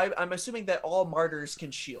 So I'm assuming that all martyrs can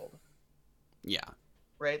shield. Yeah.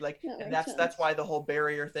 Right. Like, and that's why the whole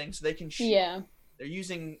barrier thing. So they can shield. Yeah. They're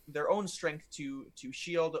using their own strength to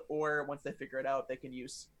shield, or once they figure it out, they can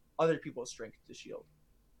use other people's strength to shield.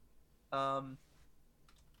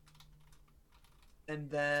 And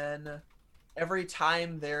then every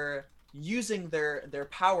time they're using their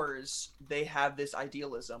powers, they have this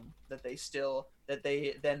idealism that they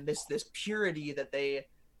this purity that they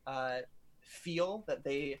feel, that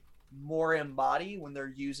they more embody when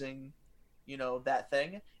they're using, that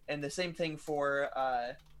thing. And the same thing for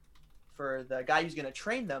the guy who's going to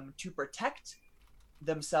train them to protect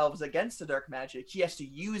themselves against the dark magic. He has to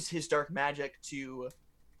use his dark magic to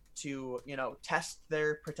test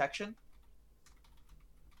their protection.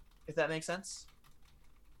 If that makes sense.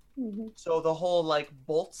 Mm-hmm. So the whole like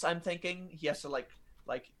bolts, I'm thinking he has to like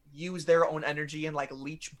use their own energy and like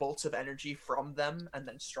leech bolts of energy from them and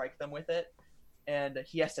then strike them with it, and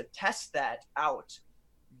he has to test that out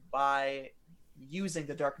by using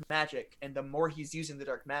the dark magic. And the more he's using the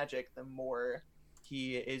dark magic, the more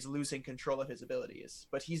he is losing control of his abilities.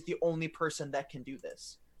 But he's the only person that can do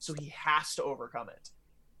this, so he has to overcome it.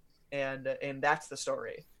 And that's the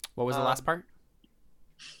story. What was the last part?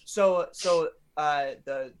 So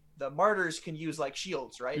the martyrs can use like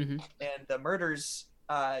shields, right? Mm-hmm. And the murderers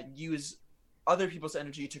use other people's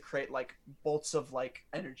energy to create like bolts of like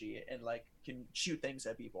energy and like can shoot things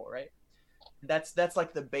at people, right? That's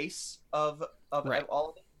like the base of right.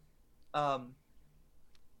 all of it.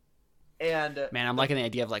 And man, I'm liking the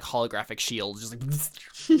idea of like holographic shields, just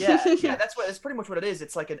like yeah, that's pretty much what it is.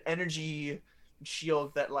 It's like an energy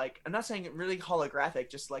shield that, like, I'm not saying it really holographic,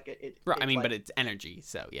 just like it right. I mean, like, but it's energy,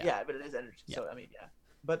 so yeah. Yeah, but it is energy. Yeah. So I mean, yeah.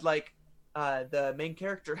 But like the main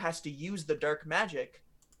character has to use the dark magic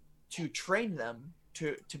to train them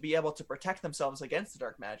to be able to protect themselves against the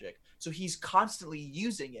dark magic. So he's constantly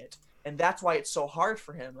using it, and that's why it's so hard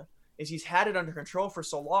for him, is he's had it under control for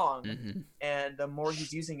so long, mm-hmm. and the more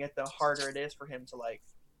he's using it, the harder it is for him to like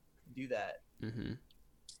do that. Mm-hmm.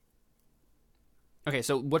 Okay,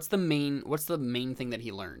 so what's the main thing that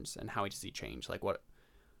he learns, and how does he change? Like, what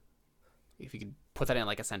if you could put that in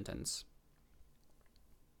like a sentence?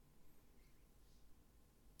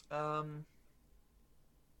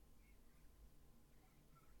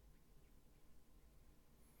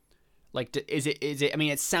 Like, is it? I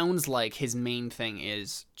mean, it sounds like his main thing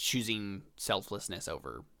is choosing selflessness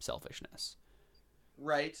over selfishness.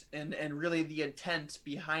 Right, and really the intent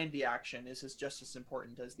behind the action is just as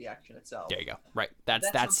important as the action itself. There you go. Right.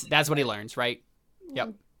 That's what he learns, right?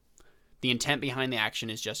 Yep. The intent behind the action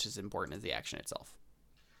is just as important as the action itself.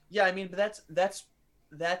 Yeah, I mean, but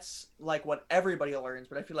that's like what everybody learns,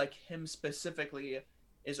 but I feel like him specifically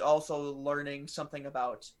is also learning something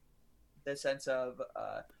about the sense of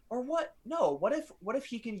or what? No, what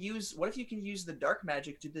if you can use the dark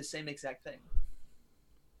magic to do the same exact thing?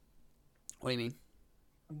 What do you mean?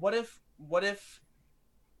 What if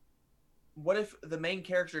the main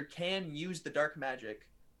character can use the dark magic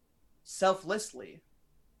selflessly?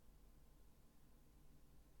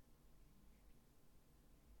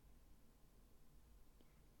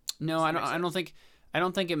 No, I don't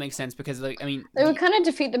think it makes sense, because, like, I mean, it would kind of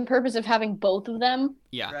defeat the purpose of having both of them.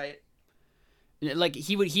 Yeah. Right. Like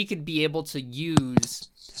he could be able to use.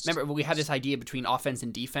 Remember, we had this idea between offense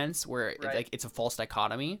and defense where like it's a false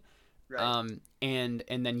dichotomy. Right.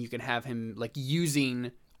 And then you can have him like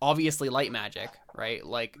using obviously light magic, right?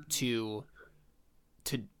 Like to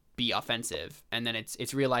be offensive, and then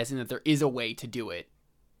it's realizing that there is a way to do it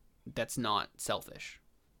that's not selfish.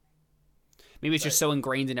 Maybe it's just so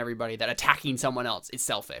ingrained in everybody that attacking someone else is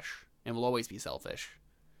selfish and will always be selfish.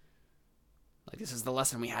 Like, this is the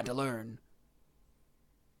lesson we had to learn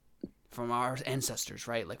from our ancestors,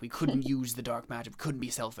 right? Like, we couldn't use the dark magic, we couldn't be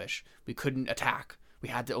selfish, we couldn't attack. we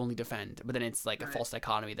had to only defend. But then it's like a false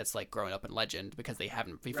dichotomy that's like growing up in legend because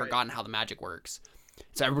we've forgotten how the magic works.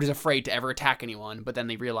 So everybody's afraid to ever attack anyone, but then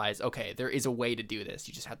they realize, okay, there is a way to do this.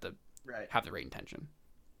 You just have to have the right intention.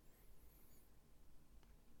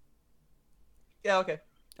 Yeah, okay.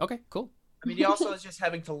 Okay, cool. I mean, he also is just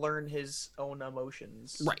having to learn his own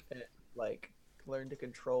emotions. Right. And, like, learn to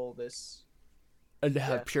control this. And to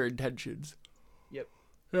have pure intentions. Yep.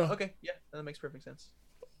 Yeah. Okay, yeah, that makes perfect sense.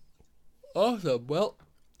 Awesome. Well,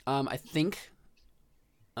 I think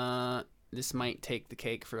this might take the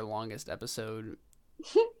cake for the longest episode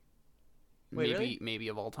maybe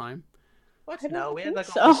of all time. What? No, we had like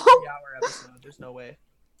a 3-hour episode. There's no way.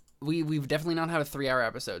 We've definitely not had a 3-hour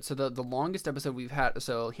episode. So the longest episode we've had.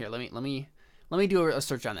 So here, let me do a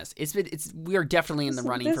search on this. We are definitely in the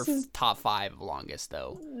running for top 5 of longest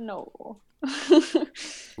though. No.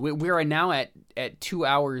 we are now at 2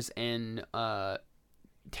 hours and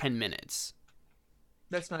 10 minutes.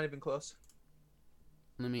 That's not even close.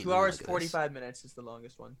 2 hours 45 minutes is the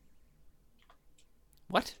longest one.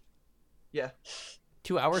 What? Yeah.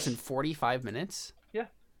 2 hours and 45 minutes? Yeah.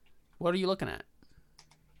 What are you looking at?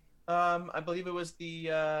 I believe it was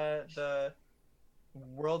the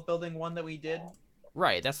world building one that we did.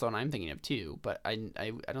 Right, that's the one I'm thinking of too, but I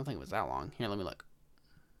don't think it was that long. Here, let me look.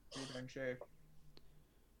 I'm darn sure.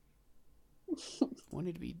 When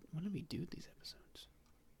did we do these episodes?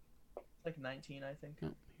 Like 19, I think.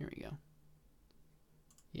 Oh, here we go.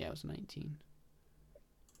 Yeah, it was 19.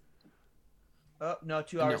 Oh, no,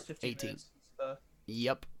 2 hours, 15 18. minutes.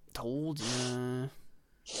 Yep, told ya.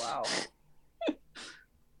 Wow.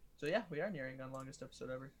 So yeah, we are nearing our longest episode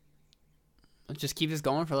ever. Let's just keep this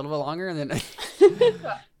going for a little bit longer and then...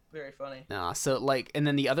 Very funny. Nah, so like, and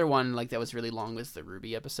then the other one like that was really long was the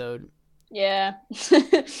Ruby episode. Yeah.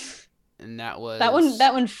 And that was... That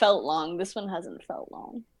one felt long. This one hasn't felt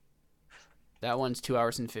long. That one's 2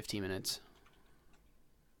 hours and 15 minutes.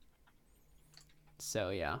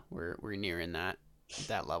 So yeah, we're nearing that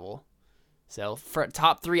level. So for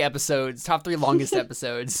top 3 longest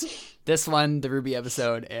episodes, this one, the Ruby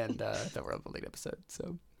episode, and the world building episode.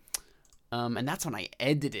 So, and that's when I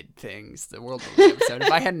edited things, the world building episode.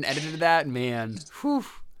 If I hadn't edited that, man, whew.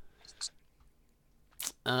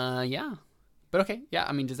 Yeah, but okay, yeah.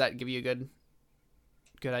 I mean, does that give you a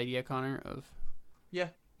good idea, Connor, of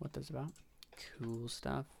what that's about? Cool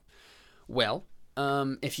stuff. Well.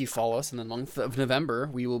 If you follow us in the month of November,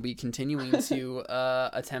 we will be continuing to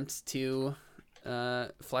attempt to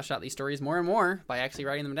flesh out these stories more and more by actually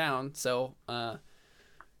writing them down. So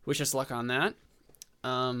wish us luck on that.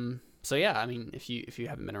 So yeah, I mean, if you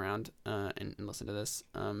haven't been around and listened to this,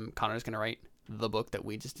 Connor's gonna write the book that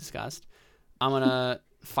we just discussed. I'm gonna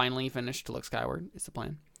finally finish To Look Skyward. Is the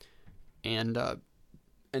plan, and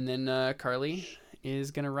then Carly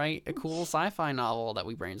is going to write a cool sci-fi novel that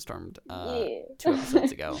we brainstormed 2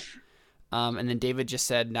 episodes ago. And then David just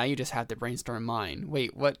said, now you just have to brainstorm mine.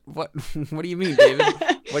 Wait, what do you mean, David?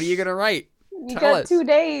 What are you going to write? You got 2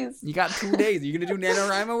 days. You got 2 days. Are you going to do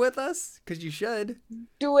NaNoWriMo with us? Because you should.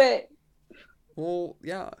 Do it. Well,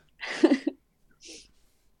 yeah.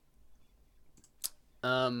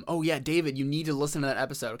 Oh yeah, David, you need to listen to that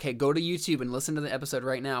episode. Okay, go to YouTube and listen to the episode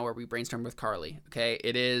right now where we brainstorm with Carly. Okay,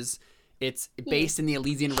 it's based in the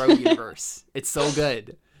Elysian Road universe. It's so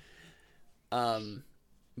good.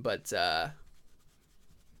 But yeah.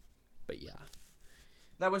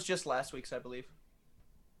 That was just last week's, I believe.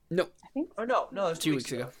 No. I think. Oh no, it was 2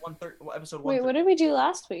 weeks ago. Episode 1. Wait, what did we do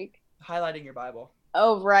last week? Highlighting your Bible.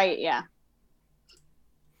 Oh right, yeah.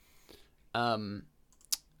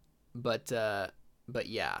 But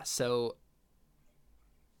yeah. So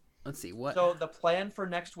let's see what. So the plan for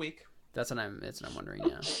next week. That's what I'm wondering.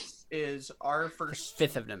 Yeah. Is our first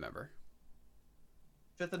 5th of November.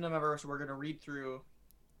 5th of November, so we're gonna read through.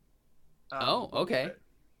 Oh, okay.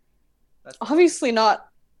 Obviously not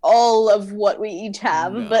all of what we each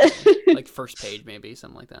have, No. but like first page maybe,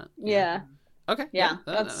 something like that. yeah. Okay. Yeah,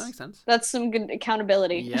 that makes sense. That's some good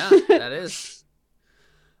accountability. Yeah, that is.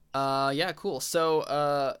 Yeah, cool.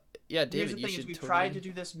 So, yeah, David, Here's the thing: we've tried to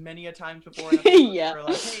do this many a times before. Yeah. We're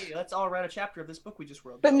like, hey, let's all write a chapter of this book we just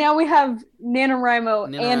wrote. But now we have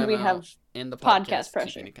NaNoWriMo and we have and the podcast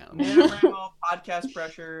pressure. NaNoWriMo, podcast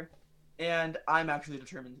pressure, and I'm actually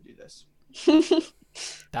determined to do this.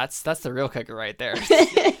 That's the real kicker right there.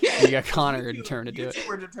 You got Connor determined to do it. You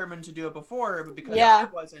were determined to do it before, but because I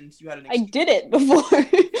wasn't, you had an excuse. I did it before.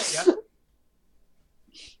 Yep.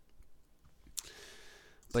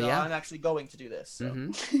 But so yeah, I'm actually going to do this. So.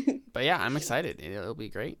 Mm-hmm. But yeah, I'm excited. It'll be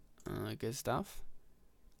great. Good stuff.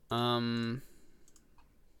 Yeah,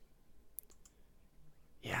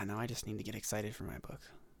 now I just need to get excited for my book.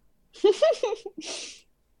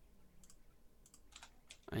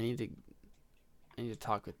 I need to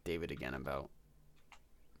talk with David again about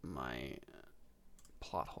my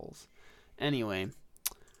plot holes. Anyway,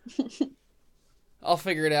 I'll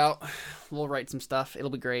figure it out. We'll write some stuff. It'll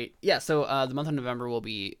be great. Yeah, so the month of November will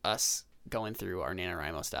be us going through our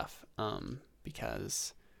NaNoWriMo stuff,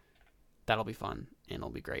 because that'll be fun and it'll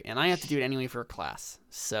be great. And I have to do it anyway for a class.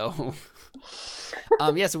 So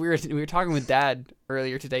yeah, so we were talking with Dad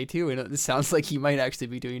earlier today too, and it sounds like he might actually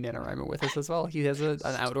be doing NaNoWriMo with us as well. He has an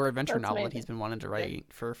outdoor adventure novel that he's been wanting to write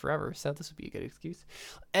for forever, so this would be a good excuse.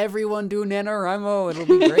 Everyone do NaNoWriMo, it'll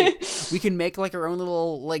be great. We can make like our own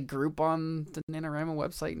little like group on the NaNoWriMo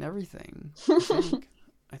website and everything.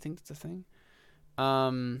 I think that's a thing.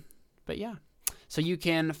 But yeah. So you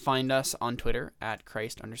can find us on Twitter at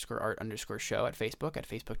Christ_art_show, at Facebook at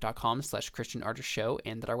facebook.com/ChristianArtistShow,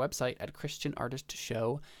 and at our website at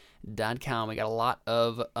ChristianArtistShow.com. We got a lot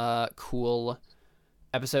of cool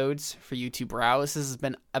episodes for you to browse. This has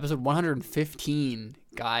been episode 115,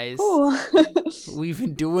 guys. We've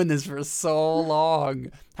been doing this for so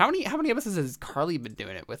long. How many episodes has Carly been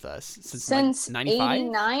doing it with us? Since like 95?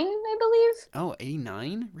 89, I believe. Oh,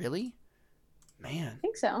 89? Really? Man. I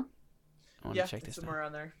think so. I want to check this somewhere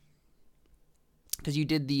around there. Because you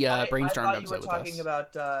did the brainstorm episode with us. I thought you were talking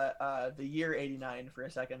about the year 89 for a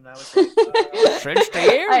second, and I was like, since the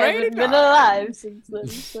year 89. I haven't been alive since then.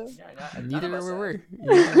 So. Neither were we.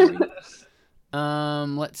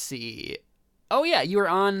 Let's see. Oh yeah, you were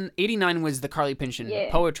on 89 was the Carly Pynchon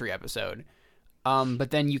poetry episode. But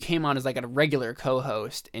then you came on as like a regular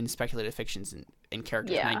co-host in Speculative Fictions and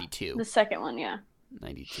Characters 92. The second one,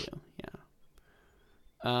 92,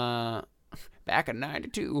 yeah. Back in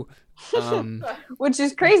 92. Which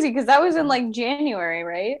is crazy because that was in like January,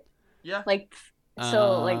 right? Yeah. Like,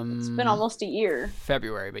 so like it's been almost a year.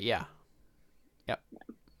 February, but yeah. Yep.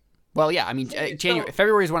 Well, yeah, I mean, January.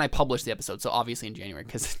 February is when I published the episode, so obviously in January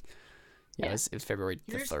because it was February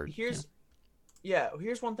the 3rd.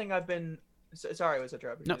 Here's one thing I've been. Sorry, I was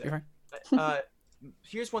interrupting. No, you're fine.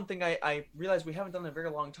 Here's one thing I realized we haven't done in a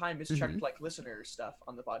very long time is checked like listener stuff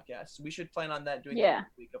on the podcast. We should plan on that doing that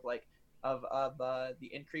this week of like of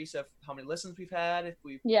the increase of how many listens we've had if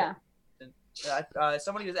we've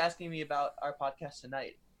somebody was asking me about our podcast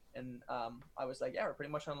tonight, and I was like, we're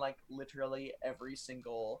pretty much on like literally every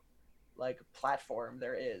single like platform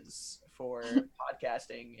there is for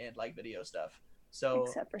podcasting and like video stuff. So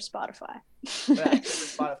except for Spotify.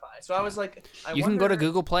 So I was like, you can go to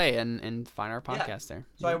Google Play and find our podcast there.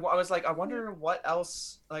 So I was like, I wonder what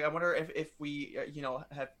else. Like, I wonder if we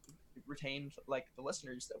have retained like the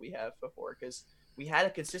listeners that we have before, because we had a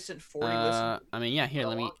consistent 40 listeners. I mean, yeah. Here,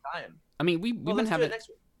 let me. Time. I mean, we've been having.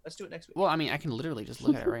 Let's do it next week. Well, I mean, I can literally just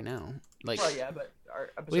look at it right now. Like, well, yeah, but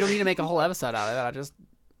we don't need to make a whole episode out of it. I just.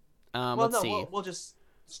 Let's see. We'll just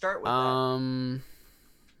start with that.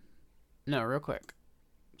 No, real quick,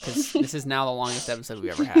 because this is now the longest episode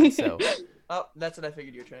we ever had. So. Oh, that's what I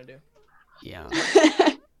figured you were trying to do. Yeah.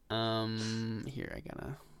 Here I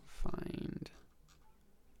gotta find.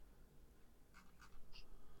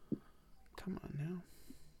 Come on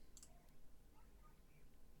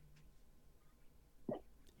now.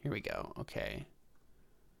 Here we go. Okay.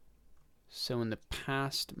 So in the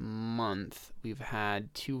past month, we've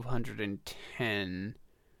had 210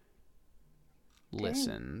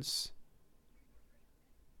 listens.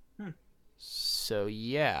 So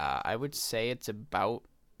yeah, I would say it's about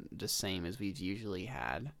the same as we've usually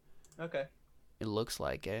had. Okay. It looks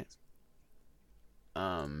like it.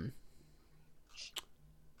 See,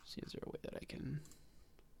 is there a way that I can?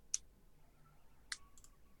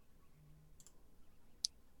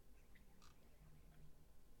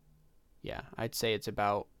 Yeah, I'd say it's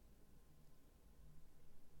about.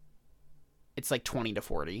 It's like 20 to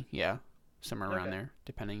 40, yeah, somewhere around there,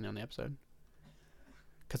 depending on the episode.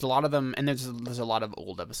 Because a lot of them, and there's a lot of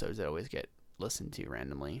old episodes that always get listened to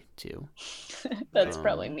randomly too. That's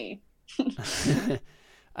probably me.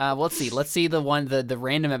 Let's see the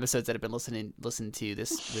random episodes that have been listened to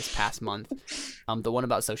this past month. The one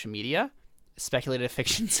about social media, Speculative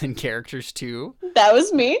Fictions and Characters 2. That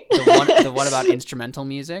was me. The one about instrumental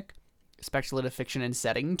music, Speculative Fiction and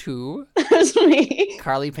Setting 2. That was me.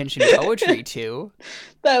 Carly Pynchon Poetry 2.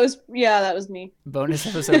 That was me. Bonus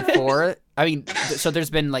episode 4. I mean, so there's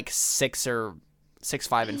been like 6, 5,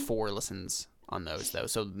 and 4 listens on those though.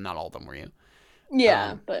 So not all of them were you.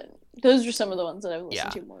 Yeah, but those are some of the ones that I've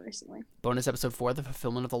listened to more recently. Bonus episode 4, The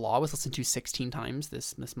Fulfillment of the Law, was listened to 16 times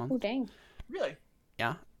this month. Oh dang! Really?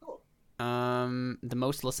 Yeah. Cool. The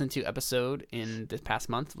most listened to episode in this past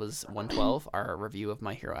month was 112, our review of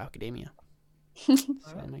My Hero Academia. So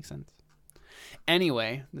that makes sense.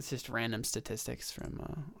 Anyway, that's just random statistics from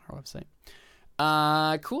our website.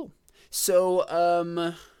 Cool. So,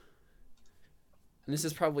 and this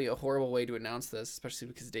is probably a horrible way to announce this, especially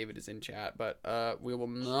because David is in chat, but we will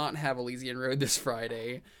not have Elysian Road this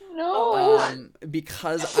Friday. No.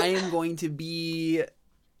 Because I'm going to be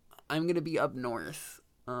up north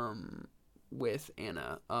with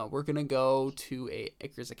Anna. We're going to go to a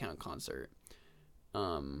Icarus Account concert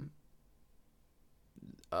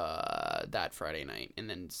that Friday night, and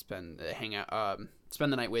then spend the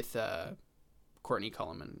night with Courtney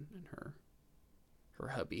Cullum and her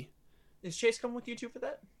hubby. Is Chase coming with you too for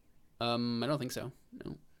that? I don't think so.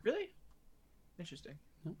 No. Really? Interesting.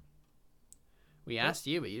 No. We asked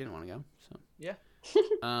you, but you didn't want to go. So yeah.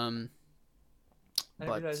 I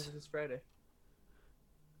didn't realize it was Friday.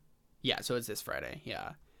 Yeah, so it's this Friday.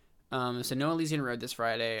 Yeah. So no Elysian Road this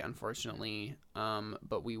Friday, unfortunately.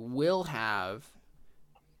 But we will have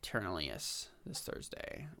Ternalius this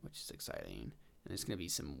Thursday, which is exciting. And there's gonna be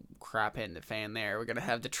some crap hitting the fan there. We're gonna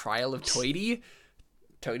have the trial of Toity.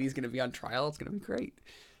 Toady's gonna be on trial. It's gonna be great.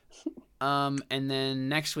 And then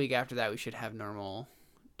next week after that, we should have normal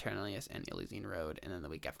Ternalius and Elysian Road, and then the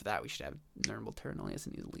week after that, we should have normal Ternalius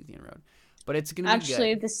and Elysian Road. But it's gonna be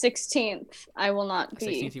actually good. The 16th. I will not be.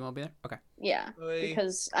 16th, you won't be there. Okay. Yeah, Oy.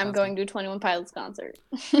 because I'm going to 21 Pilots concert.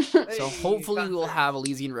 So hopefully we will have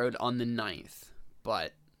Elysian Road on the 9th,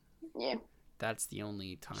 but yeah, that's the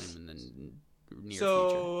only time in the near future.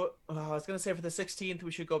 So I was gonna say for the 16th,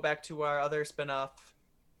 we should go back to our other spinoff.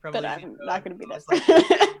 But I'm not going to be there.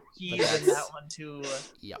 He's in that one too.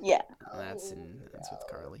 Yep. Yeah. That's with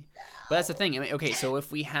Carly. But that's the thing. I mean, okay, so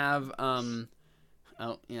if we have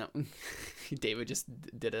David just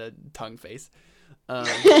did a tongue face.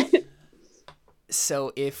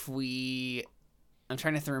 So if I'm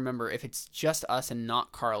trying to remember if it's just us and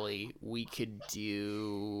not Carly, we could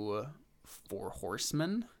do 4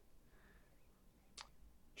 Horsemen.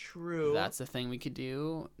 True. That's the thing we could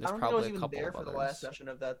do. There's I don't probably think I was even there for the last session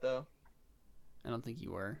of that though. I don't think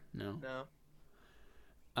you were. No. No.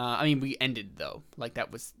 I mean, we ended though. Like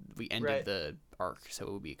we ended Right. the arc, so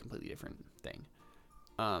it would be a completely different thing.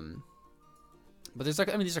 But there's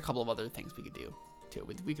there's a couple of other things we could do too.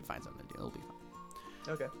 We could find something to do. It'll be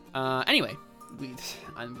fun. Okay. Anyway, we're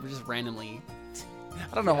just randomly.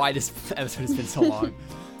 I don't know why this episode has been so long.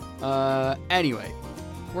 Anyway,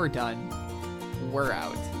 we're done. We're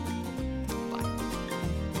out.